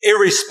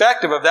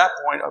 irrespective of that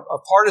point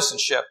of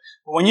partisanship.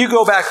 But when you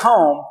go back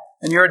home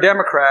and you're a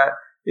Democrat,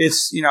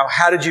 it's,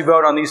 how did you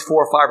vote on these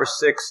 4 or 5 or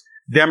 6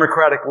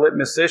 Democratic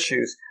litmus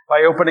issues?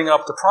 By opening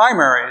up the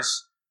primaries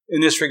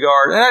in this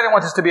regard. And I don't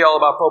want this to be all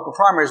about open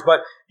primaries,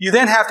 but you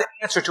then have to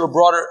answer to a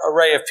broader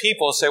array of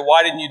people and say,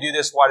 why didn't you do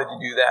this? Why did you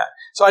do that?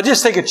 So I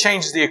just think it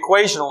changes the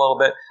equation a little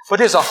bit. But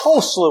there's a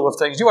whole slew of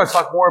things. You want to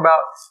talk more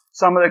about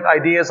some of the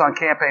ideas on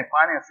campaign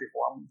finance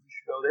reform? We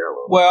should go there a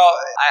little bit. Well,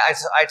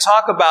 I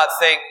talk about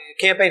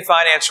campaign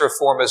finance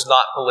reform is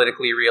not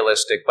politically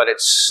realistic, but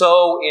it's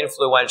so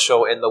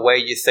influential in the way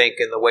you think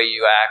and the way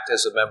you act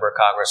as a member of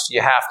Congress.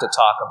 You have to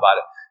talk about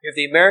it. If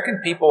the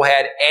American people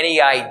had any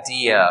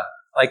idea,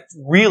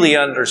 really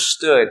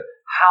understood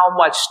how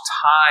much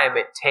time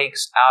it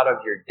takes out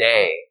of your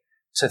day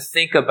to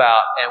think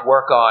about and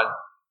work on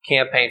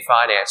campaign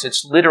finance.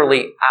 It's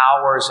literally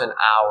hours and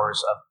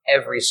hours of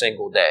every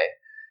single day.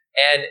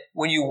 And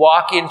when you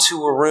walk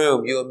into a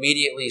room, you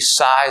immediately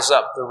size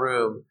up the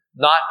room,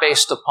 not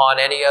based upon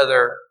any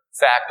other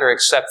factor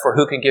except for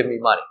who can give me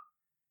money.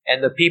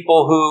 And the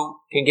people who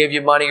can give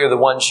you money are the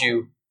ones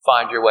you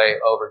find your way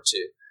over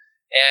to.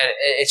 And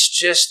it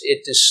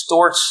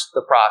distorts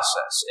the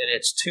process, and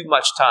it's too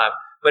much time.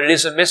 But it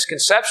is a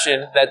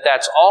misconception that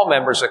that's all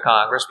members of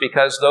Congress,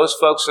 because those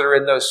folks that are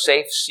in those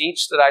safe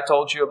seats that I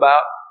told you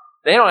about,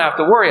 they don't have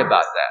to worry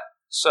about that.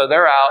 So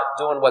they're out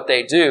doing what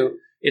they do.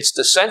 It's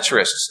the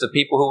centrists, the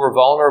people who are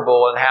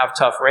vulnerable and have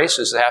tough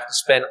races that have to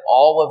spend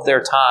all of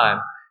their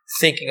time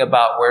thinking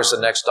about where's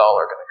the next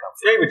dollar going to come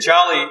from. David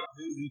Jolly,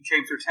 who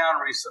came through town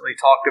recently,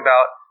 talked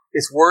about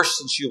it's worse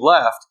since you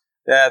left,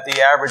 that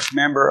the average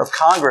member of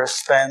Congress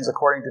spends,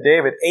 according to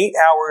David, 8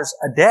 hours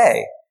a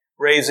day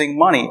raising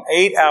money.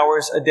 8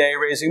 hours a day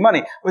raising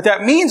money. What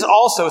that means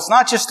also, it's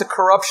not just the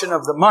corruption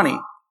of the money,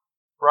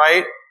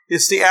 right?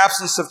 It's the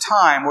absence of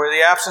time, where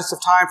the absence of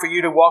time for you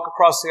to walk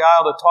across the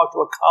aisle to talk to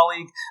a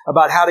colleague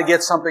about how to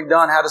get something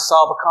done, how to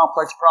solve a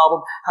complex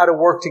problem, how to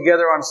work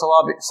together on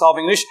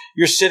solving an issue.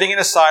 You're sitting in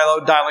a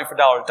silo, dialing for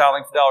dollars,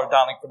 dialing for dollars,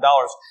 dialing for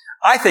dollars.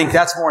 I think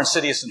that's more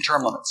insidious than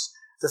term limits.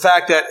 The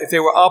fact that if they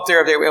were up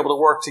there, if they were able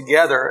to work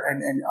together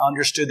and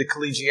understood the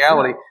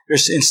collegiality, they're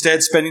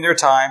instead spending their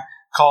time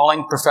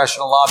calling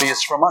professional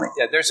lobbyists for money.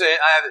 Yeah,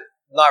 I have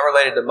not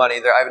related to money.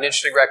 I have an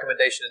interesting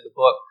recommendation in the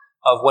book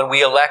of when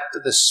we elect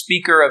the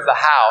Speaker of the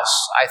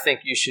House, I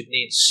think you should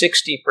need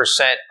 60%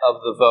 of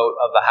the vote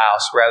of the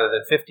House rather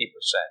than 50%.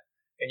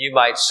 And you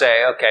might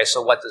say, okay,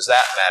 so what does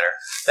that matter?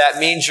 That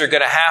means you're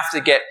going to have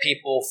to get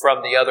people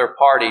from the other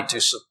party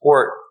to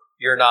support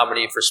your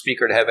nominee for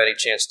Speaker to have any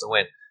chance to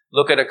win.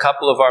 Look at a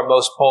couple of our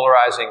most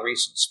polarizing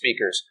recent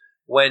speakers.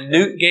 When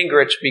Newt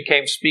Gingrich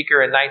became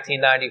Speaker in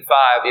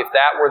 1995, if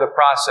that were the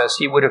process,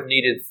 he would have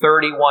needed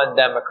 31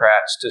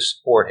 Democrats to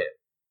support him.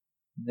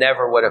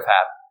 Never would have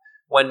happened.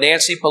 When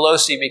Nancy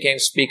Pelosi became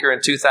Speaker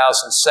in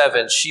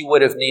 2007, she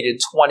would have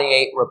needed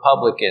 28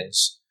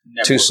 Republicans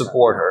to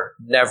support her.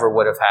 Never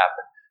would have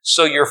happened.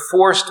 So you're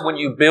forced, when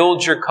you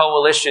build your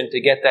coalition to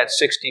get that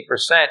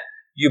 60%,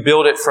 you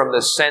build it from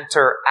the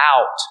center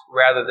out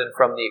rather than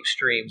from the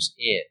extremes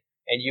in.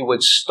 And you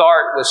would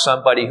start with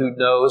somebody who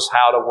knows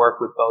how to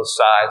work with both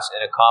sides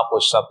and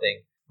accomplish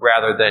something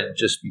rather than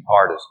just be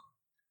partisan.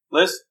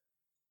 Liz?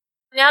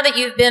 Now that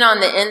you've been on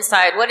the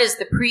inside, what is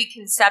the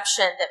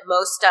preconception that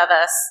most of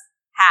us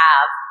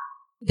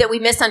have that we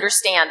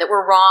misunderstand, that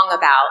we're wrong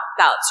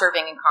about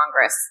serving in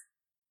Congress?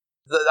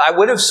 I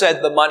would have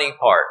said the money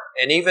part.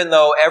 And even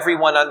though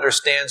everyone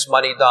understands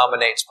money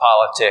dominates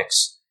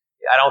politics,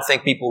 I don't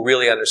think people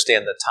really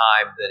understand the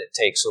time that it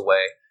takes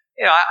away.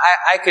 You know,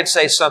 I could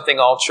say something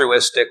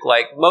altruistic,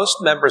 like most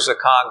members of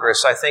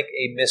Congress, I think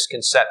a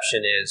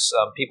misconception is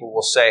people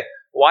will say,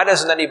 why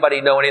doesn't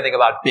anybody know anything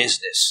about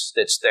business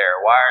that's there?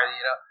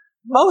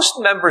 Most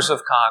members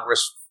of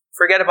Congress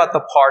forget about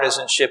the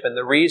partisanship, and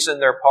the reason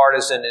they're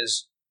partisan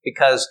is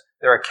because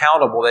they're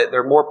accountable.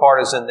 They're more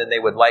partisan than they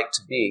would like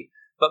to be.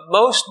 But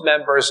most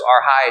members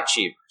are high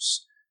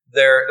achievers.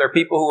 They're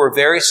people who are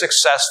very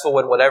successful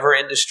in whatever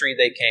industry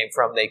they came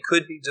from. They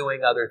could be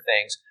doing other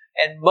things.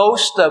 And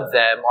most of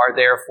them are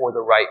there for the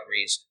right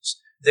reasons.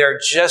 They're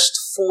just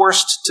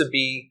forced to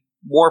be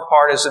more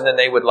partisan than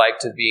they would like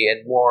to be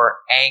and more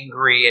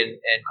angry and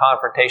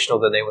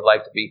confrontational than they would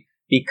like to be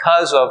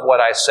because of what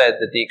I said,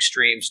 that the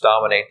extremes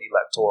dominate the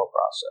electoral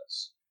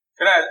process.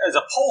 As a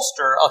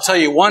pollster, I'll tell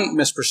you one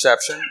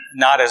misperception,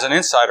 not as an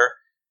insider,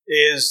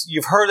 is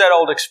you've heard that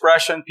old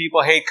expression,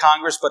 people hate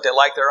Congress, but they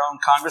like their own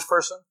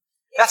congressperson.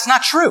 That's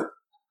not true.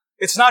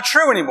 It's not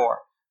true anymore.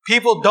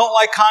 People don't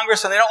like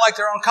Congress and they don't like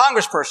their own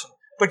congressperson.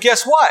 But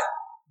guess what?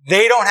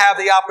 They don't have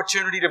the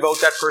opportunity to vote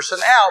that person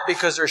out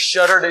because they're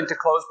shuttered into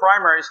closed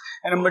primaries.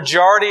 And a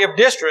majority of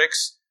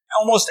districts,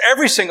 almost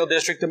every single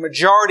district, the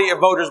majority of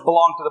voters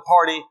belong to the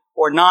party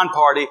or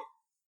non-party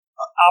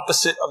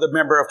opposite of the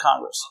member of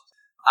Congress.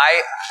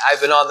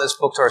 I've been on this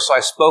book tour, so I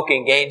spoke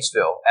in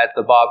Gainesville at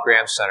the Bob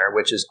Graham Center,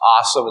 which is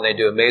awesome, and they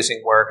do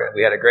amazing work, and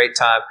we had a great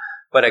time.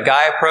 But a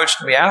guy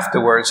approached me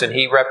afterwards, and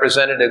he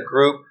represented a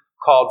group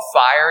called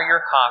Fire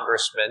Your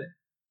Congressman.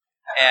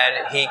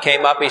 And he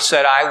came up, he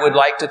said, I would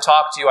like to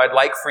talk to you. I'd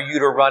like for you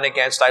to run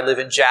against, I live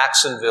in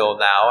Jacksonville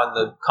now, and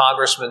the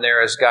congressman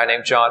there is a guy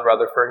named John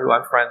Rutherford, who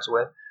I'm friends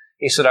with.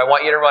 He said, I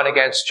want you to run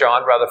against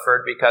John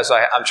Rutherford because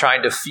I'm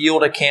trying to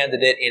field a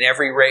candidate in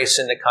every race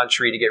in the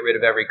country to get rid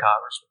of every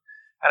congressman.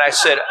 And I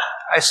said,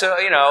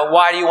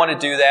 why do you want to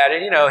do that?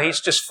 And, he's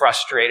just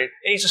frustrated.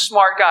 And he's a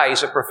smart guy.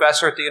 He's a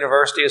professor at the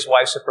university. His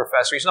wife's a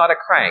professor. He's not a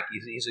crank.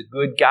 He's a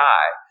good guy.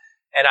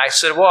 And I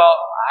said, well,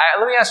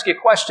 let me ask you a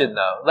question,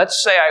 though.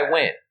 Let's say I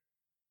win.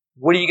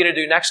 What are you going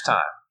to do next time?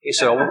 He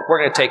said, we're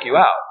going to take you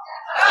out.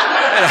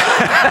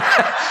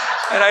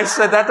 And I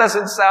said, that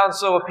doesn't sound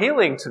so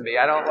appealing to me.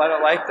 I don't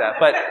like that.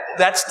 But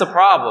that's the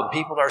problem.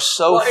 People are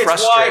so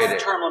frustrated.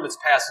 It's why term limits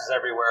passes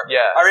everywhere.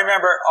 Yeah. I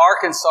remember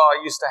Arkansas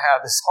used to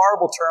have this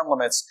horrible term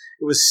limits.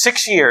 It was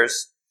 6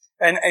 years.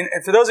 And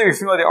for those of you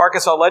familiar with the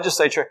Arkansas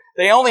legislature,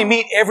 they only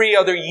meet every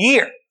other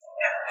year.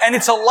 And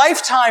it's a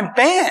lifetime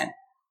ban.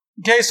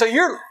 Okay, so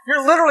you're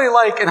literally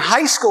like in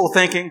high school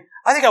thinking,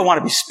 I think I want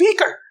to be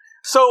speaker.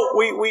 So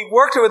we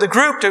worked with a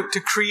group to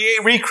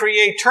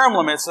recreate term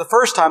limits the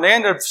first time. They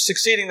ended up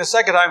succeeding the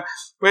second time.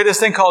 We had this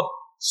thing called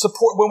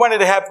support.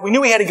 We knew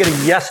we had to get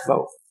a yes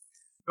vote.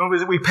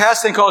 We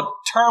passed a thing called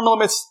term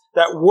limits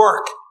that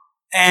work.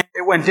 And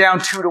it went down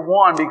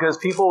 2-1 because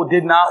people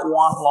did not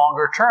want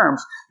longer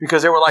terms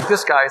because they were like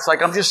this guy. It's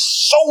like, I'm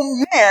just so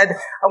mad.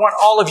 I want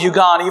all of you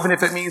gone, even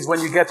if it means when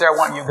you get there, I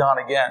want you gone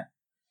again.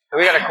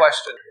 We got a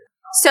question.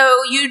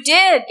 So you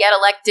did get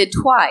elected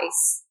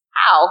twice.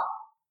 How?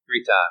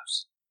 3 times.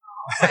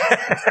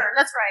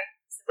 That's right.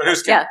 But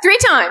who's 3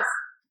 times.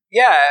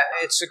 Yeah,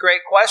 it's a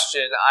great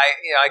question.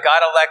 I got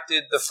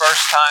elected the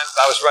first time.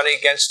 I was running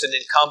against an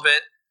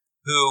incumbent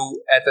who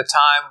at the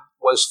time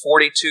was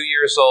 42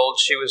 years old.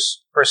 She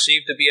was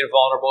perceived to be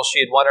invulnerable.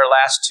 She had won her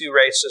last 2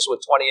 races with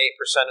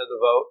 28% of the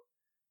vote.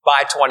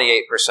 by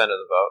 28% of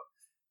the vote.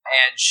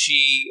 And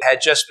she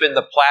had just been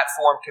the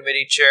platform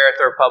committee chair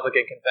at the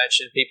Republican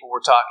convention. People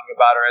were talking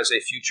about her as a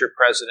future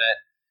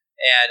president.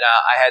 And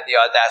I had the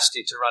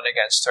audacity to run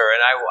against her. And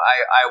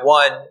I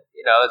won.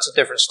 It's a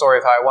different story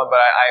of how I won,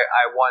 but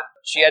I won.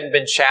 She hadn't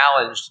been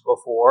challenged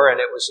before, and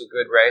it was a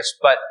good race.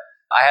 But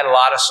I had a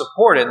lot of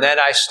support. And then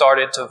I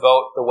started to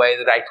vote the way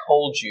that I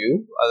told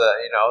you,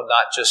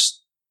 not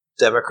just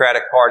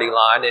Democratic Party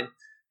line. And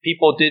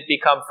people did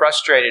become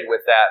frustrated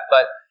with that.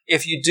 But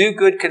if you do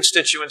good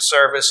constituent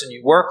service and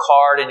you work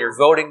hard and you're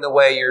voting the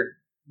way your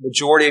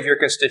majority of your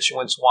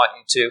constituents want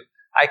you to,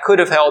 I could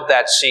have held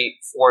that seat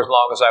for as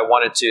long as I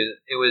wanted to.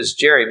 It was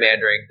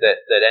gerrymandering that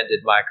ended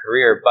my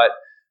career. But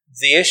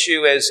the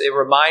issue is, it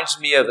reminds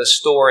me of a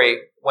story.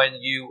 When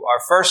you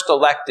are first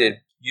elected,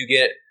 you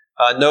get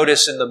a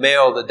notice in the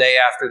mail the day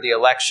after the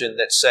election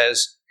that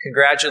says,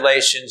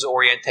 "Congratulations,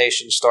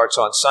 orientation starts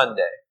on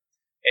Sunday."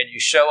 And you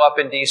show up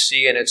in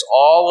D.C. and it's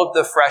all of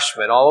the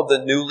freshmen, all of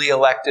the newly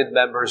elected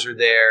members are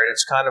there. And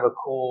it's kind of a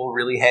cool,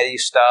 really heady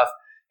stuff.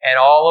 And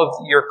all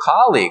of your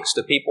colleagues,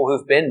 the people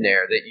whove been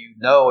there that you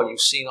know and you've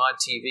seen on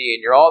TV,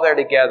 and you're all there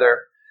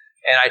together.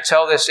 And I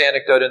tell this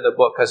anecdote in the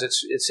book because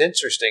it's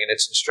interesting and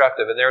it's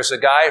instructive. And there was a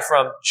guy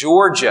from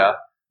Georgia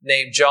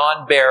named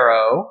John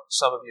Barrow.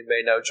 Some of you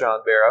may know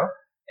John Barrow.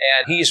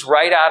 And he's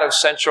right out of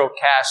central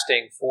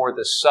casting for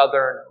the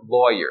Southern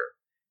Lawyer.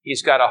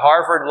 He's got a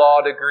Harvard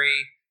law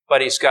degree,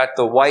 but he's got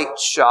the white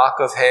shock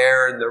of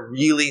hair and the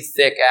really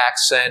thick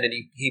accent, and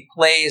he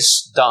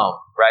plays dumb,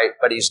 right?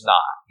 But he's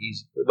not.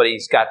 But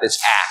he's got this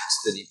act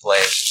that he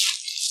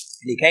plays.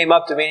 And he came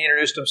up to me and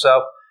introduced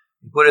himself.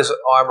 He put his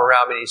arm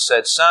around me and he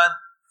said, "Son,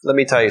 let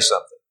me tell you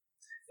something."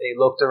 And he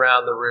looked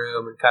around the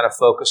room and kind of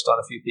focused on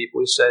a few people.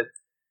 He said,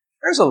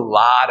 "There's a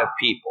lot of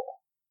people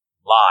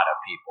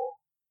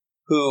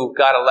who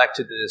got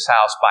elected to this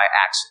house by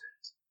accident."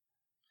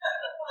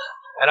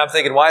 And I'm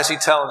thinking, why is he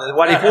telling this?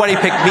 Why did he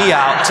pick me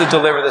out to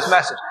deliver this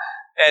message?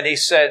 And he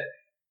said,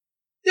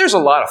 "There's a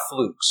lot of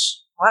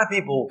flukes. A lot of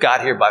people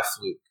got here by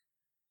fluke.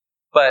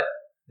 But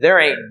there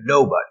ain't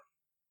nobody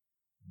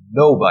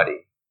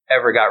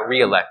ever got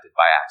reelected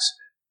by accident."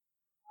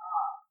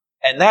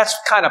 And that's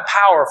kind of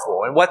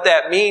powerful. And what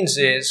that means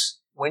is,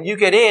 when you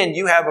get in,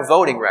 you have a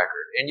voting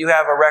record and you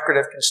have a record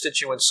of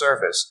constituent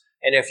service.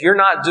 And if you're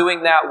not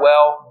doing that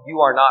well, you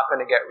are not going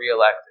to get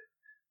reelected.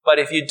 But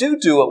if you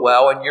do it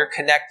well and you're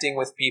connecting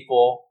with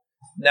people,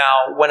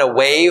 now when a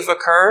wave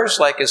occurs,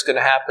 like is going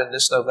to happen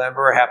this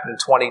November, happened in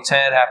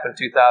 2010, happened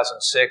in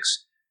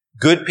 2006,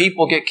 good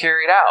people get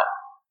carried out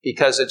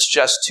because it's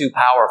just too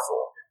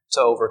powerful to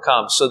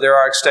overcome. So there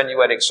are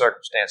extenuating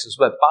circumstances.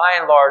 But by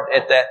and large,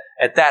 at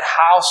that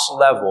house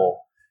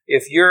level,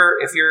 if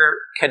you're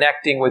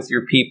connecting with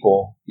your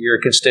people,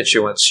 your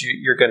constituents,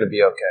 you're going to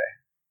be okay.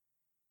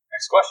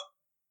 Next question.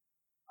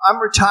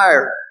 I'm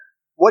retired.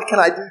 What can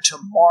I do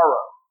tomorrow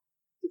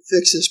to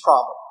fix this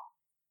problem?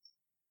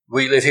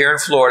 We live here in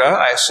Florida,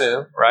 I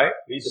assume, right?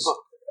 Read the book.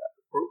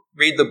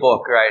 Read the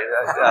book, right?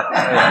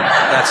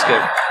 That's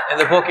good. And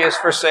the book is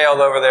for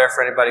sale over there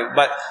for anybody.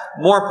 But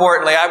more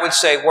importantly, I would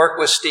say work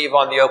with Steve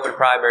on the open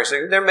primaries.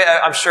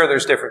 I'm sure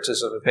there's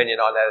differences of opinion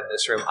on that in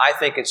this room. I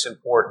think it's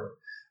important.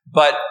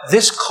 But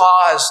this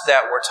cause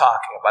that we're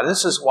talking about,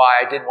 this is why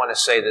I did want to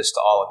say this to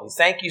all of you.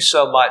 Thank you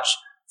so much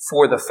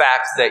for the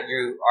fact that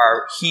you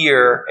are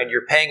here and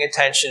you're paying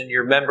attention.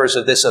 You're members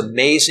of this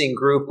amazing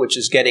group, which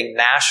is getting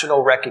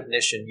national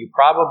recognition. You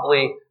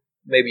probably,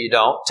 maybe you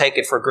don't, take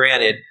it for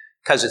granted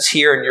because it's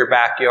here in your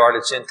backyard.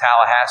 It's in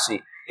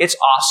Tallahassee. It's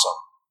awesome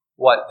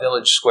what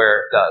Village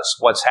Square does,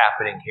 what's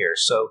happening here.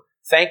 So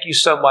thank you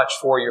so much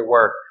for your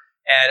work.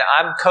 And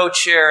I'm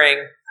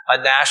co-chairing a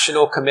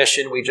national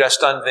commission. We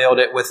just unveiled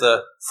it with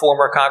a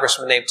former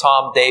congressman named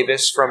Tom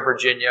Davis from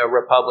Virginia, a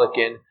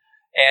Republican.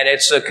 And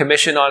it's a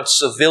commission on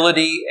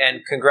civility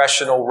and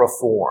congressional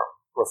reform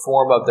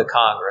of the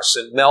Congress.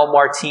 And Mel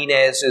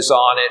Martinez is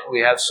on it.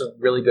 We have some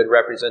really good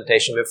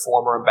representation with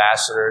former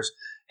ambassadors.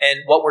 And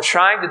what we're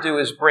trying to do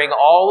is bring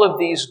all of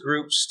these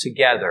groups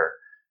together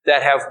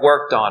that have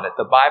worked on it.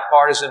 The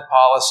Bipartisan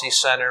Policy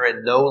Center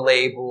and No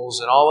Labels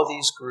and all of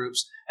these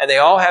groups. And they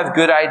all have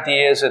good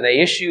ideas and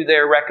they issue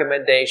their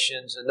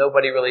recommendations and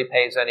nobody really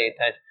pays any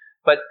attention.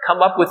 But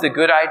come up with the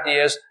good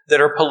ideas that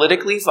are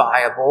politically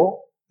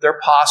viable. They're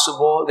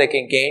possible, they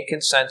can gain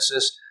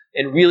consensus,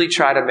 and really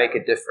try to make a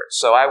difference.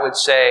 So I would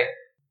say,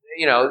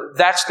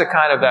 that's the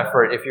kind of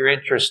effort, if you're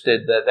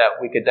interested, that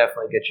we could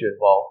definitely get you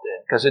involved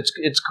in. Because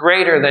it's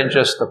greater than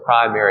just the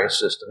primary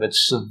system.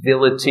 It's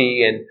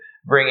civility and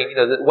bringing,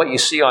 what you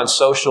see on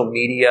social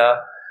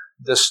media.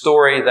 The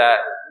story that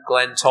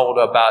Glenn told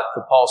about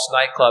the Pulse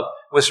nightclub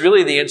was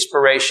really the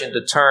inspiration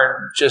to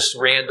turn just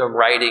random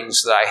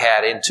writings that I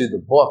had into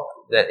the book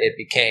that it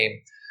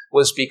became,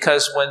 was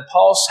because when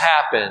Pulse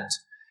happened,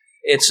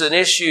 it's an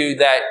issue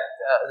that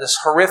this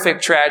horrific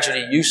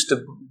tragedy used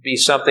to be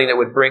something that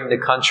would bring the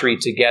country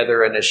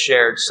together in a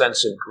shared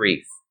sense of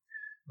grief.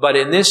 But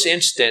in this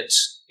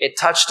instance, it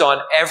touched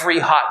on every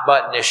hot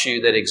button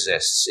issue that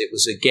exists. It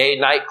was a gay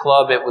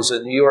nightclub. It was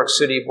a New York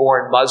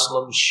City-born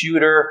Muslim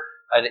shooter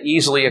an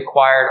easily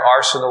acquired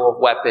arsenal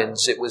of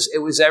weapons. It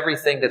was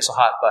everything that's a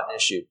hot button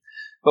issue.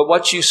 But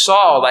what you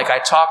saw, like I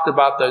talked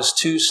about those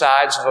two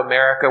sides of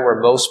America where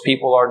most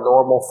people are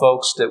normal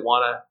folks that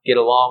want to get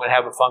along and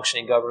have a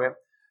functioning government,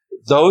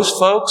 those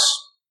folks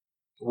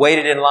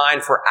waited in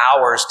line for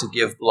hours to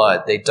give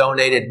blood. They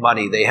donated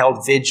money. They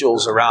held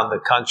vigils around the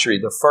country.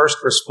 The first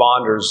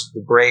responders,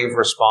 the brave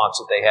response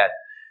that they had.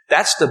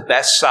 That's the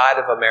best side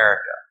of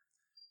America.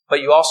 But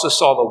you also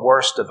saw the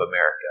worst of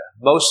America,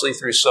 mostly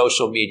through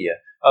social media,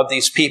 of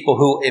these people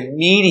who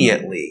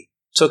immediately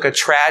took a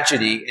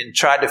tragedy and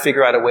tried to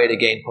figure out a way to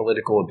gain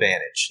political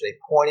advantage. They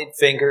pointed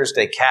fingers.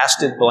 They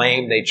casted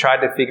blame. They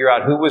tried to figure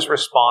out who was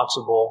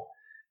responsible.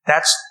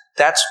 That's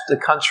the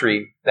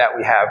country that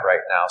we have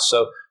right now.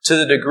 So to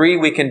the degree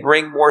we can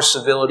bring more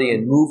civility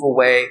and move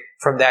away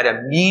from that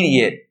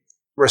immediate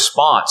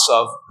response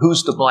of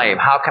who's to blame,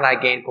 how can I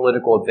gain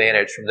political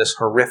advantage from this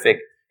horrific,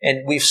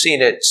 and we've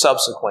seen it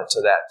subsequent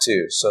to that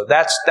too. So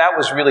that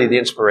was really the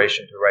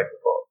inspiration to write the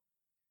book.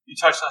 You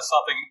touched on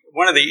something.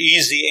 One of the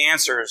easy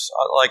answers,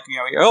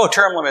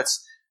 term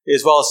limits,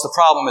 is, well, it's the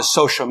problem is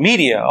social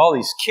media. All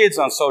these kids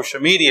on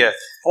social media.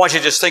 I want you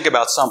to just think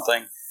about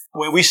something.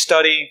 When we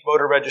study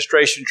voter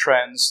registration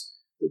trends,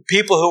 the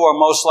people who are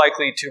most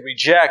likely to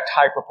reject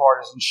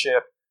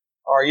hyperpartisanship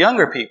are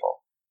younger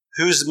people.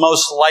 Who's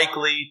most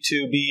likely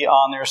to be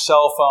on their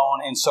cell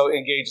phone and so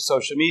engage in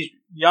social media?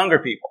 Younger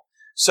people.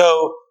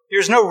 So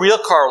there's no real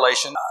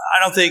correlation.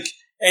 I don't think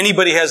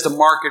anybody has the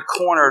market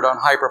cornered on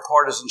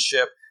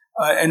hyperpartisanship,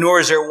 and nor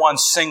is there one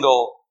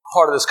single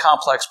part of this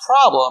complex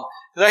problem.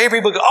 Because I hear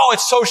people go,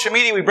 it's social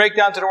media, we break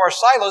down into our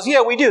silos.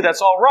 Yeah, we do,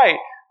 that's all right.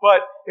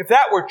 But if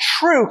that were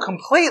true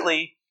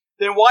completely,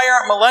 then why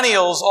aren't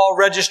millennials all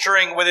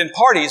registering within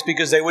parties?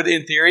 Because they would,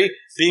 in theory,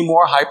 be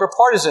more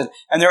hyperpartisan,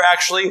 and they're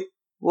actually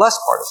less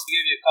partisan. I'll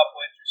give you a couple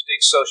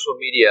interesting social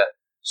media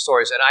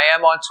stories. And I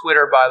am on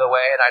Twitter, by the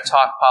way, and I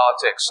talk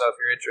politics. So if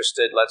you're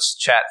interested, let's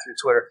chat through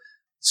Twitter.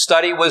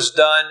 Study was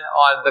done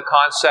on the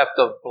concept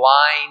of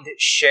blind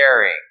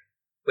sharing,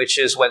 which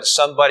is when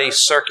somebody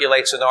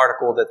circulates an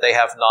article that they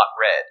have not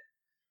read,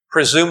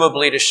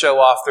 presumably to show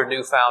off their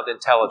newfound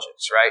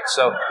intelligence, right?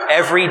 So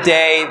every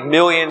day,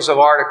 millions of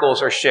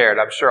articles are shared.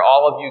 I'm sure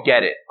all of you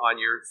get it on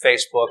your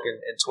Facebook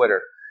and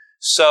Twitter.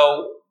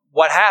 So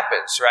what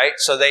happens, right?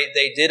 So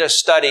they did a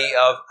study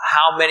of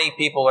how many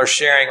people are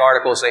sharing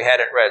articles they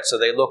hadn't read. So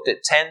they looked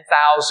at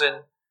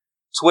 10,000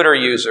 Twitter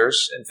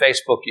users and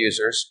Facebook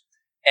users,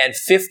 and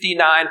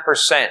 59%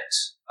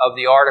 of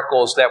the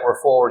articles that were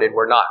forwarded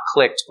were not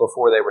clicked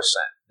before they were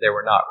sent. They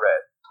were not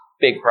read.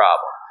 Big problem.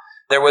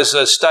 There was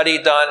a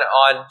study done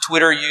on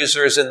Twitter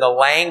users and the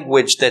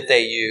language that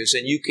they use,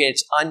 and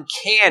it's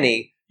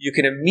uncanny. You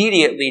can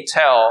immediately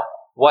tell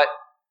what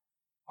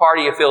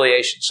party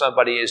affiliation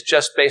somebody is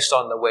just based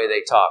on the way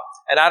they talk.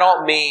 And I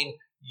don't mean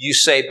you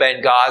say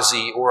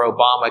Benghazi or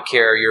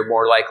Obamacare, you're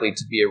more likely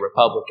to be a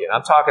Republican.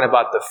 I'm talking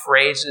about the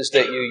phrases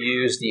that you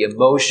use, the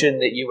emotion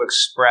that you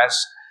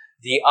express,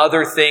 the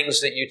other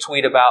things that you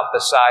tweet about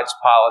besides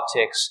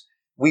politics.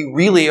 We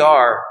really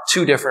are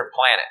two different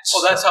planets.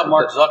 Well, that's how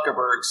Mark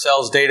Zuckerberg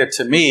sells data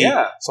to me,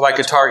 so I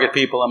could target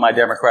people in my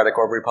Democratic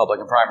or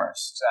Republican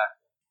primaries.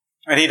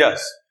 Exactly. And he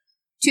does.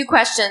 2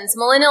 questions.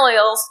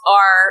 Millennials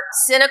are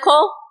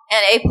cynical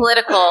and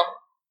apolitical.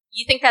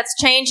 You think that's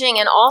changing?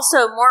 And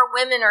also, more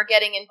women are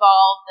getting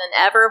involved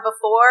than ever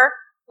before.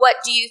 What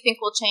do you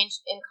think will change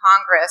in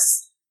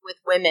Congress with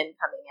women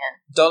coming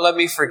in? Don't let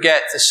me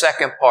forget the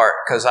second part,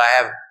 because I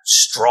have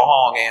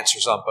strong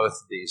answers on both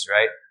of these,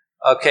 right?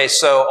 Okay,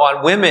 so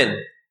on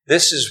women,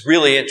 this is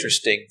really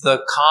interesting.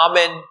 The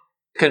common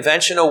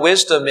conventional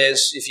wisdom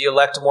is if you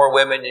elect more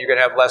women, you're going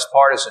to have less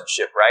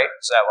partisanship, right?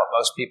 Is that what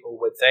most people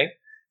would think?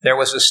 There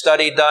was a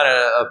study done,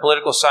 a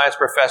political science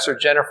professor,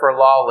 Jennifer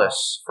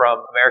Lawless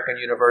from American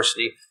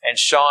University, and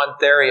Sean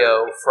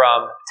Theriot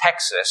from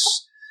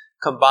Texas,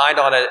 combined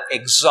on an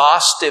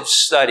exhaustive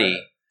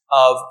study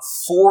of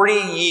 40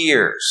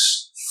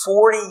 years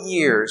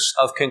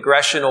of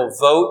congressional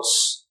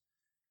votes,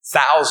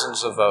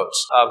 thousands of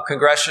votes, of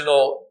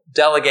congressional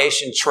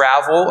delegation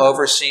travel,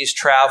 overseas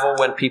travel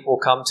when people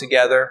come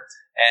together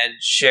and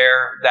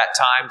share that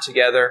time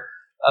together,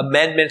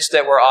 amendments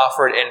that were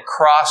offered, and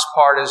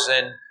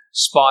cross-partisan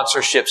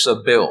sponsorships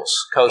of bills,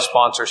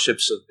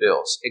 co-sponsorships of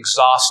bills,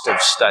 exhaustive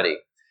study.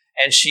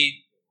 And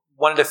she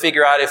wanted to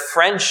figure out if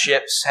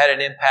friendships had an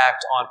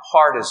impact on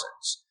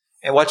partisans.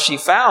 And what she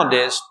found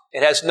is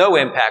it has no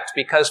impact,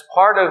 because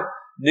part of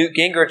Newt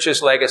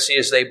Gingrich's legacy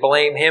is they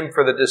blame him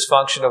for the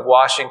dysfunction of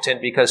Washington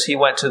because he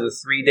went to the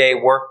 3-day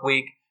work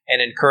week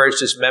and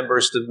encouraged his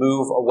members to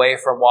move away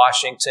from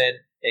Washington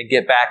and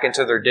get back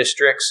into their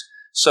districts.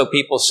 So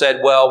people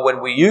said, well,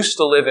 when we used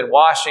to live in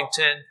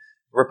Washington,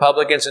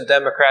 Republicans and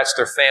Democrats,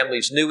 their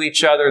families knew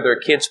each other, their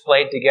kids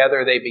played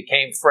together, they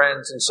became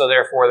friends, and so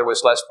therefore there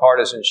was less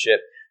partisanship.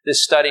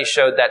 This study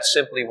showed that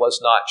simply was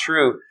not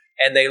true.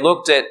 And they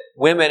looked at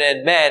women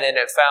and men, and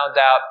it found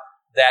out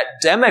that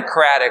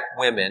Democratic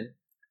women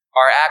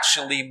are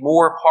actually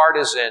more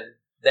partisan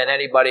than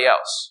anybody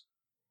else.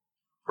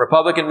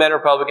 Republican men,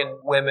 Republican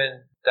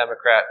women,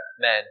 Democrat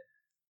men.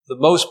 The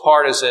most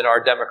partisan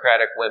are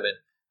Democratic women.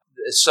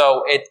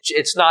 So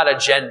it's not a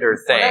gender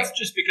thing. Well, that's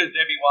just because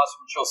Debbie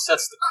Wasserman Schultz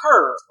sets the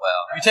curve.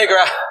 Well, you take her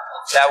out.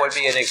 That would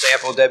be an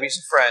example. Debbie's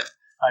a friend.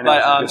 I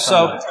know. But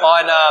so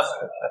on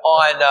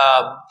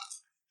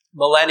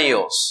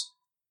millennials.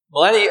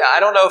 I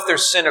don't know if they're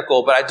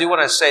cynical, but I do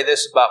want to say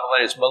this about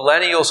millennials.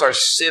 Millennials are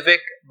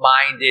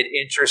civic-minded,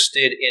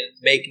 interested in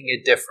making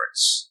a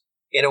difference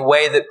in a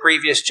way that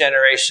previous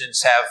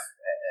generations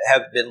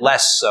have been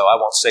less so. I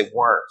won't say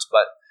weren't,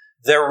 but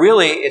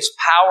it's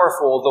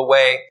powerful the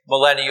way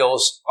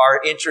millennials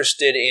are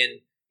interested in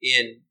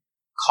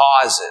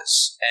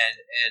causes.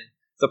 And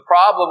the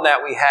problem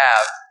that we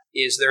have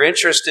is their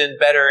interest in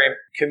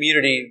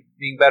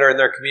being better in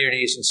their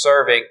communities and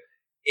serving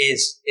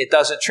it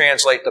doesn't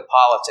translate to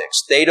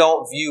politics. They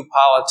don't view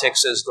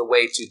politics as the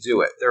way to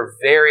do it. They're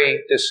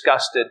very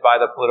disgusted by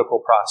the political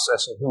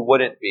process, and who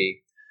wouldn't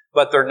be?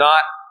 But they're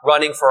not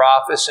running for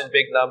office in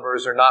big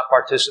numbers or not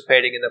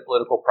participating in the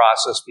political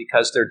process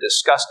because they're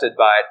disgusted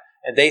by it,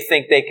 and they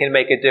think they can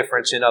make a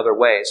difference in other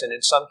ways. And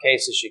in some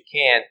cases you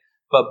can,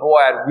 but boy,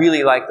 I'd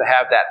really like to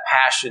have that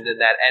passion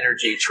and that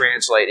energy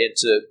translate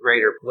into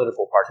greater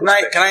political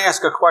participation. Can I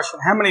ask a question?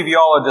 How many of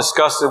y'all are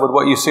disgusted with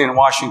what you see in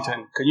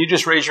Washington? Can you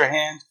just raise your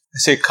hand? I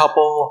see a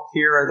couple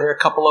here or there, a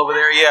couple over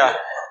there. Yeah.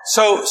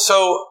 So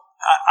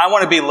I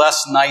want to be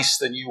less nice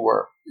than you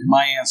were in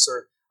my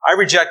answer. I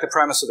reject the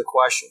premise of the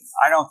question.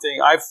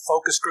 I've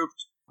focus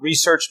grouped,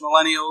 researched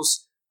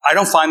millennials. I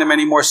don't find them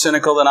any more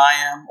cynical than I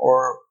am,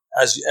 or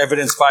as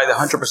evidenced by the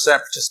 100%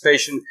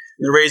 participation in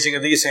the raising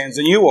of these hands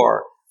than you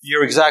are.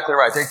 You're exactly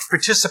right. They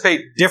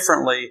participate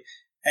differently,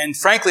 and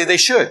frankly, they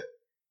should,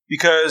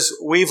 because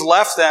we've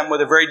left them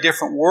with a very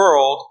different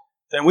world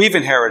than we've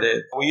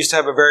inherited. We used to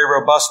have a very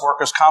robust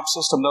workers' comp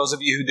system. Those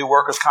of you who do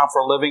workers' comp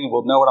for a living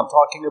will know what I'm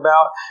talking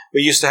about.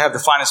 We used to have the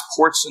finest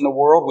ports in the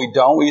world. We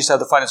don't. We used to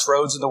have the finest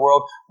roads in the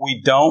world.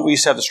 We don't. We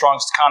used to have the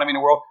strongest economy in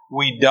the world.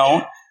 We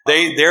don't.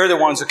 They're the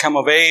ones who come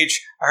of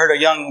age. I heard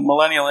a young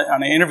millennial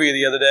on an interview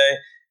the other day.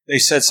 They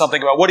said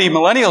something about, what are you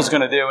millennials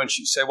going to do? And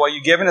she said, well,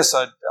 you're giving us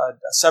a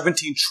 $17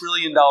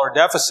 trillion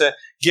deficit.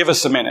 Give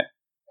us a minute.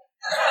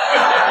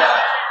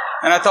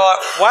 And I thought,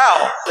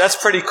 wow, that's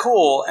pretty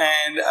cool.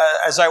 And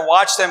as I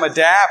watched them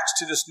adapt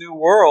to this new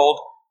world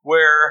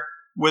where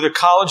with a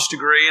college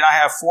degree, and I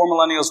have 4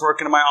 millennials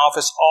working in my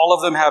office, all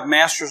of them have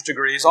master's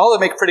degrees, all of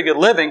them make a pretty good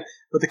living,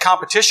 but the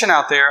competition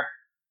out there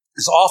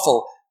is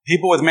awful.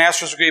 People with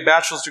master's degree,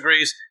 bachelor's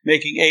degrees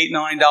making $8,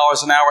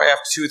 $9 an hour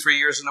after 2 or 3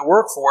 years in the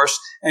workforce,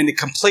 and the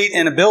complete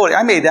inability.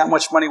 I made that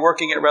much money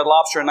working at Red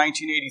Lobster in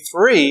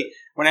 1983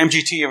 when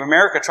MGT of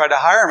America tried to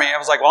hire me. I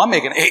was like, well, I'm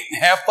making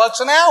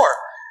 $8.50 an hour.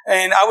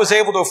 And I was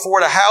able to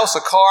afford a house, a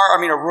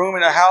room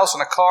in a house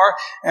and a car.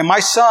 And my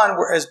son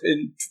has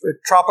been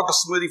Tropical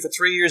Smoothie for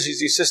 3 years. He's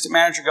the assistant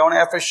manager going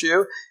to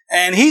FSU.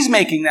 And he's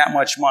making that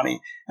much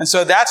money. And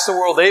so that's the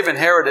world they've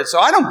inherited. So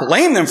I don't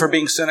blame them for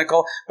being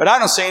cynical, but I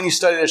don't see any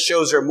study that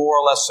shows they're more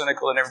or less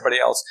cynical than everybody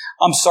else.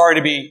 I'm sorry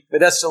to be,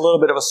 but that's a little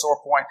bit of a sore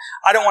point.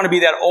 I don't want to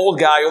be that old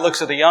guy who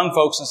looks at the young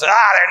folks and says, they're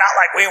not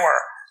like we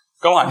were.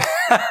 Go on.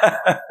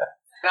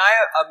 Can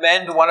I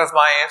amend one of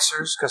my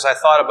answers? Because I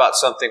thought about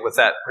something with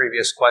that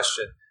previous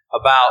question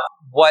about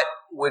what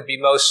would be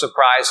most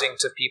surprising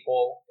to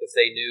people if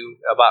they knew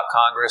about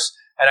Congress.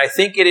 And I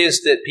think it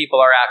is that people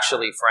are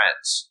actually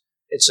friends.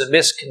 It's a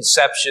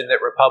misconception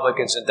that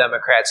Republicans and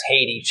Democrats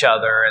hate each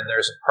other and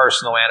there's a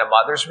personal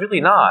animosity. There's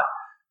really not.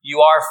 You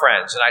are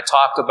friends. And I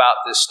talked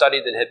about this study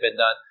that had been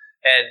done.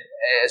 And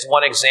as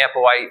one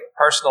example,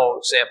 personal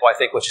example, I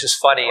think, which is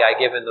funny, I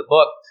give in the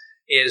book,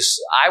 is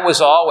I was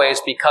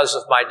always, because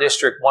of my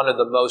district, one of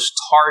the most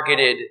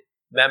targeted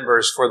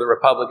members for the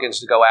Republicans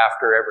to go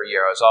after every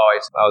year.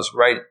 I was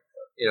right,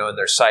 in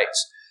their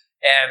sights.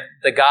 And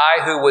the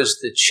guy who was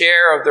the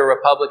chair of the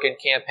Republican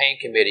campaign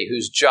committee,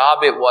 whose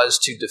job it was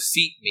to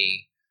defeat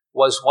me,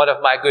 was one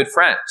of my good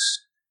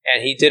friends.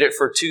 And he did it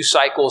for 2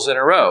 cycles in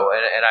a row,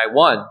 and I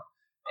won.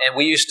 And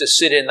we used to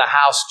sit in the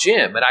House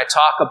gym. And I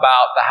talk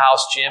about the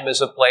House gym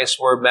as a place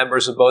where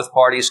members of both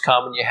parties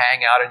come and you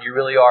hang out and you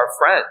really are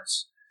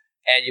friends.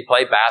 And you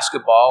play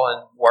basketball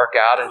and work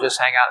out and just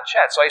hang out and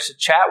chat. So I used to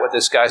chat with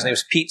this guy. His name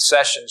was Pete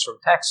Sessions from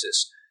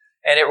Texas.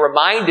 And it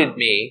reminded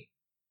me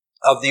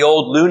of the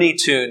old Looney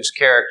Tunes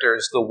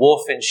characters, the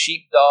wolf and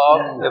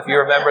sheepdog, if you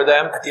remember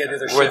them, at the end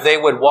of their where shift. they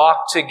would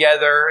walk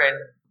together and,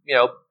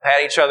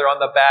 pat each other on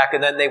the back,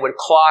 and then they would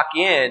clock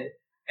in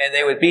and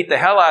they would beat the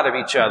hell out of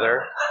each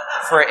other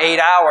for 8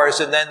 hours,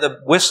 and then the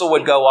whistle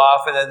would go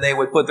off, and then they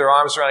would put their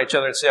arms around each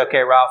other and say, okay,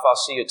 Ralph, I'll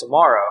see you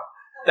tomorrow.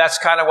 That's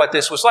kind of what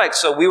this was like.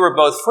 So we were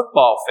both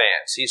football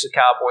fans. He's a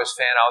Cowboys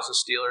fan. I was a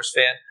Steelers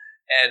fan.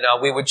 And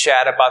we would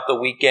chat about the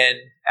weekend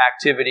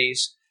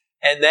activities.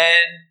 And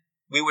then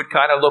we would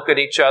kind of look at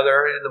each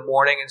other in the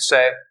morning and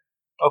say,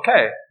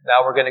 okay,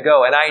 now we're going to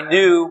go. And I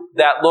knew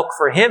that look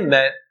for him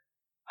meant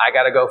I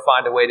got to go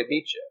find a way to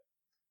beat you.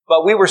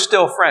 But we were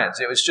still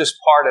friends. It was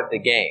just part of the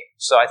game.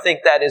 So I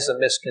think that is a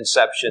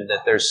misconception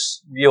that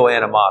there's real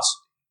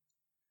animosity.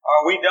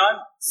 Are we done?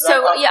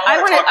 So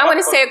I want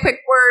to say a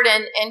quick word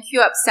and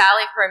cue up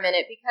Sally for a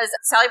minute, because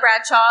Sally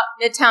Bradshaw,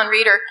 Midtown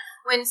Reader,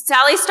 when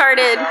Sally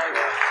started,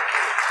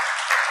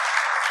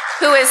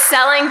 who is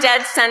selling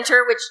Dead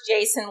Center, which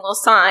Jason will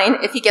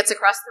sign if he gets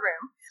across the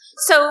room.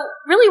 So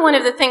really one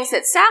of the things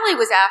that Sally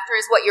was after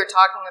is what you're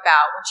talking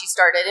about when she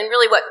started, and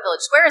really what the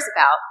Village Square is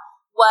about,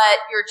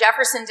 what your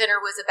Jefferson Dinner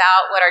was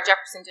about, what our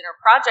Jefferson Dinner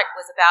project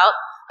was about.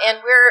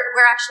 And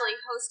we're actually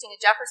hosting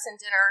a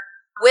Jefferson Dinner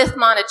with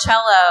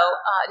Monticello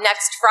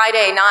next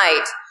Friday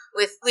night,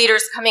 with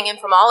leaders coming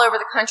in from all over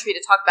the country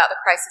to talk about the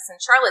crisis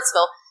in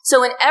Charlottesville.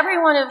 So in every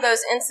one of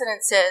those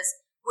incidences,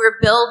 we're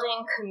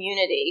building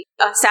community.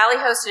 Sally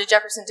hosted a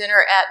Jefferson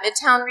Dinner at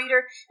Midtown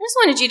Reader. I just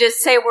wanted you to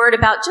say a word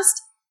about just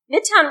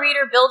Midtown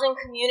Reader building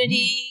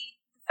community,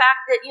 the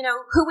fact that,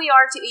 who we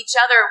are to each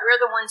other, we're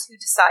the ones who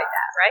decide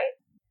that, right?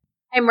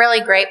 I'm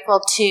really grateful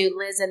to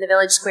Liz and the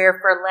Village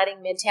Square for letting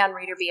Midtown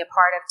Reader be a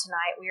part of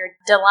tonight. We are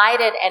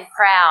delighted and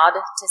proud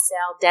to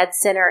sell Dead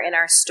Center in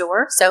our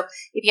store. So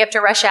if you have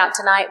to rush out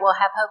tonight,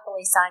 we'll have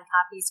hopefully signed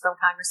copies from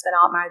Congressman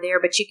Altmaier there,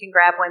 but you can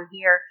grab one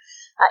here.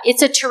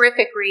 It's a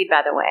terrific read,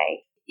 by the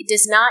way. It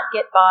does not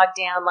get bogged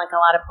down like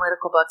a lot of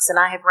political books, and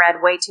I have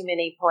read way too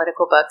many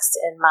political books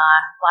in my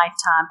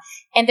lifetime.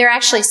 And there are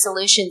actually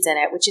solutions in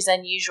it, which is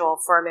unusual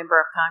for a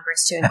member of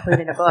Congress to include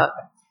in a book.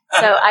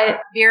 So I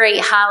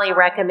very highly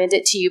recommend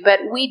it to you.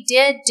 But we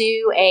did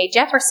do a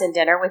Jefferson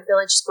Dinner with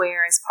Village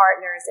Square as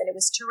partners, and it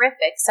was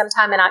terrific.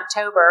 Sometime in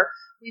October,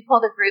 we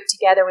pulled a group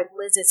together with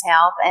Liz's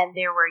help, and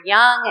there were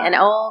young and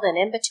old and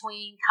in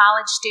between,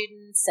 college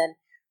students and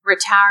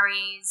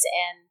retirees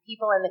and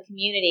people in the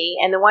community.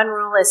 And the one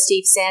rule, as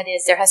Steve said,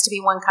 is there has to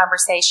be one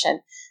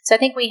conversation. So I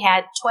think we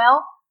had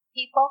 12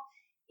 people.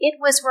 It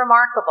was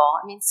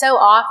remarkable. I mean, so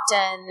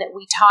often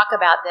we talk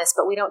about this,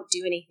 but we don't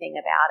do anything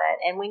about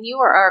it. And when you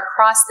are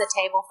across the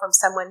table from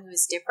someone who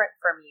is different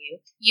from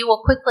you, you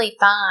will quickly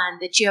find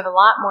that you have a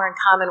lot more in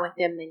common with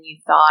them than you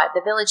thought.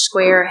 The Village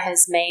Square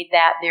has made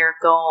that their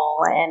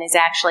goal and is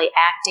actually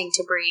acting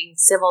to bring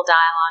civil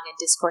dialogue and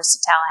discourse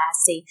to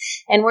Tallahassee.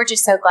 And we're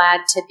just so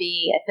glad to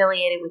be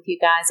affiliated with you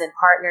guys and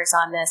partners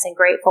on this, and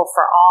grateful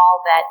for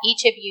all that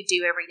each of you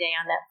do every day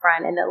on that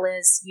front, and that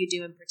Liz, you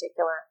do in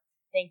particular.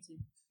 Thank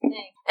you.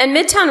 And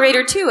Midtown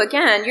Reader, too,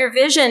 again, your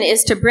vision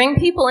is to bring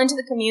people into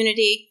the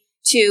community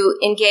to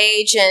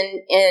engage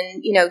in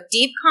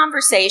deep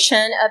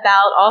conversation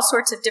about all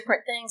sorts of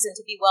different things, and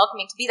to be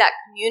welcoming, to be that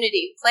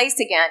community place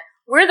again.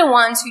 We're the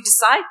ones who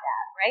decide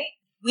that, right?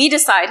 We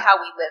decide how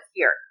we live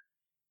here.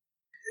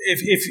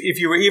 If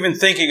you were even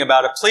thinking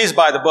about it, please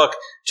buy the book.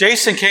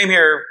 Jason came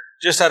here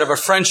just out of a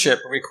friendship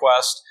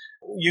request.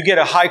 You get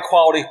a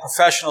high-quality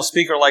professional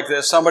speaker like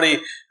this, somebody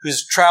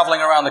who's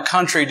traveling around the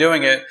country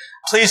doing it.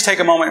 Please take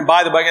a moment and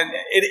buy the book.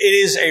 It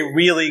is a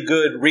really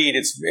good read.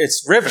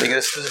 It's riveting.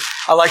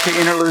 I like the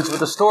interludes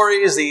with the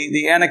stories,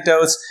 the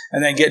anecdotes,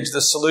 and then get into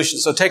the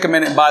solutions. So take a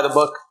minute and buy the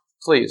book,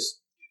 please.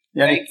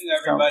 Thank you,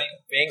 everybody,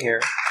 for being here.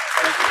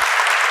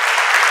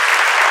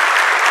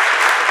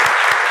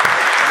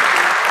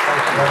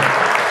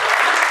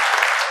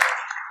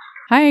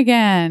 Hi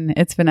again.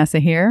 It's Vanessa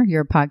here,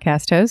 your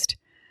podcast host.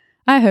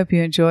 I hope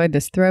you enjoyed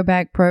this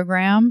throwback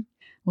program.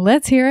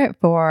 Let's hear it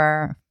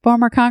for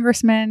former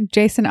Congressman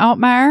Jason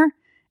Altmaier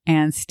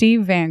and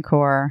Steve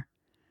Vancore.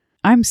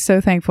 I'm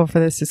so thankful for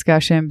this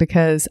discussion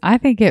because I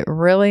think it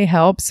really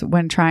helps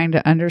when trying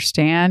to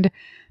understand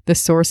the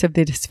source of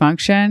the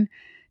dysfunction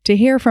to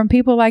hear from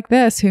people like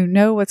this who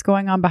know what's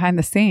going on behind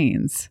the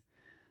scenes.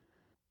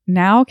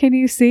 Now can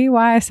you see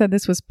why I said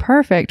this was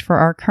perfect for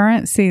our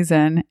current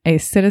season, A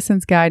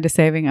Citizen's Guide to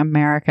Saving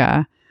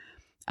America?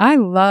 I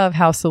love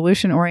how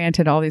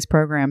solution-oriented all these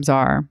programs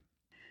are.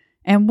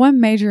 And one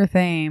major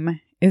theme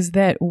is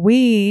that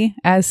we,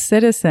 as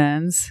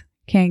citizens,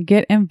 can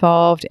get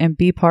involved and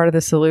be part of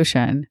the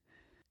solution.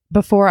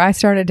 Before I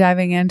started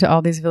diving into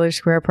all these Village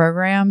Square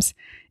programs,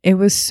 it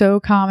was so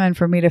common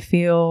for me to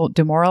feel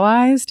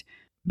demoralized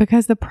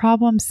because the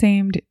problem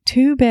seemed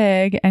too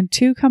big and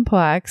too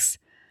complex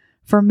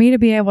for me to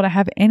be able to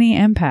have any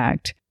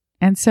impact.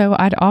 And so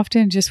I'd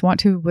often just want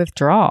to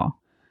withdraw.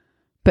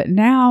 But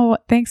now,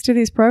 thanks to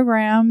these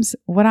programs,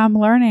 what I'm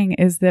learning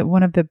is that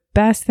one of the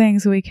best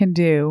things we can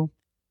do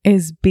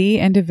is be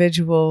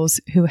individuals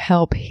who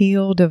help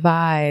heal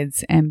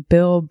divides and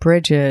build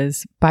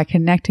bridges by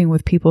connecting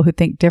with people who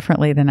think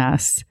differently than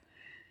us.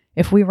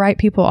 If we write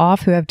people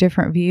off who have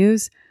different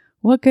views,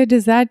 what good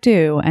does that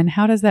do? And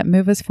how does that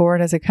move us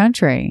forward as a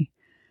country?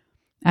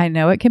 I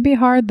know it can be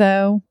hard,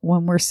 though,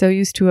 when we're so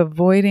used to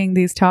avoiding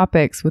these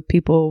topics with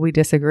people we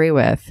disagree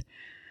with.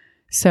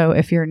 So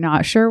if you're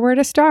not sure where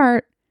to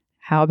start,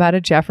 how about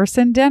a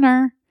Jefferson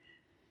Dinner?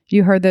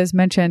 You heard those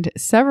mentioned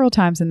several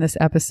times in this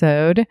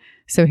episode,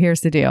 so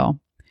here's the deal.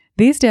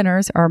 These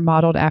dinners are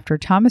modeled after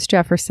Thomas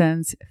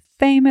Jefferson's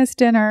famous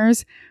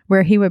dinners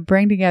where he would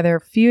bring together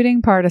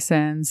feuding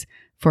partisans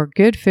for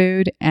good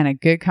food and a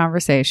good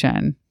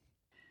conversation.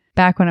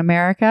 Back when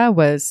America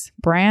was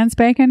brand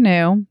spanking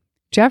new,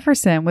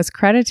 Jefferson was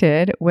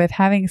credited with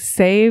having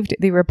saved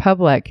the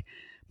Republic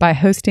by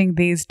hosting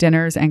these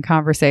dinners and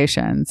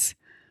conversations.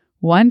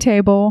 one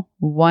table,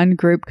 one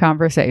group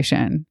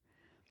conversation.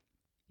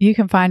 You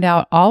can find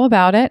out all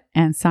about it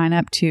and sign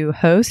up to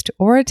host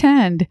or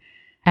attend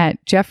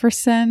at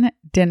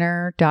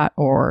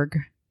jeffersondinner.org.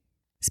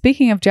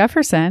 Speaking of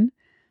Jefferson,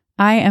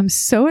 I am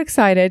so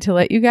excited to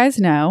let you guys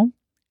know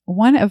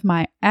one of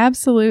my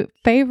absolute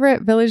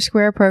favorite Village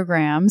Square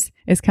programs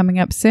is coming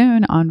up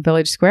soon on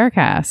Village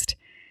Squarecast.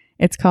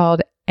 It's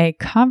called A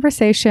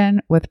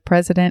Conversation with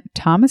President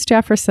Thomas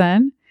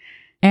Jefferson,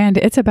 and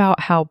it's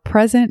about how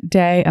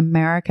present-day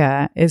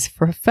America is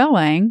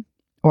fulfilling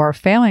or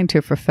failing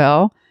to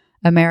fulfill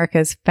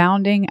America's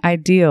founding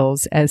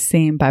ideals as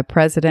seen by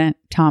President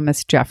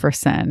Thomas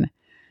Jefferson,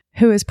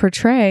 who is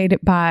portrayed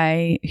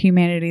by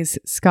humanities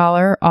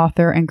scholar,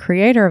 author, and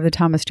creator of the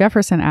Thomas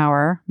Jefferson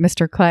Hour,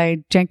 Mr.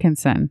 Clay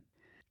Jenkinson.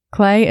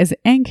 Clay is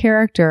in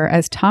character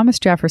as Thomas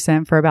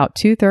Jefferson for about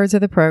 2/3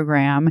 of the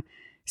program,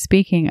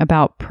 speaking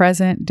about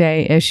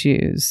present-day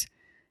issues.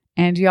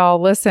 And y'all,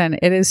 listen,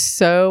 it is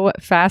so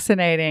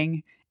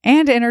fascinating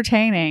and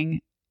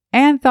entertaining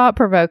and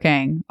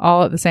thought-provoking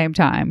all at the same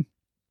time.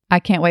 I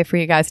can't wait for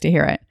you guys to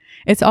hear it.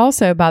 It's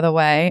also, by the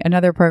way,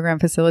 another program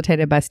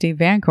facilitated by Steve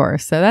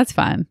Vancourse, so that's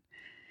fun.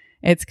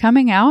 It's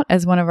coming out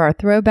as one of our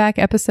throwback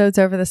episodes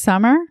over the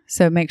summer,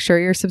 so make sure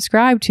you're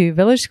subscribed to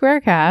Village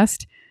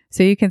Squarecast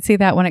so you can see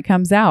that when it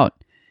comes out.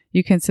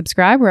 You can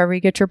subscribe wherever you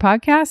get your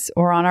podcasts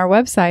or on our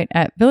website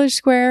at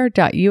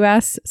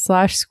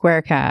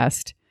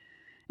villagesquare.us/squarecast.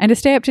 And to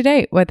stay up to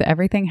date with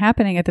everything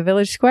happening at the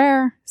Village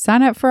Square,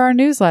 sign up for our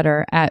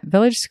newsletter at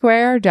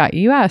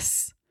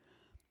villagesquare.us.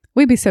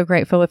 We'd be so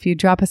grateful if you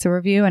drop us a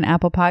review in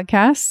Apple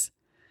Podcasts.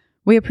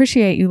 We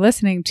appreciate you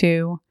listening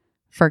to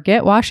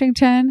Forget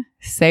Washington,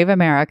 Save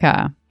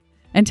America.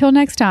 Until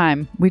next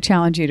time, we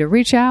challenge you to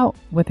reach out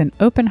with an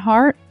open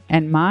heart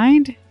and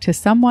mind to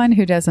someone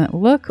who doesn't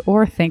look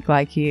or think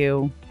like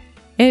you.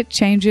 It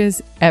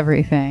changes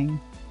everything.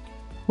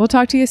 We'll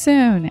talk to you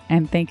soon,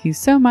 and thank you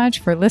so much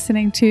for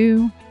listening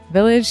to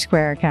Village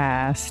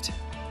Squarecast.